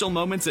 Making special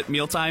moments at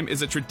mealtime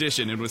is a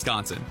tradition in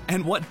Wisconsin.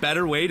 And what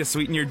better way to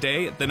sweeten your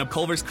day than a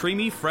Culver's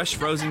creamy, fresh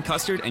frozen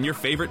custard and your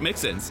favorite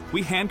mix-ins?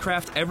 We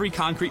handcraft every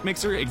concrete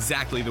mixer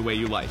exactly the way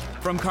you like.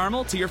 From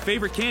caramel to your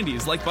favorite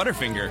candies like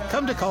Butterfinger.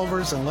 Come to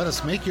Culver's and let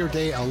us make your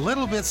day a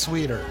little bit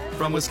sweeter.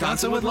 From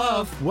Wisconsin with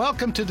love.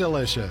 Welcome to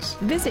Delicious.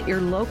 Visit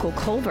your local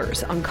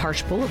Culver's on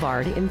Karsh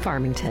Boulevard in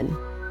Farmington.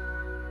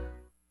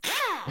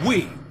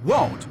 We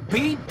won't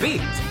be beat.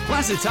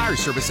 Plaza Tire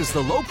Service is the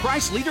low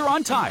price leader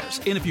on tires.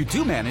 And if you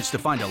do manage to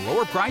find a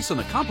lower price on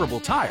a comparable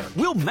tire,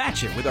 we'll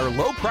match it with our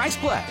low price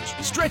pledge.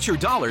 Stretch your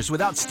dollars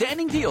with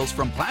outstanding deals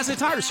from Plaza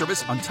Tire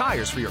Service on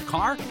tires for your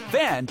car,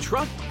 van,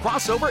 truck,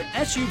 crossover,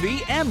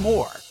 SUV, and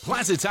more.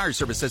 Plaza Tire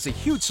Service has a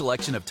huge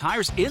selection of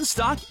tires in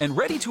stock and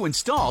ready to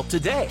install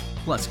today.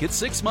 Plus, get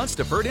 6 months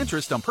deferred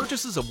interest on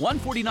purchases of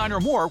 $149 or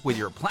more with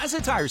your Plaza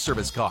Tire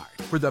Service card.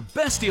 For the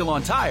best deal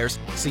on tires,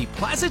 see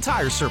Plaza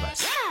Tire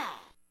Service.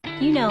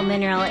 You know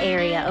Mineral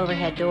Area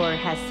Overhead Door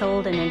has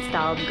sold and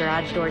installed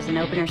garage doors and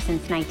openers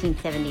since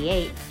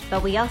 1978,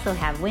 but we also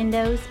have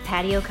windows,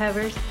 patio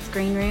covers,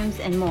 screen rooms,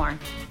 and more.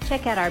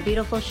 Check out our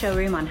beautiful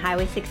showroom on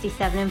Highway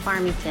 67 in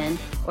Farmington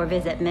or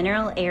visit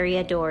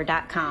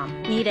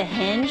mineralareadoor.com. Need a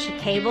hinge,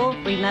 cable,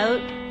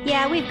 remote?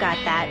 Yeah, we've got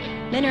that.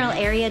 Mineral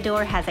Area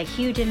Door has a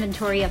huge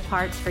inventory of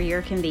parts for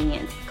your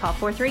convenience. Call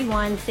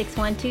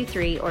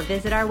 431-6123 or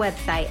visit our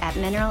website at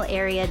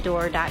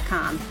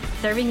mineralareadoor.com.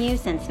 Serving you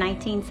since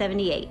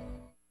 1978.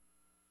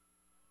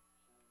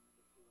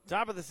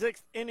 Top of the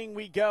 6th inning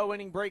we go.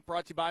 Inning break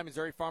brought to you by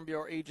Missouri Farm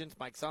Bureau agents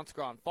Mike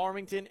Sonskra in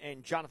Farmington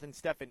and Jonathan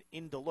Steffen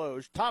in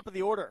Deloge. Top of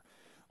the order.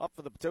 Up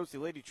for the Potosi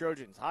Lady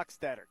Trojans,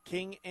 Hochstetter,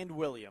 King, and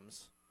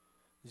Williams.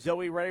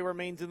 Zoe Ray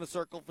remains in the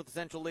circle for the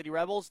Central Lady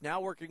Rebels, now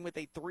working with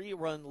a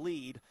 3-run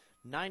lead.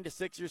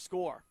 9-6 your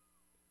score.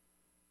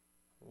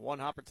 1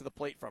 hopper to the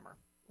plate from her.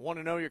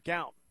 1-0 your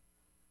count.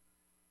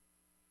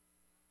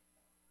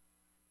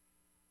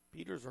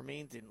 Peters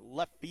remains in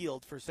left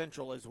field for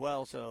Central as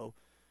well, so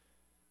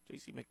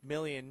J.C.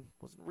 McMillian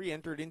wasn't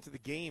re-entered into the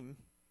game.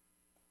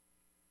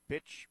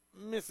 Pitch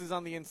misses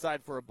on the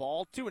inside for a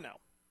ball. 2-0.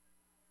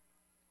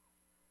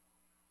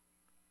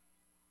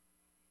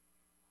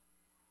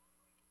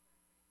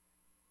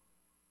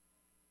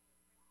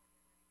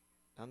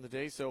 On the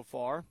day so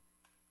far,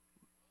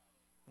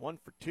 1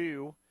 for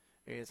 2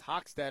 is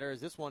Hochstetter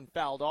as this one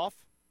fouled off.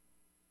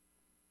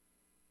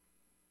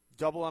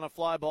 Double on a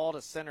fly ball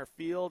to center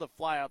field, a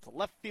fly out to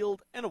left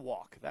field, and a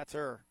walk. That's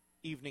her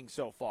evening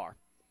so far.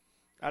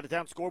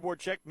 Out-of-town scoreboard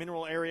check.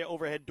 Mineral Area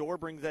overhead door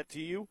brings that to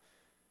you.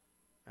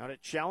 Out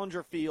at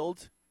Challenger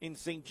Field in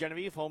St.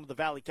 Genevieve, home of the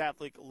Valley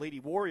Catholic Lady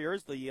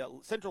Warriors. The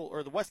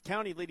the West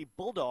County Lady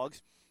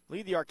Bulldogs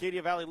lead the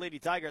Arcadia Valley Lady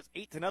Tigers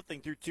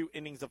 8-0 through 2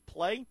 innings of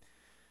play.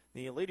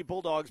 The Lady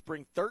Bulldogs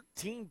bring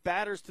 13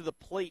 batters to the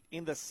plate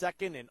in the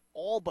second, and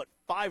all but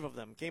 5 of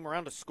them came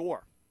around to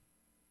score.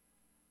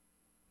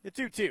 The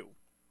 2-2.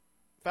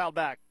 Fouled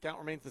back. Count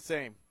remains the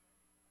same.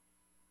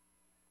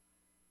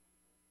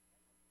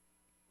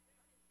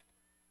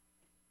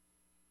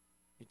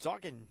 You're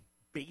talking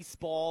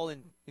baseball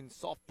and in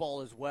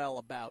softball as well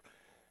about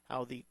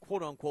how the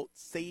quote-unquote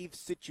save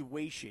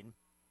situation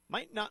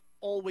might not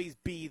always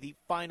be the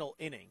final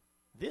inning.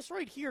 This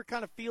right here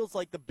kind of feels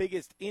like the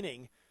biggest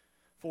inning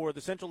for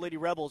the Central Lady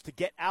Rebels to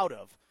get out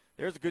of.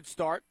 There's a good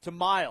start to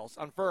Miles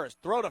on first.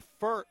 Throw to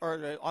first,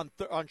 or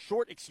on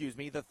short, excuse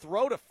me. The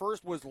throw to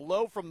first was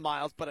low from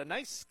Miles, but a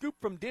nice scoop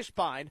from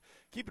Dishpine,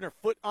 keeping her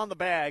foot on the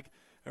bag,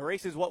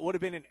 erases what would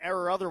have been an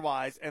error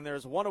otherwise, and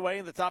there's one away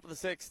in the top of the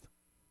 6th.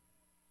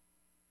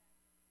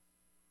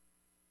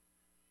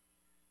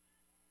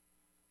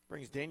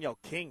 Brings Danielle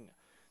King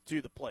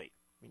to the plate.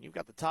 I mean, you've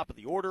got the top of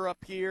the order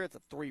up here. It's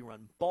a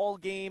 3-run ball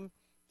game.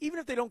 Even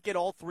if they don't get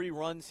all 3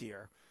 runs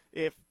here,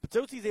 if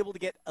Potosi is able to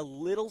get a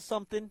little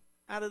something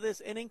out of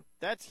this inning,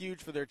 that's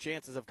huge for their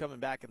chances of coming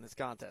back in this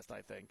contest,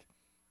 I think.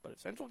 But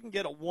if Central can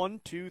get a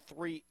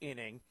 1-2-3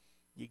 inning,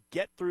 you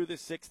get through the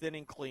 6th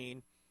inning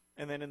clean,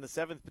 and then in the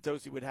 7th,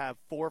 Potosi would have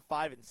 4,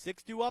 5, and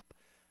 6 due up.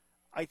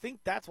 I think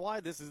that's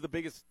why this is the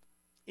biggest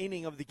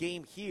inning of the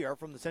game here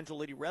from the Central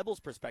Lady Rebels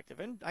perspective,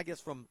 and I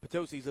guess from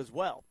Potosi's as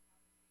well.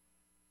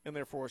 And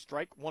therefore, a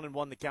strike,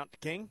 1-1 the count to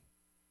King.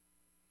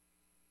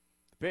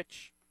 The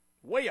pitch,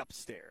 way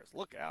upstairs.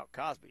 Look out,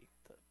 Cosby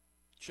to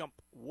jump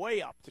way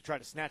up to try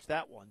to snatch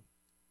that one.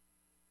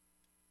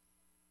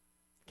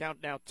 Count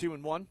now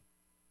 2-1.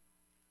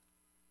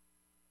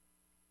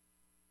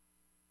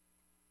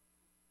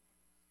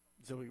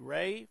 Zoe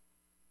Ray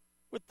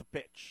with the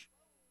pitch.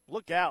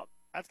 Look out.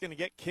 That's going to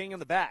get King in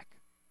the back.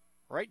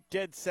 Right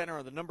dead center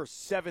of the number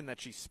 7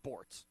 that she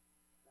sports.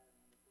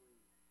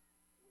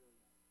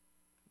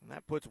 And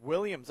that puts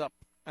Williams up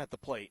at the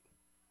plate.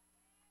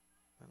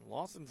 And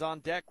Lawson's on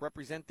deck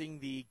representing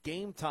the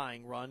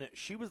game-tying run.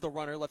 She was the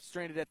runner left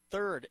stranded at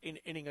third an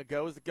inning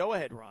ago as the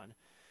go-ahead run.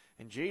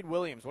 And Jade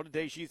Williams, what a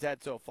day she's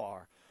had so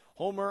far.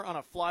 Homer on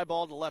a fly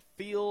ball to left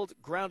field,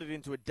 grounded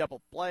into a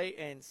double play,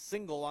 and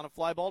single on a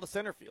fly ball to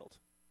center field.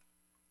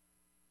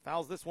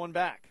 Fouls this one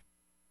back.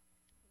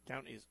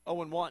 Count is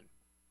 0-1.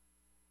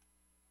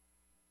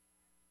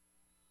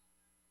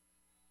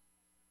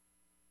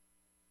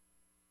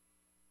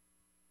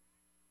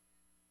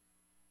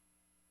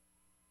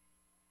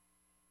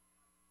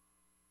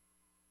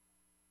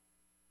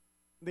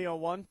 The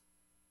 0-1.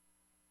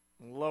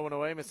 Low and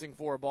away, missing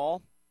for a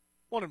ball.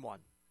 1-1.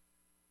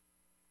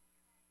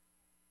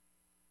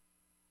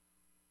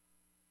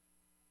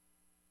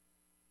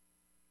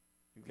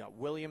 You've got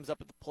Williams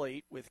up at the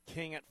plate with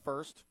King at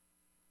first.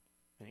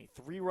 And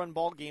a 3-run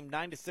ball game,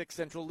 9-6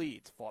 Central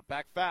leads. Fought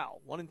back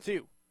foul,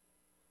 1-2.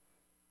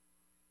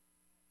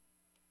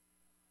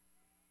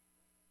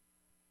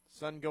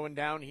 Sun going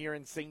down here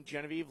in St.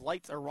 Genevieve.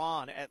 Lights are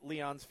on at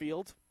Leon's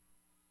Field.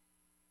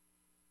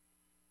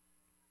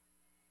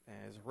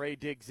 As Ray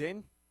digs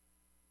in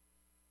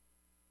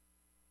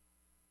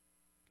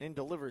and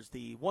delivers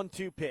the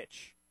 1-2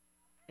 pitch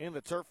in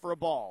the turf for a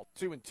ball,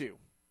 2-2.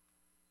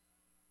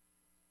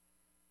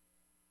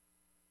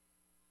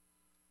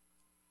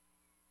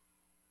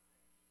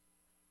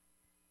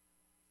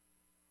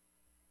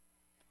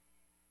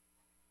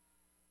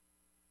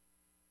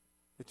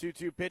 The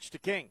 2-2 pitch to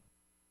King.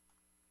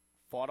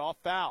 Fought off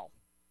foul.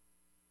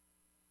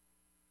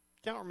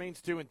 Count remains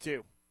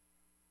 2-2.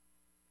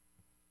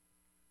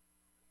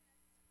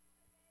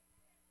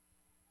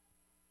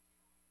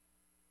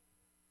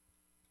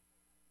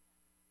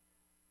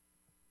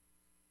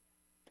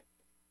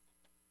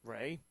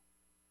 Ray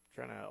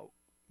trying to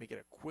make it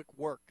a quick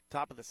work.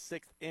 Top of the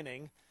 6th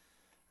inning.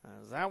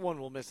 That one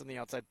will miss on the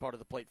outside part of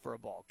the plate for a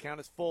ball. Count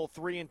is full,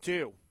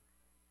 3-2.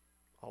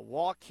 A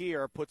walk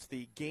here puts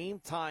the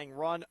game-tying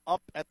run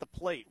up at the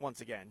plate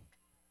once again.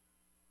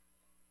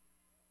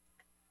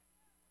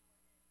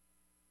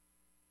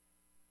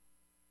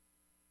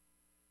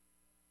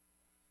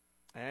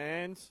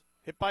 And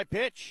hit by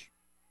pitch.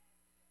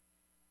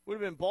 Would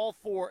have been ball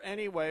 4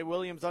 anyway.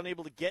 Williams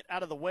unable to get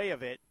out of the way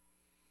of it.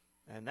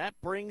 And that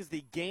brings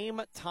the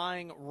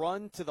game-tying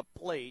run to the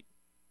plate.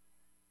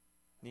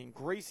 And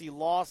Gracie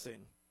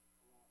Lawson.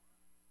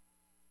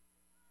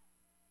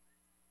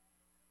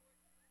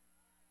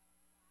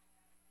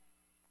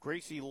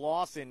 Gracie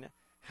Lawson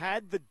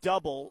had the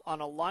double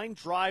on a line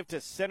drive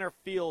to center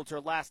field her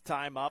last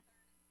time up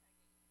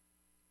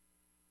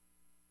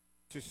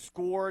to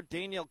score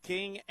Danielle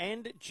King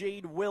and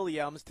Jade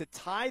Williams to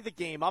tie the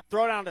game up.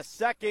 Throw down to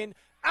second.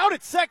 Out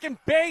at second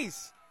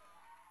base.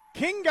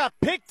 King got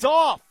picked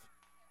off.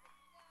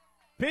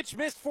 Pitch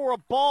missed for a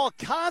ball.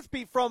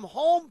 Cosby from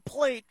home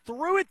plate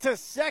threw it to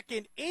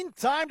second in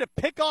time to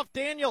pick off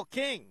Danielle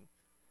King.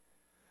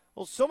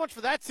 Well, so much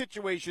for that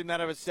situation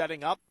that I was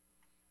setting up,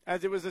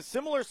 as it was a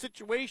similar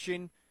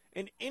situation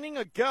an inning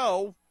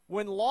ago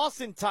when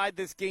Lawson tied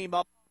this game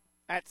up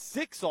at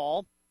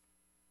 6-all.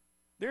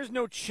 There's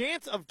no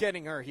chance of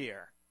getting her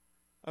here,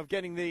 of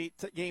getting the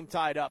game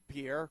tied up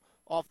here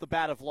off the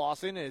bat of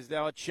Lawson. Is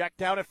now a check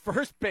down at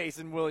first base,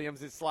 and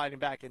Williams is sliding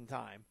back in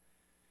time.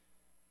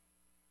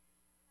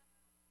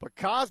 But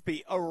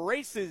Cosby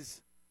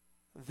erases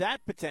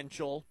that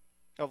potential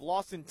of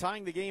Lawson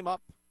tying the game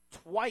up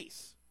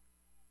twice.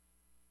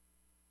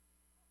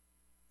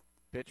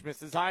 Pitch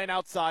misses high and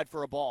outside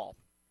for a ball.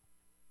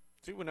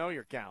 2-0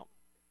 your count.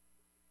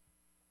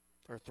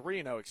 Or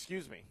 3-0,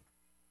 excuse me.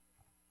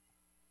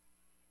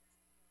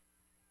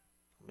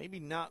 Maybe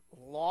not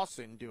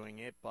Lawson doing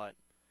it, but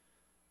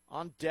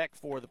on deck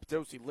for the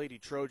Potosi Lady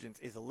Trojans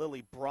is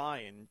Lily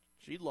Bryan.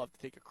 She'd love to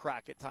take a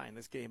crack at tying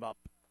this game up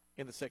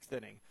in the 6th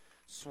inning.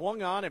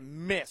 Swung on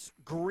and missed.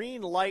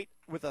 Green light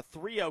with a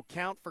 3-0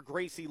 count for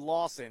Gracie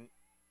Lawson.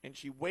 And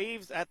she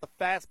waves at the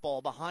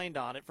fastball behind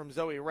on it from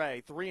Zoe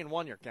Ray.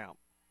 3-1 your count.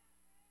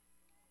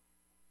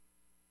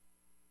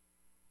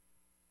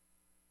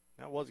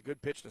 That was a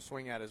good pitch to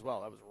swing at as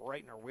well. That was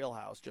right in her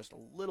wheelhouse, just a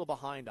little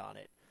behind on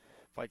it.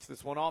 Fights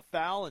this one off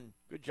foul, and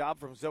good job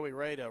from Zoe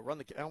Ray to run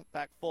the count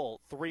back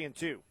full.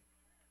 3-2.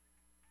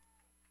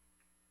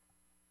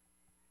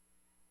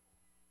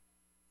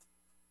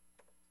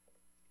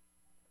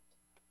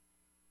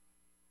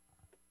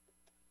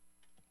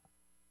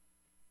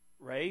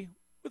 Ray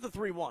with a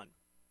 3-1.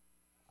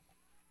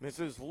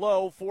 Misses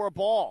low for a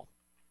ball.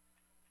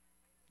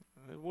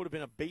 It would have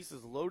been a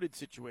bases loaded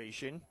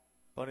situation,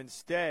 but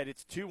instead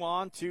it's 2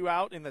 on, 2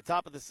 out in the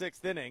top of the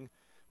 6th inning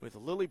with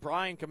Lily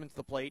Bryan coming to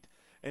the plate.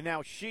 And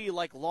now she,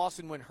 like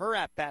Lawson when her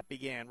at-bat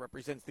began,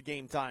 represents the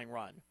game-tying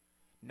run.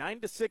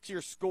 9-6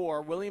 your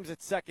score. Williams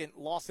at second,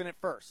 Lawson at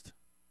first.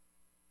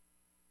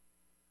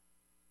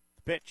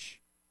 The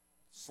pitch,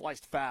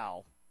 sliced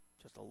foul.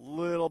 Just a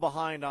little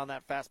behind on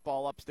that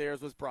fastball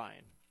upstairs was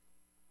Bryan.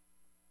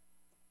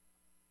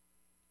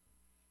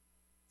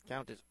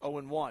 Count is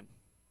 0-1.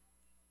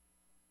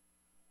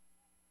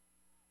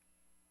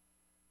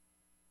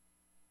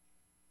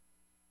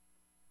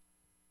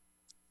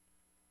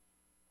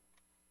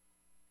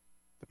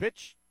 The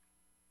pitch,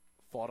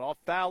 fought off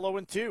foul,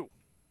 0-2.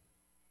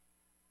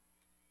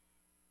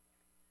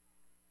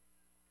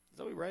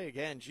 Zoe Ray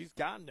again, she's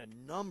gotten a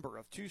number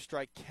of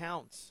 2-strike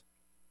counts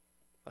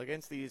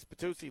against these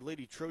Potosi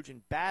Lady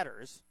Trojan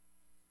batters.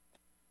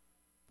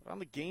 But on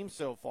the game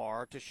so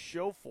far, to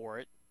show for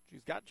it,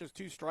 she's got just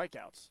 2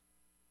 strikeouts.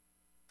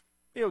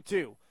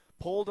 0-2,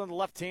 pulled on the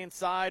left-hand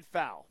side,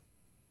 foul.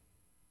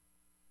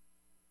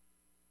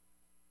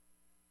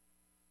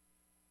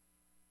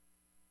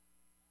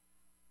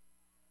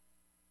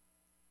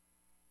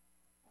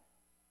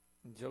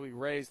 And Zoe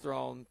Ray's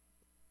thrown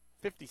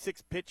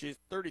 56 pitches,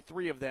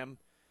 33 of them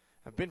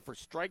have been for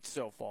strikes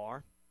so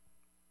far.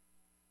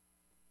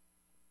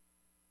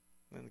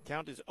 And the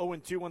count is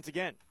 0-2 once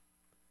again.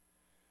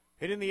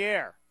 Hit in the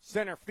air,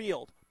 center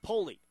field.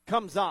 Poley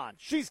comes on.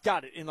 She's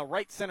got it in the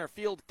right center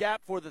field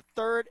gap for the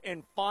 3rd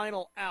and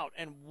final out.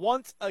 And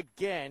once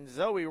again,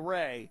 Zoe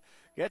Ray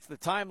gets the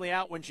timely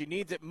out when she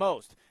needs it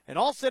most. And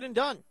all said and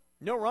done,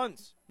 no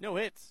runs, no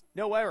hits,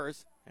 no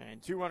errors.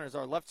 And 2 runners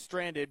are left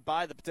stranded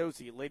by the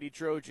Potosi Lady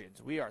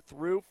Trojans. We are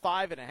through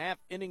 5.5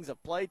 innings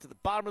of play. To the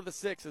bottom of the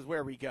 6th is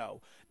where we go.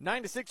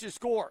 9-6 your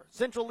score.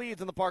 Central leads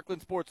in the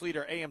Parkland Sports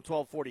Leader, AM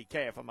 1240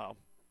 KFMO.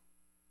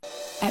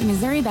 At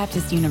Missouri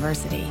Baptist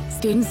University,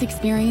 students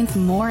experience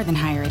more than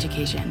higher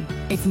education.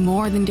 It's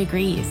more than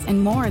degrees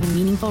and more than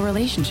meaningful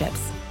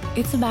relationships.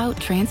 It's about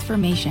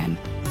transformation.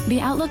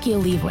 The outlook you'll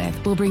leave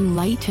with will bring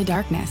light to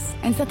darkness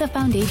and set the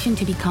foundation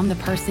to become the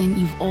person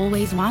you've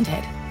always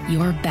wanted,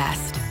 your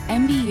best.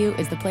 MBU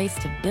is the place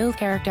to build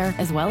character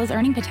as well as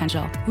earning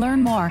potential.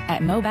 Learn more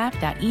at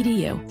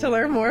mobap.edu. To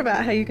learn more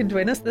about how you can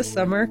join us this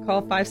summer,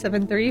 call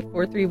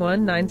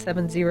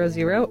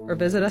 573-431-9700 or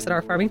visit us at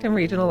our Farmington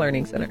Regional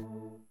Learning Center.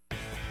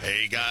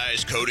 Hey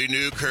guys, Cody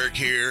Newkirk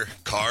here.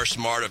 Car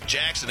Smart of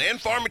Jackson and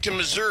Farmington,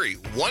 Missouri.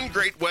 One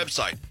great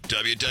website,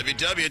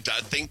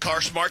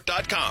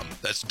 www.thinkcarsmart.com.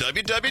 That's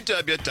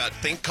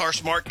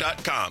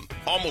www.thinkcarsmart.com.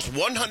 Almost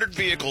 100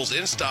 vehicles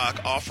in stock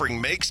offering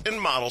makes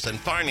and models and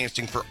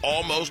financing for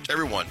almost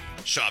everyone.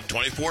 Shop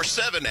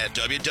 24/7 at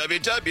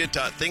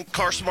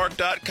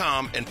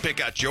www.thinkcarsmart.com and pick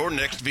out your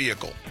next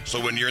vehicle.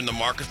 So when you're in the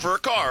market for a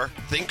car,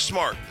 think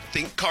smart.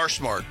 Think Car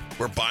Smart,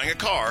 where buying a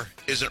car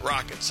isn't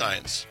rocket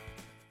science.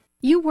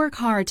 You work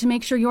hard to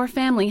make sure your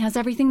family has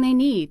everything they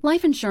need.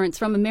 Life insurance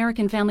from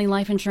American Family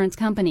Life Insurance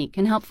Company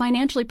can help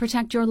financially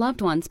protect your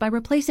loved ones by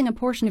replacing a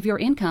portion of your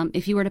income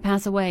if you were to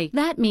pass away.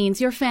 That means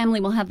your family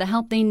will have the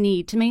help they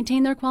need to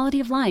maintain their quality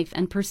of life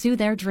and pursue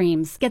their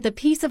dreams. Get the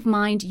peace of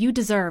mind you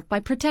deserve by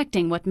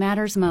protecting what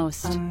matters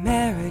most.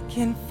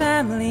 American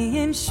Family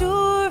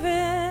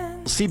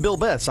Insurance. See Bill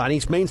Betts on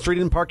East Main Street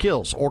in Park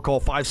Hills or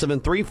call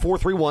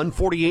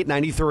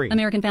 573-431-4893.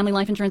 American Family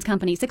Life Insurance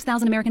Company,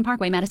 6000 American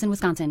Parkway, Madison,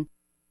 Wisconsin.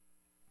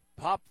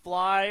 Pop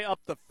fly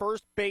up the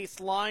first base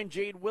line.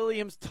 Jade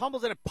Williams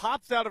tumbles and it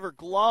pops out of her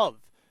glove.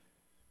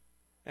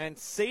 And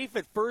safe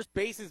at first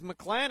base is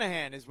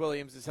McClanahan as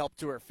Williams is helped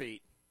to her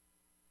feet.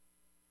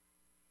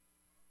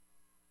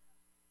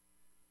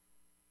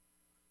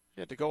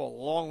 She had to go a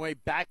long way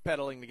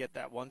backpedaling to get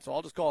that one, so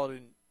I'll just call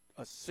it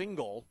a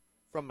single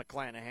from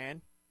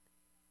McClanahan.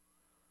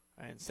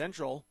 And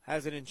Central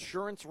has an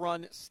insurance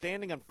run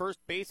standing on first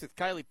base with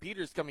Kylie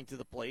Peters coming to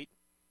the plate.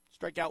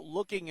 Strikeout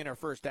looking in her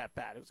first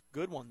at-bat. It was a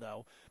good one,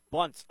 though.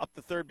 Bunts up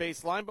the third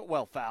base line, but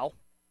well foul.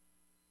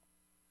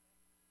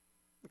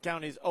 The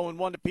count is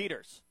 0-1 to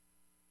Peters.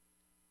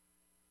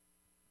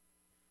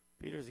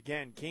 Peters,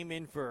 again, came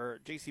in for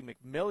J.C.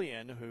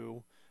 McMillian,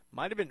 who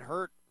might have been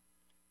hurt,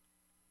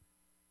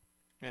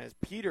 as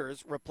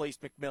Peters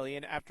replaced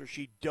McMillian after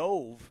she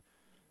dove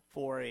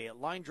for a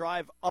line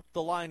drive up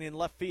the line in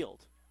left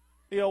field.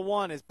 The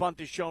 0-1 as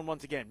bunt is shown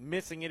once again.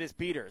 Missing it is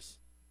Peters.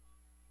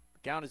 The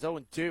count is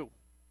 0-2.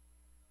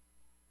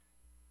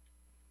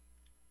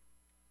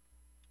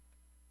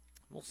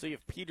 We'll see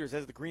if Peters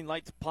has the green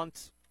light to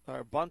bunt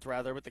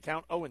with the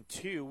count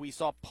 0-2. We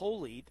saw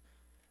Polite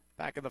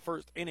back in the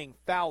first inning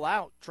foul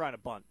out trying to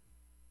bunt.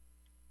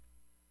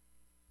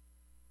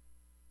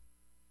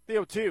 The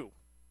 0-2.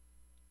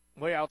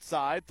 Way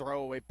outside,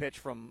 throwaway pitch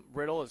from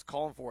Riddle is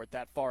calling for it.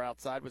 That far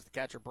outside was the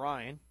catcher,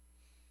 Brian.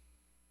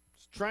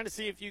 Just trying to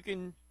see if you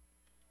can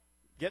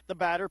get the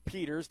batter,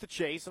 Peters, to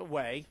chase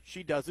away.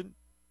 She doesn't.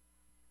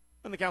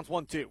 And the count's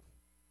 1-2.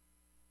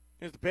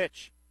 Here's the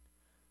pitch.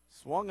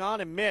 Swung on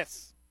and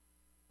miss.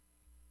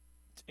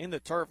 It's in the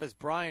turf as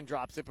Brian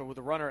drops it, but with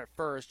a runner at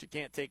first, you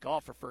can't take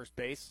off for first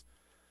base.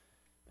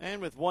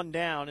 And with one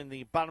down in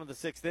the bottom of the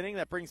sixth inning,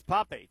 that brings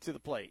Pape to the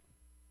plate.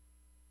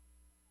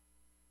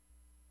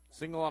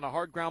 Single on a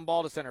hard ground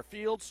ball to center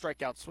field,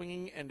 strikeout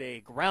swinging, and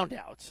a ground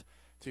out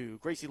to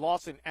Gracie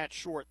Lawson at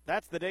short.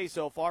 That's the day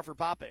so far for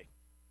Pape.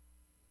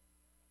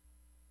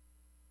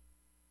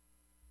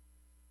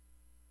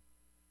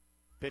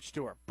 Pitch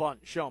to her, bunt,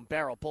 shown,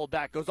 barrel, pulled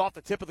back, goes off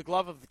the tip of the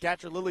glove of the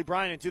catcher, Lily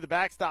Bryan, into the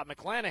backstop.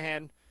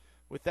 McClanahan,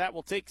 with that,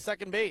 will take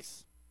second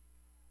base.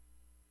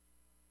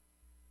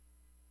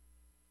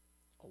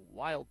 A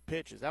wild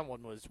pitch as that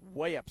one was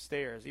way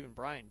upstairs. Even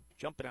Bryan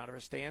jumping out of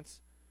her stance.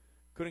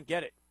 Couldn't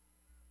get it.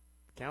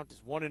 Count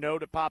is 1-0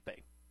 to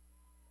Pape.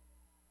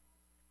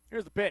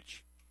 Here's the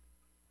pitch.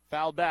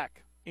 Fouled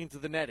back into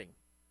the netting.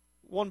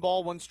 1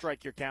 ball, 1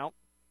 strike, your count.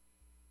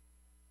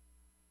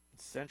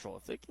 Central,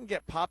 if they can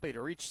get Pape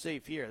to reach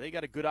safe here, they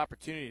got a good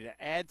opportunity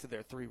to add to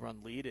their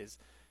 3-run lead. Is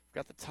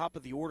got the top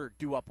of the order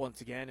due up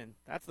once again, and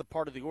that's the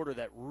part of the order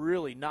that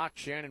really knocked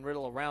Shannon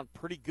Riddle around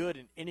pretty good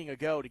an inning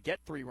ago to get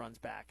 3 runs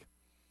back.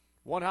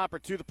 One hopper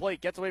to the plate,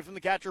 gets away from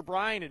the catcher,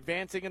 Brian.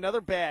 Advancing another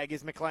bag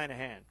is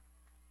McClanahan.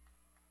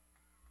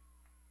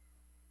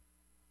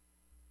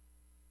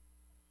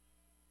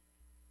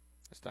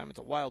 This time it's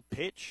a wild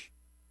pitch,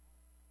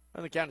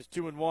 and the count is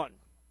 2-1.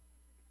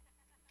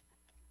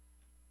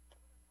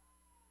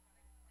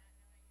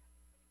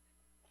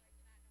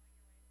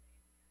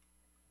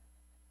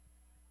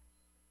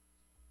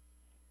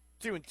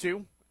 Two and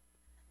two,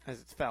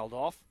 as it's fouled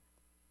off.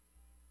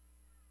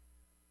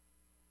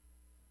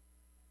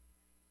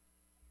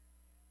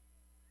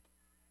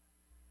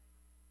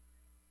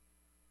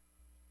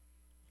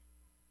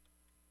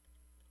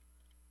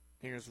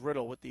 Here's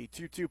Riddle with the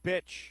 2-2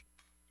 pitch.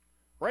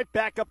 Right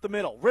back up the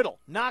middle. Riddle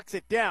knocks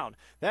it down.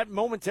 That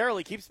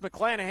momentarily keeps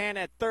McClanahan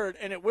at third,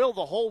 and it will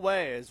the whole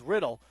way as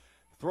Riddle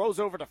throws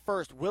over to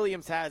first.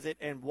 Williams has it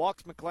and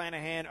walks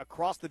McClanahan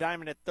across the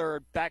diamond at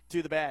third, back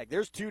to the bag.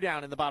 There's 2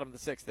 down in the bottom of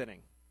the 6th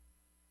inning.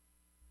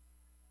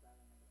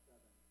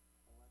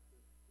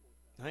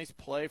 Nice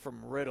play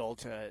from Riddle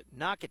to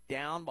knock it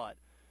down, but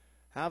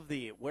have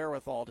the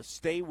wherewithal to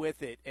stay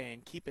with it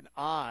and keep an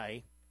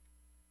eye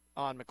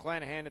on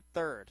McClanahan at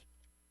third.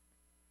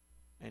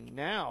 And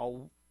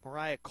now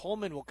Mariah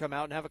Coleman will come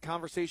out and have a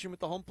conversation with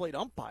the home plate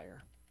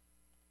umpire.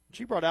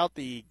 She brought out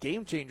the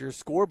Game Changer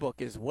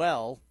scorebook as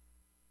well.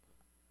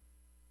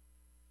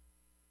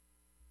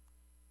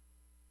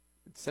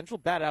 Did Central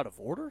bat out of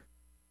order?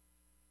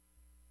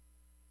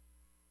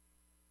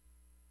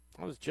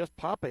 That was just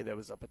Pape that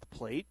was up at the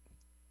plate.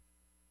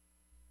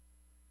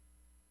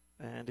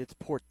 And it's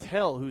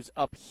Portell who's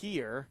up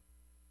here.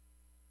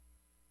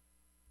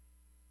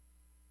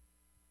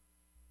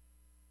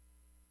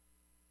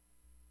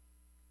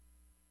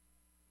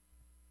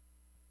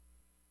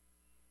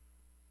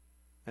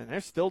 And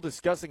they're still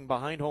discussing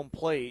behind home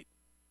plate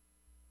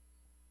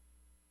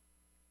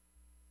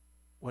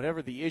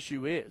whatever the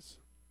issue is.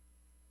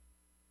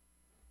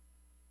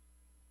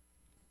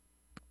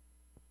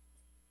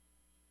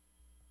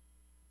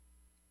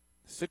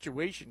 The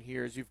situation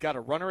here is you've got a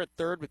runner at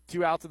third with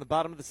 2 outs in the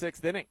bottom of the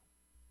 6th inning.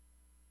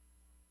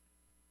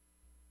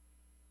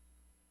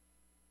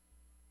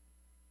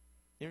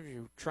 If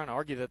you're trying to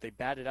argue that they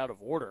batted out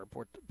of order,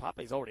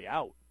 Pape's already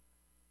out.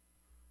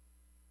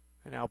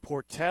 And now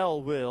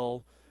Portell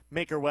will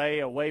make her way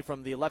away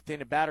from the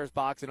left-handed batter's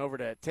box and over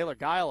to Taylor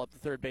Guile up the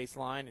third base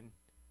line. And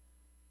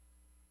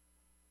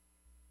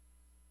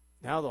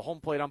now the home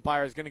plate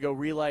umpire is going to go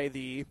relay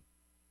the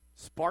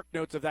spark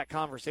notes of that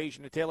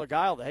conversation to Taylor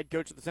Guile, the head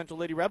coach of the Central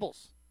Lady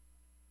Rebels.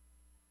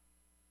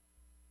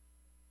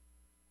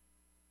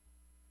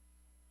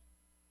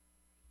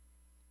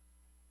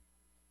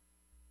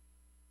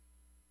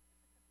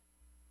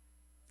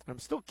 I'm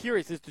still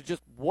curious as to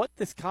just what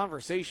this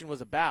conversation was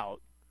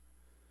about.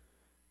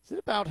 Is it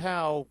about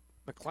how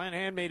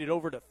McClanahan made it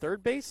over to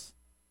third base?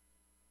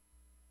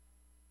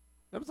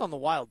 That was on the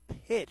wild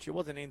pitch. It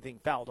wasn't anything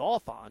fouled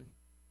off on.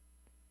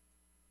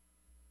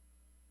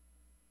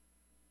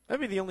 That'd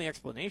be the only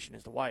explanation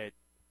as to why it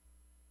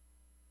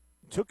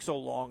took so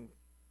long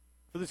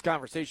for this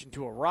conversation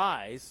to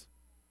arise.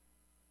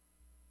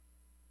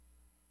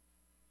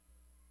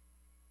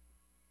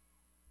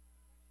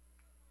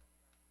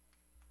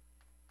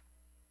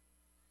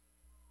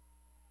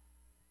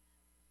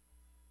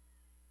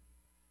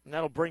 And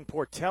that'll bring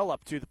Portell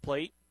up to the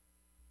plate.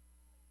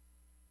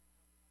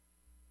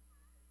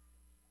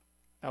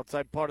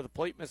 Outside part of the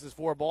plate, misses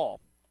for a ball.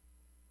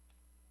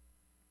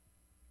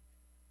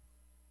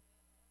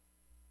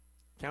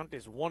 Count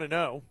is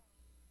 1-0.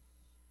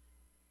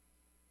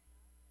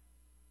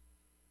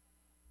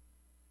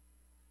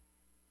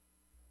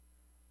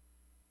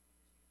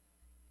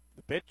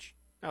 The pitch,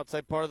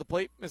 outside part of the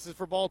plate, misses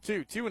for ball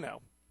 2,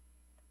 2-0.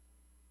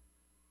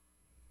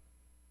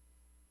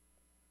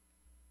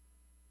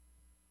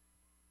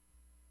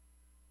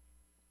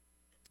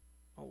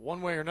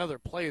 One way or another,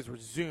 play is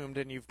resumed,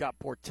 and you've got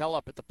Portell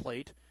up at the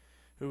plate,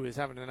 who is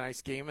having a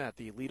nice game at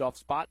the leadoff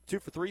spot. 2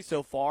 for 3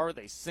 so far, with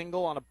a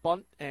single on a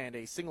bunt and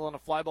a single on a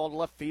fly ball to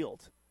left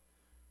field.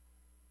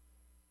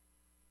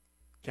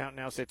 Count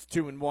now sits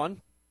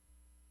 2-1.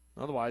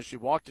 Otherwise, she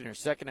walked in her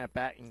second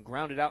at-bat and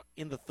grounded out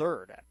in the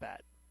third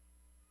at-bat.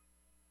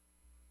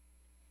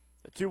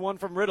 The 2-1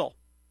 from Riddle.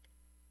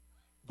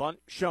 Bunt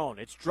shown.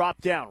 It's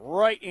dropped down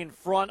right in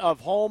front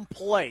of home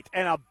plate,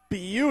 and a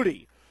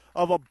beauty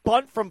of a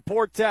bunt from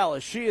Portell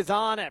as she is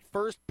on at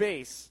first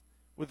base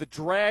with a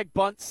drag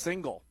bunt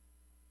single.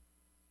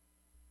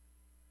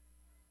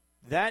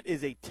 That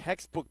is a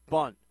textbook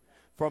bunt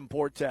from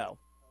Portell.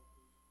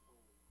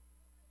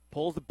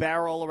 Pulls the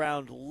barrel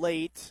around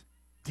late.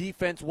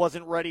 Defense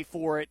wasn't ready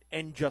for it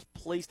and just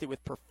placed it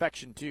with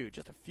perfection, too.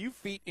 Just a few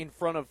feet in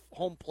front of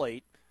home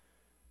plate.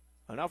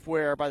 Enough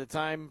where by the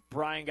time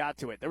Brian got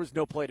to it, there was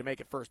no play to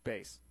make at first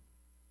base.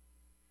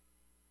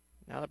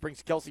 Now that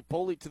brings Kelsey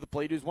Poley to the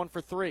plate, who's 1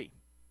 for 3.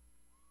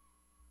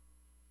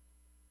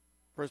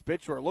 First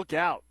pitch to her, look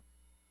out.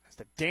 Has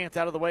to dance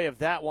out of the way of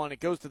that one. It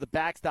goes to the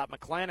backstop.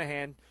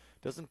 McClanahan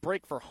doesn't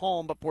break for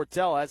home, but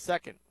Portell has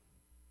second.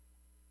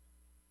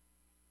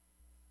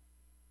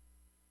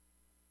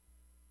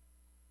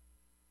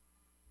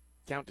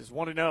 Count is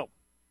 1-0.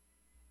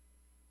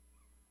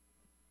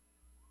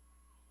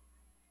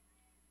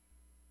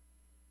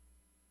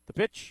 The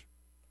pitch,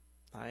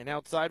 high and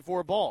outside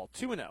for a ball,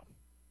 2-0.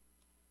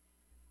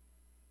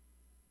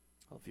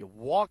 If you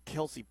walk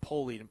Kelsey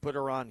Poley and put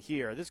her on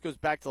here, this goes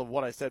back to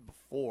what I said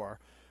before,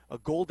 a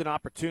golden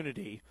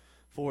opportunity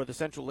for the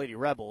Central Lady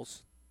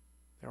Rebels.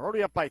 They're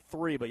already up by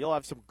 3, but you'll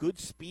have some good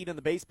speed in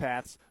the base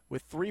paths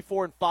with 3,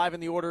 4, and 5 in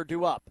the order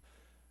due up.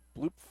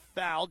 Bloop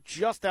foul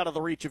just out of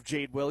the reach of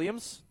Jade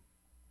Williams.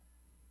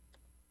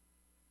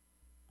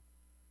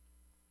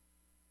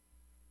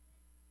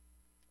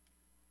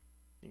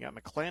 You got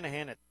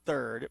McClanahan at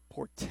third,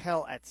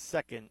 Portell at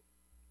second,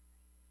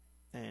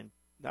 and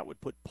that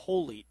would put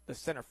Poley, the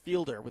center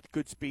fielder, with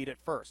good speed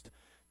at first.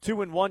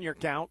 2-1 your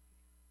count.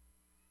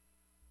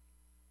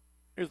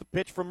 Here's the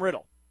pitch from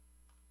Riddle.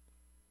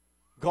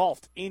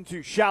 Golfed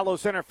into shallow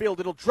center field.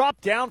 It'll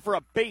drop down for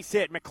a base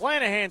hit.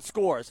 McClanahan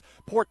scores.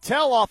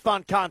 Portell off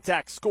on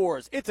contact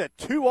scores. It's a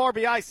 2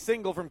 RBI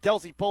single from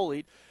Kelsey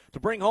Poley to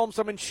bring home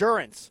some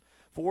insurance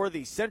for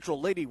the Central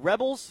Lady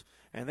Rebels,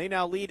 and they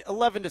now lead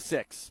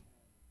 11-6.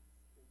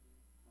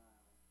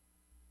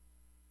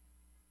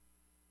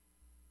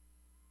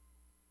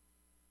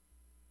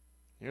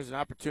 Here's an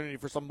opportunity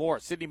for some more.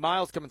 Sydney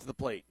Miles coming to the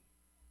plate.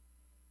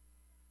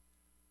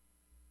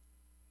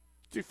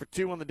 2 for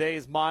 2 on the day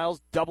is Miles.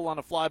 Double on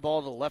a fly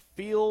ball to the left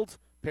field.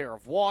 Pair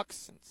of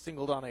walks and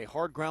singled on a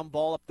hard ground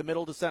ball up the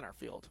middle to center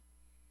field.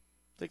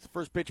 Takes the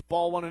first pitch,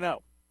 ball 1-0.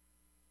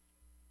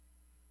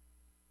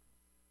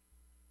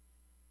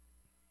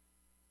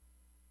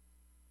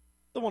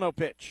 The 1-0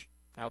 pitch.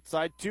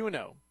 Outside 2-0.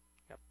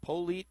 Got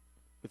Polite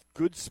with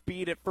good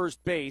speed at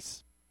first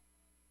base.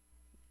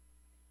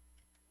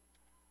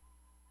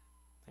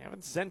 They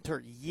haven't sent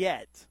her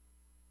yet.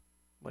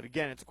 But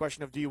again, it's a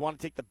question of do you want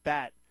to take the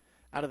bat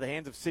out of the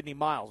hands of Sydney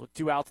Miles with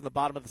 2 outs in the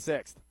bottom of the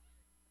 6th.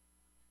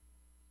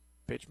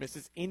 Pitch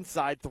misses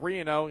inside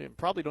 3-0. And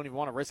probably don't even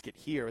want to risk it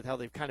here with how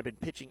they've kind of been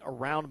pitching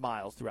around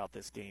Miles throughout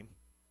this game.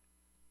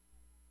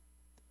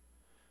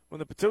 When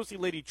the Potosi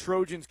Lady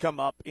Trojans come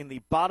up in the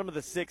bottom of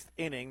the 6th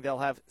inning, they'll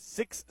have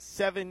 6,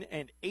 7,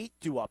 and 8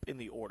 due up in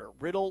the order.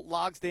 Riddle,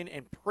 Logsdon,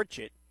 and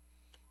Pritchett.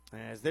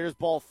 As there's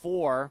ball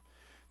 4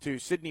 to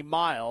Sydney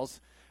Miles.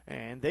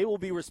 And they will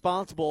be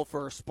responsible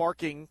for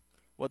sparking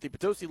what the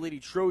Potosi Lady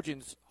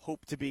Trojans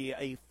hope to be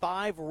a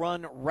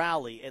 5-run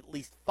rally, at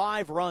least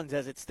 5 runs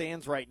as it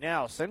stands right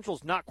now.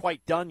 Central's not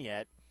quite done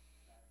yet.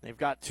 They've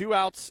got 2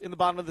 outs in the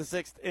bottom of the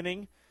 6th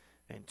inning,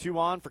 and 2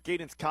 on for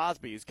Cadence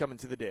Cosby, who's coming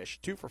to the dish.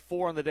 2 for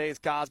 4 on the day is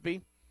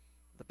Cosby.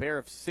 The pair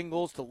of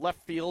singles to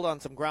left field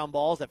on some ground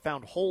balls that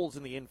found holes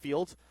in the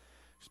infield.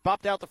 She's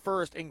popped out to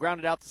first and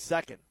grounded out to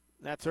second.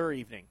 That's her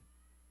evening.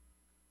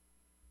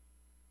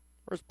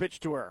 First pitch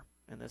to her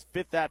in this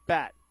fifth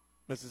at-bat.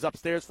 Misses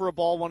upstairs for a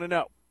ball,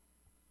 1-0.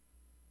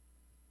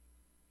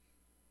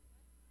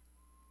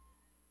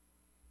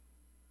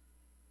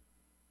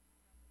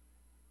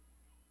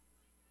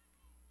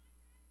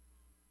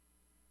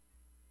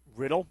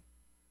 Riddle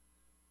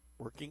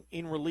working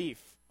in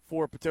relief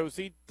for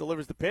Potosi.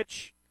 Delivers the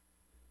pitch.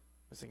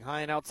 Missing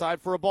high and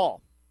outside for a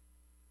ball.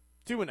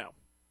 2-0.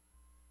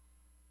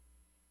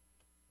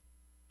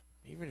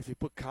 Even if you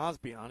put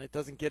Cosby on, it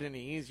doesn't get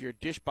any easier.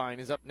 Dishbine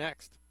is up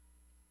next.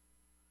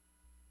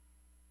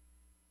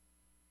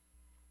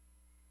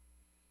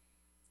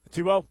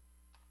 The 2-0.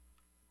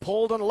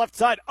 Pulled on the left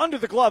side under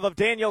the glove of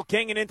Danielle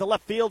King and into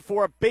left field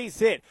for a base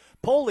hit.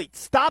 Poley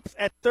stops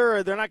at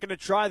third. They're not going to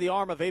try the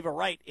arm of Ava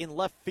Wright in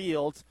left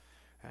field.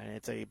 And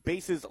it's a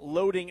bases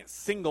loading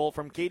single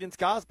from Cadence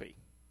Cosby.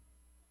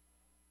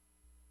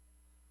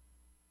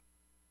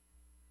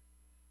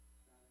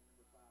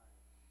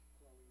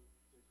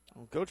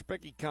 Well, Coach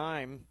Becky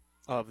Kime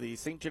of the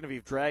St.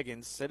 Genevieve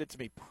Dragons said it to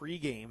me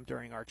pregame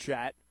during our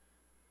chat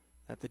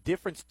that the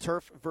difference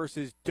turf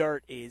versus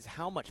dirt is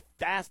how much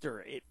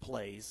faster it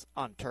plays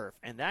on turf.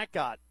 And that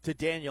got to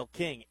Danielle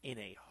King in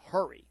a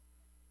hurry.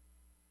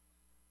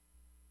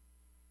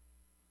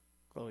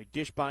 Chloe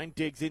Dishbine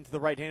digs into the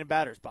right-handed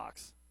batter's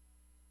box.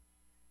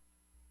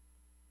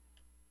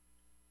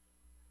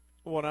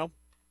 1-0.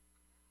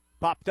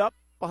 Popped up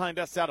behind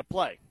us out of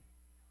play.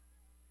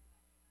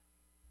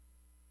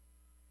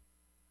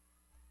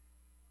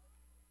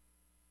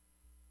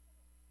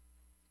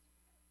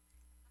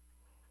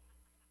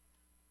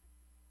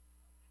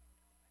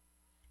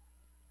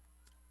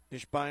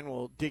 Dishbine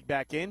will dig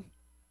back in.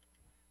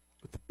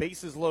 With the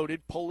bases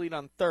loaded, Poley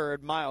on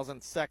third, Miles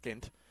on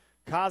second.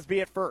 Cosby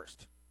at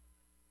first.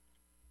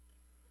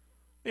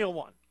 Neal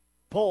one.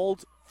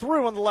 Pulled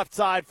through on the left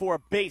side for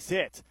a base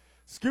hit.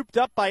 Scooped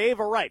up by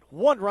Ava Wright.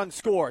 1 run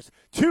scores.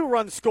 2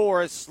 run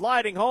scores.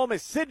 Sliding home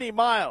is Sydney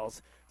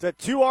Miles. It's a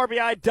 2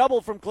 RBI double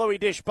from Chloe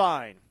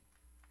Dishbine.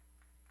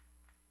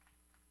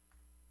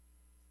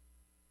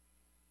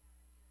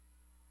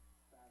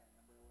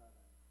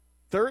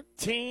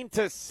 Thirteen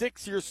to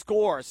 6 your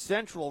score.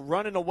 Central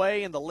running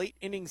away in the late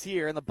innings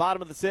here in the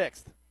bottom of the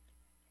 6th.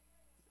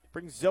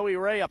 Brings Zoe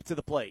Ray up to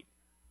the plate.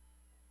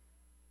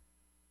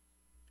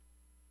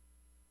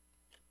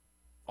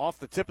 Off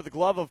the tip of the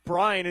glove of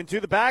Bryan into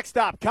the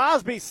backstop.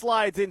 Cosby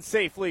slides in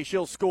safely.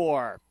 She'll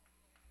score.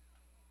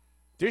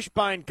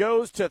 Dishbine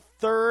goes to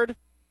third.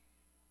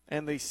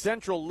 And the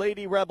Central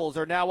Lady Rebels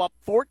are now up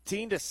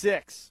 14 to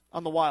 6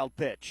 on the wild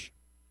pitch.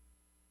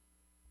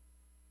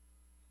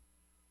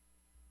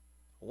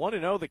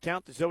 1-0 the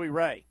count to Zoe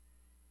Ray.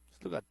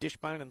 Still got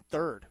Dishbine in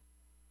third.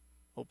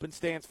 Open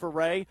stance for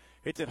Ray.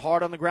 Hits it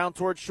hard on the ground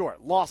towards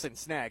short. Lawson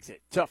snags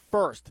it to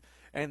first.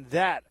 And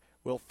that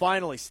will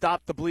finally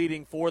stop the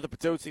bleeding for the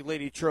Potosi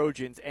Lady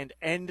Trojans and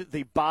end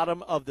the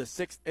bottom of the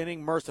 6th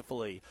inning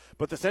mercifully.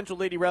 But the Central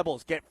Lady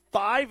Rebels get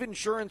 5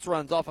 insurance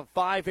runs off of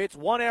 5 hits,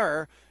 1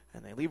 error,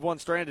 and they leave 1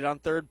 stranded on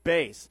third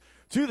base.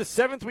 To the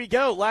 7th we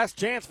go. Last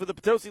chance for the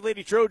Potosi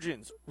Lady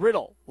Trojans.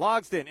 Riddle,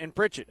 Logsdon, and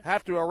Pritchett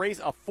have to erase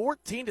a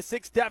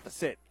 14-6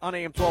 deficit on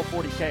AM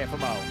 1240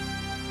 KFMO.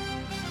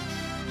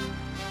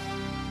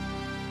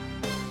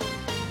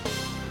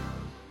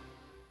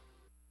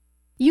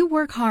 You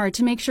work hard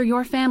to make sure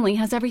your family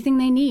has everything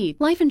they need.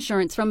 Life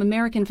insurance from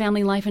American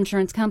Family Life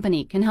Insurance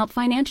Company can help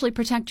financially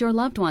protect your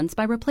loved ones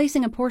by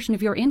replacing a portion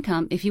of your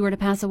income if you were to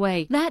pass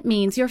away. That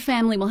means your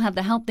family will have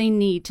the help they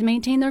need to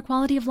maintain their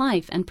quality of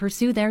life and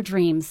pursue their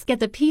dreams. Get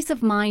the peace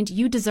of mind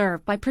you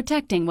deserve by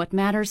protecting what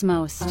matters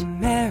most.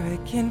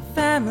 American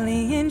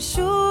Family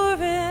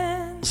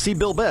Insurance. See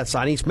Bill Betts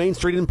on East Main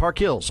Street in Park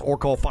Hills or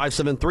call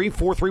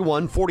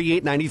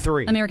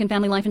 573-431-4893. American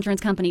Family Life Insurance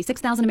Company,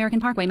 6000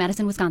 American Parkway,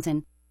 Madison,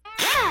 Wisconsin.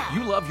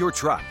 You love your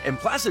truck, and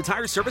Plaza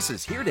Tire Service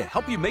is here to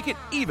help you make it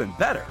even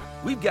better.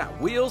 We've got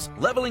wheels,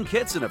 leveling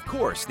kits, and of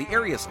course, the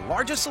area's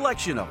largest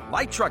selection of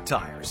light truck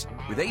tires.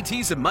 With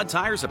ATs and mud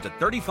tires up to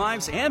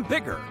 35s and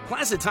bigger,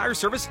 Plaza Tire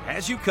Service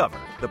has you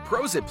covered. The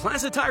pros at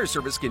Plaza Tire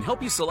Service can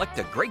help you select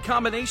a great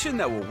combination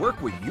that will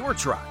work with your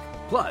truck.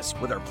 Plus,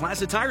 with our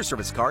Plaza Tire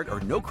Service card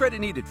or no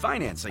credit needed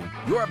financing,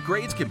 your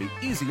upgrades can be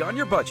easy on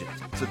your budget.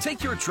 So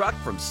take your truck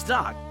from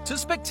stock to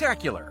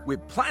spectacular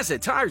with Plaza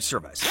Tire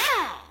Service.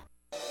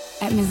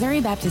 At Missouri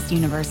Baptist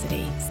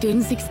University,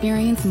 students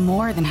experience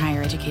more than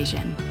higher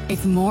education.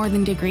 It's more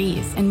than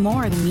degrees and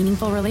more than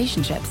meaningful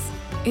relationships.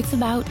 It's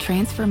about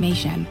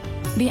transformation.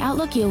 The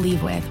outlook you'll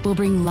leave with will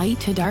bring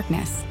light to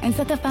darkness and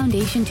set the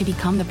foundation to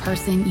become the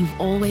person you've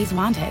always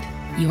wanted,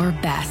 your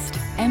best.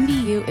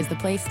 MBU is the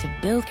place to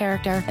build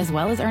character as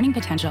well as earning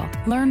potential.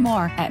 Learn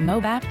more at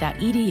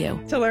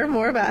mobap.edu. To learn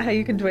more about how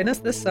you can join us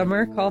this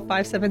summer, call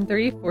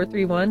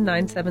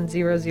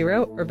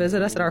 573-431-9700 or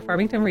visit us at our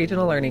Farmington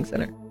Regional Learning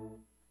Center.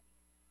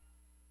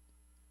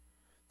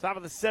 Top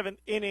of the 7th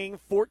inning,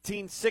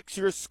 14-6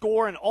 your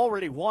score, and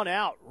already 1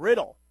 out.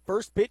 Riddle,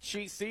 first pitch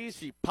she sees,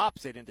 she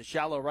pops it into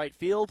shallow right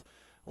field.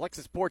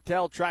 Alexis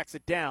Portel tracks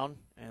it down,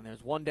 and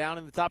there's one down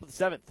in the top of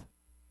the 7th.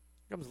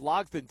 Here comes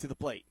Logsdon to the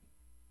plate.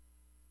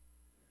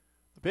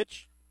 The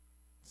pitch,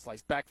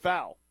 sliced back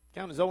foul.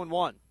 Count is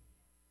 0-1.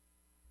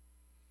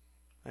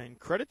 And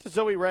credit to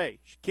Zoe Ray.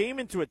 She came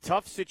into a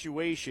tough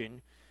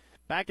situation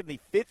back in the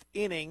 5th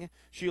inning.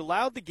 She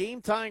allowed the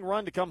game-tying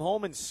run to come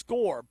home and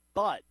score,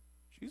 but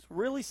she's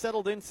really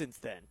settled in since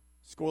then.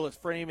 Scoreless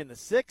frame in the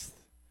 6th,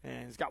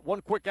 and has got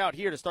one quick out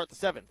here to start the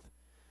 7th.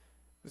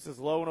 This is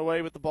low and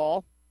away with the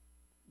ball.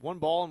 1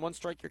 ball and 1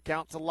 strike your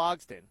count to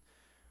Logsdon.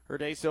 Her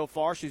day so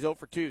far, she's 0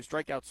 for 2.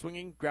 Strikeout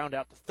swinging, ground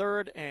out to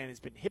third, and has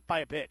been hit by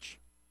a pitch.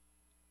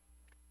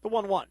 The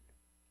 1-1.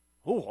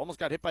 Ooh, almost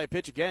got hit by a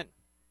pitch again.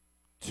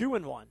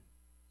 2-1.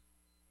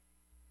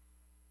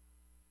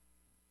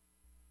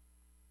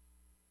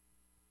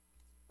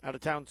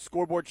 Out-of-town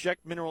scoreboard check.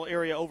 Mineral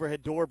Area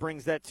overhead door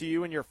brings that to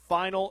you. And your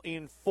final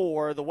in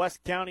 4, the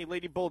West County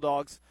Lady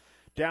Bulldogs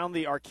down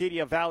the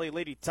Arcadia Valley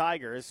Lady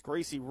Tigers.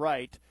 Gracie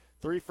Wright,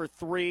 3 for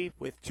 3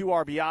 with 2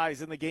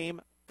 RBIs in the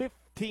game.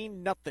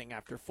 15-0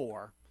 after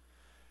 4.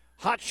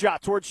 Hot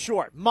shot towards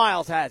short.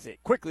 Miles has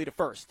it. Quickly to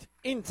first.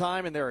 In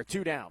time, and there are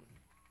 2 down.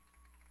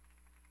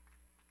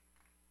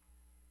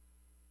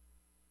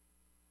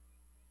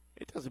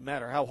 It doesn't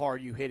matter how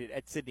hard you hit it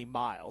at Sydney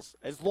Miles.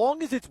 As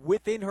long as it's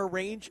within her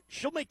range,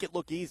 she'll make it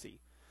look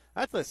easy.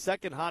 That's the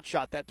second hot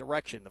shot that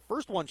direction. The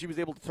first one she was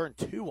able to turn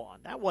 2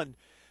 on. That one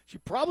she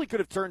probably could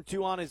have turned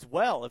 2 on as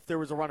well if there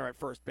was a runner at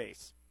first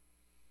base.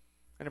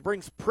 And it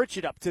brings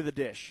Pritchett up to the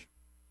dish.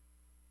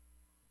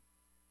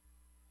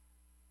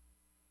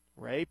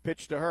 Ray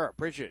pitched to her.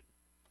 Pritchett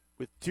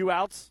with 2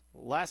 outs.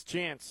 Last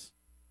chance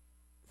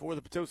for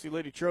the Potosi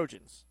Lady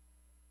Trojans.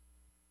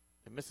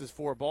 It misses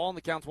for a ball, and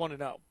the count's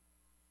 1-0.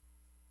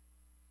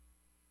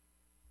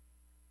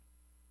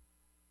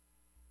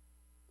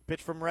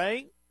 Pitch from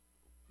Ray.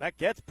 That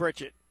gets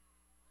Pritchett.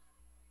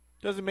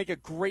 Doesn't make a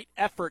great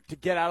effort to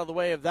get out of the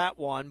way of that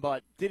one,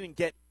 but didn't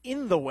get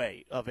in the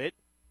way of it.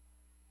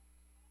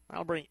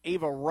 That'll bring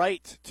Ava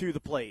Wright to the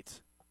plate.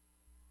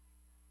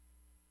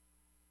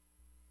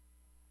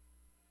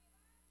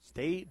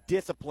 Stay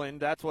disciplined.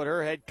 That's what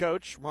her head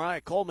coach,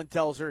 Mariah Coleman,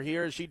 tells her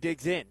here as she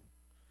digs in.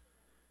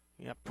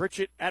 You have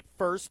Pritchett at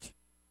first,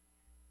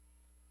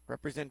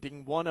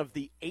 representing one of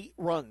the 8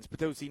 runs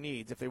Potosi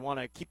needs if they want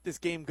to keep this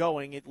game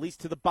going, at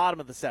least to the bottom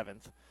of the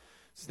 7th.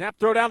 Snap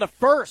throw down to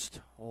first.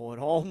 Oh, it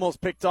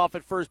almost picked off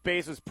at first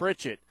base was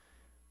Pritchett.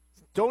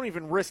 Don't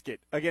even risk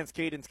it against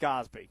Cadence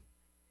Cosby.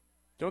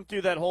 Don't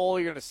do that whole,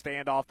 you're going to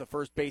stand off the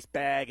first base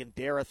bag and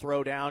dare a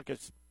throw down,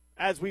 because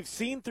as we've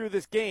seen through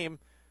this game,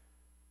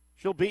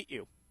 she'll beat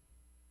you.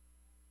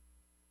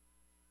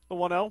 The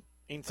 1-0,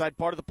 inside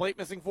part of the plate,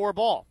 missing for a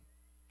ball.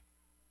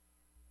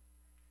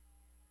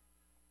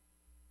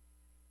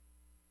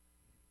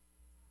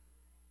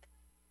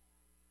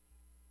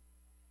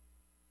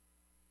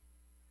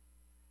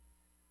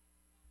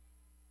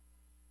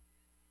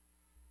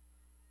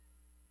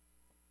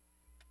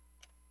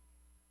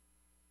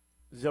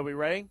 Zoe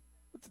Ray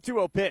with the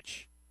 2-0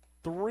 pitch.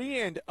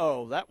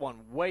 3-0. That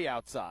one way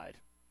outside.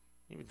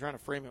 Even trying to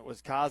frame it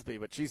was Cosby,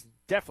 but she's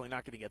definitely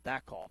not going to get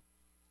that call.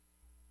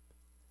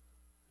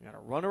 Got a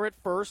runner at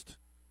first.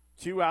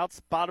 2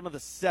 outs, bottom of the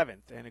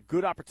 7th, and a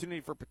good opportunity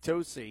for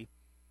Potosi.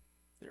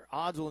 Their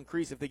odds will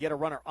increase if they get a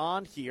runner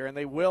on here, and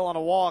they will on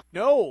a walk.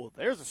 No,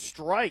 there's a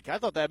strike. I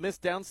thought that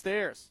missed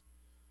downstairs.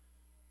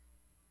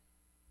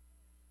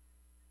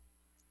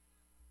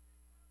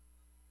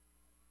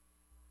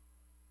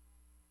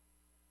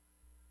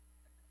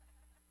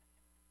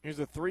 Here's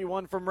a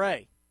 3-1 from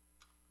Ray.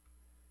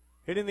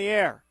 Hit in the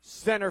air.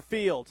 Center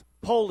field.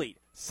 Polite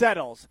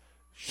settles.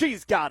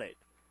 She's got it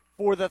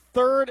for the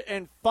 3rd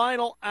and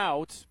final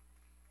out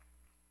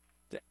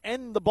to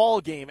end the ball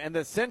game. And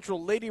the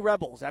Central Lady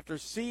Rebels, after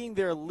seeing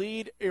their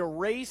lead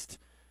erased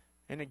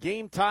and a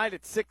game tied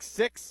at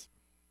 6-6,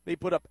 they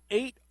put up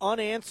 8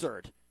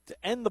 unanswered to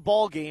end the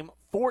ball game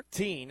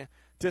 14-6.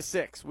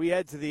 We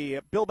head to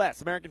the Bill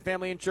Bass American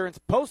Family Insurance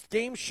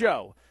post-game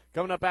show.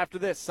 Coming up after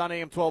this on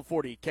AM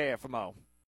 1240 KFMO.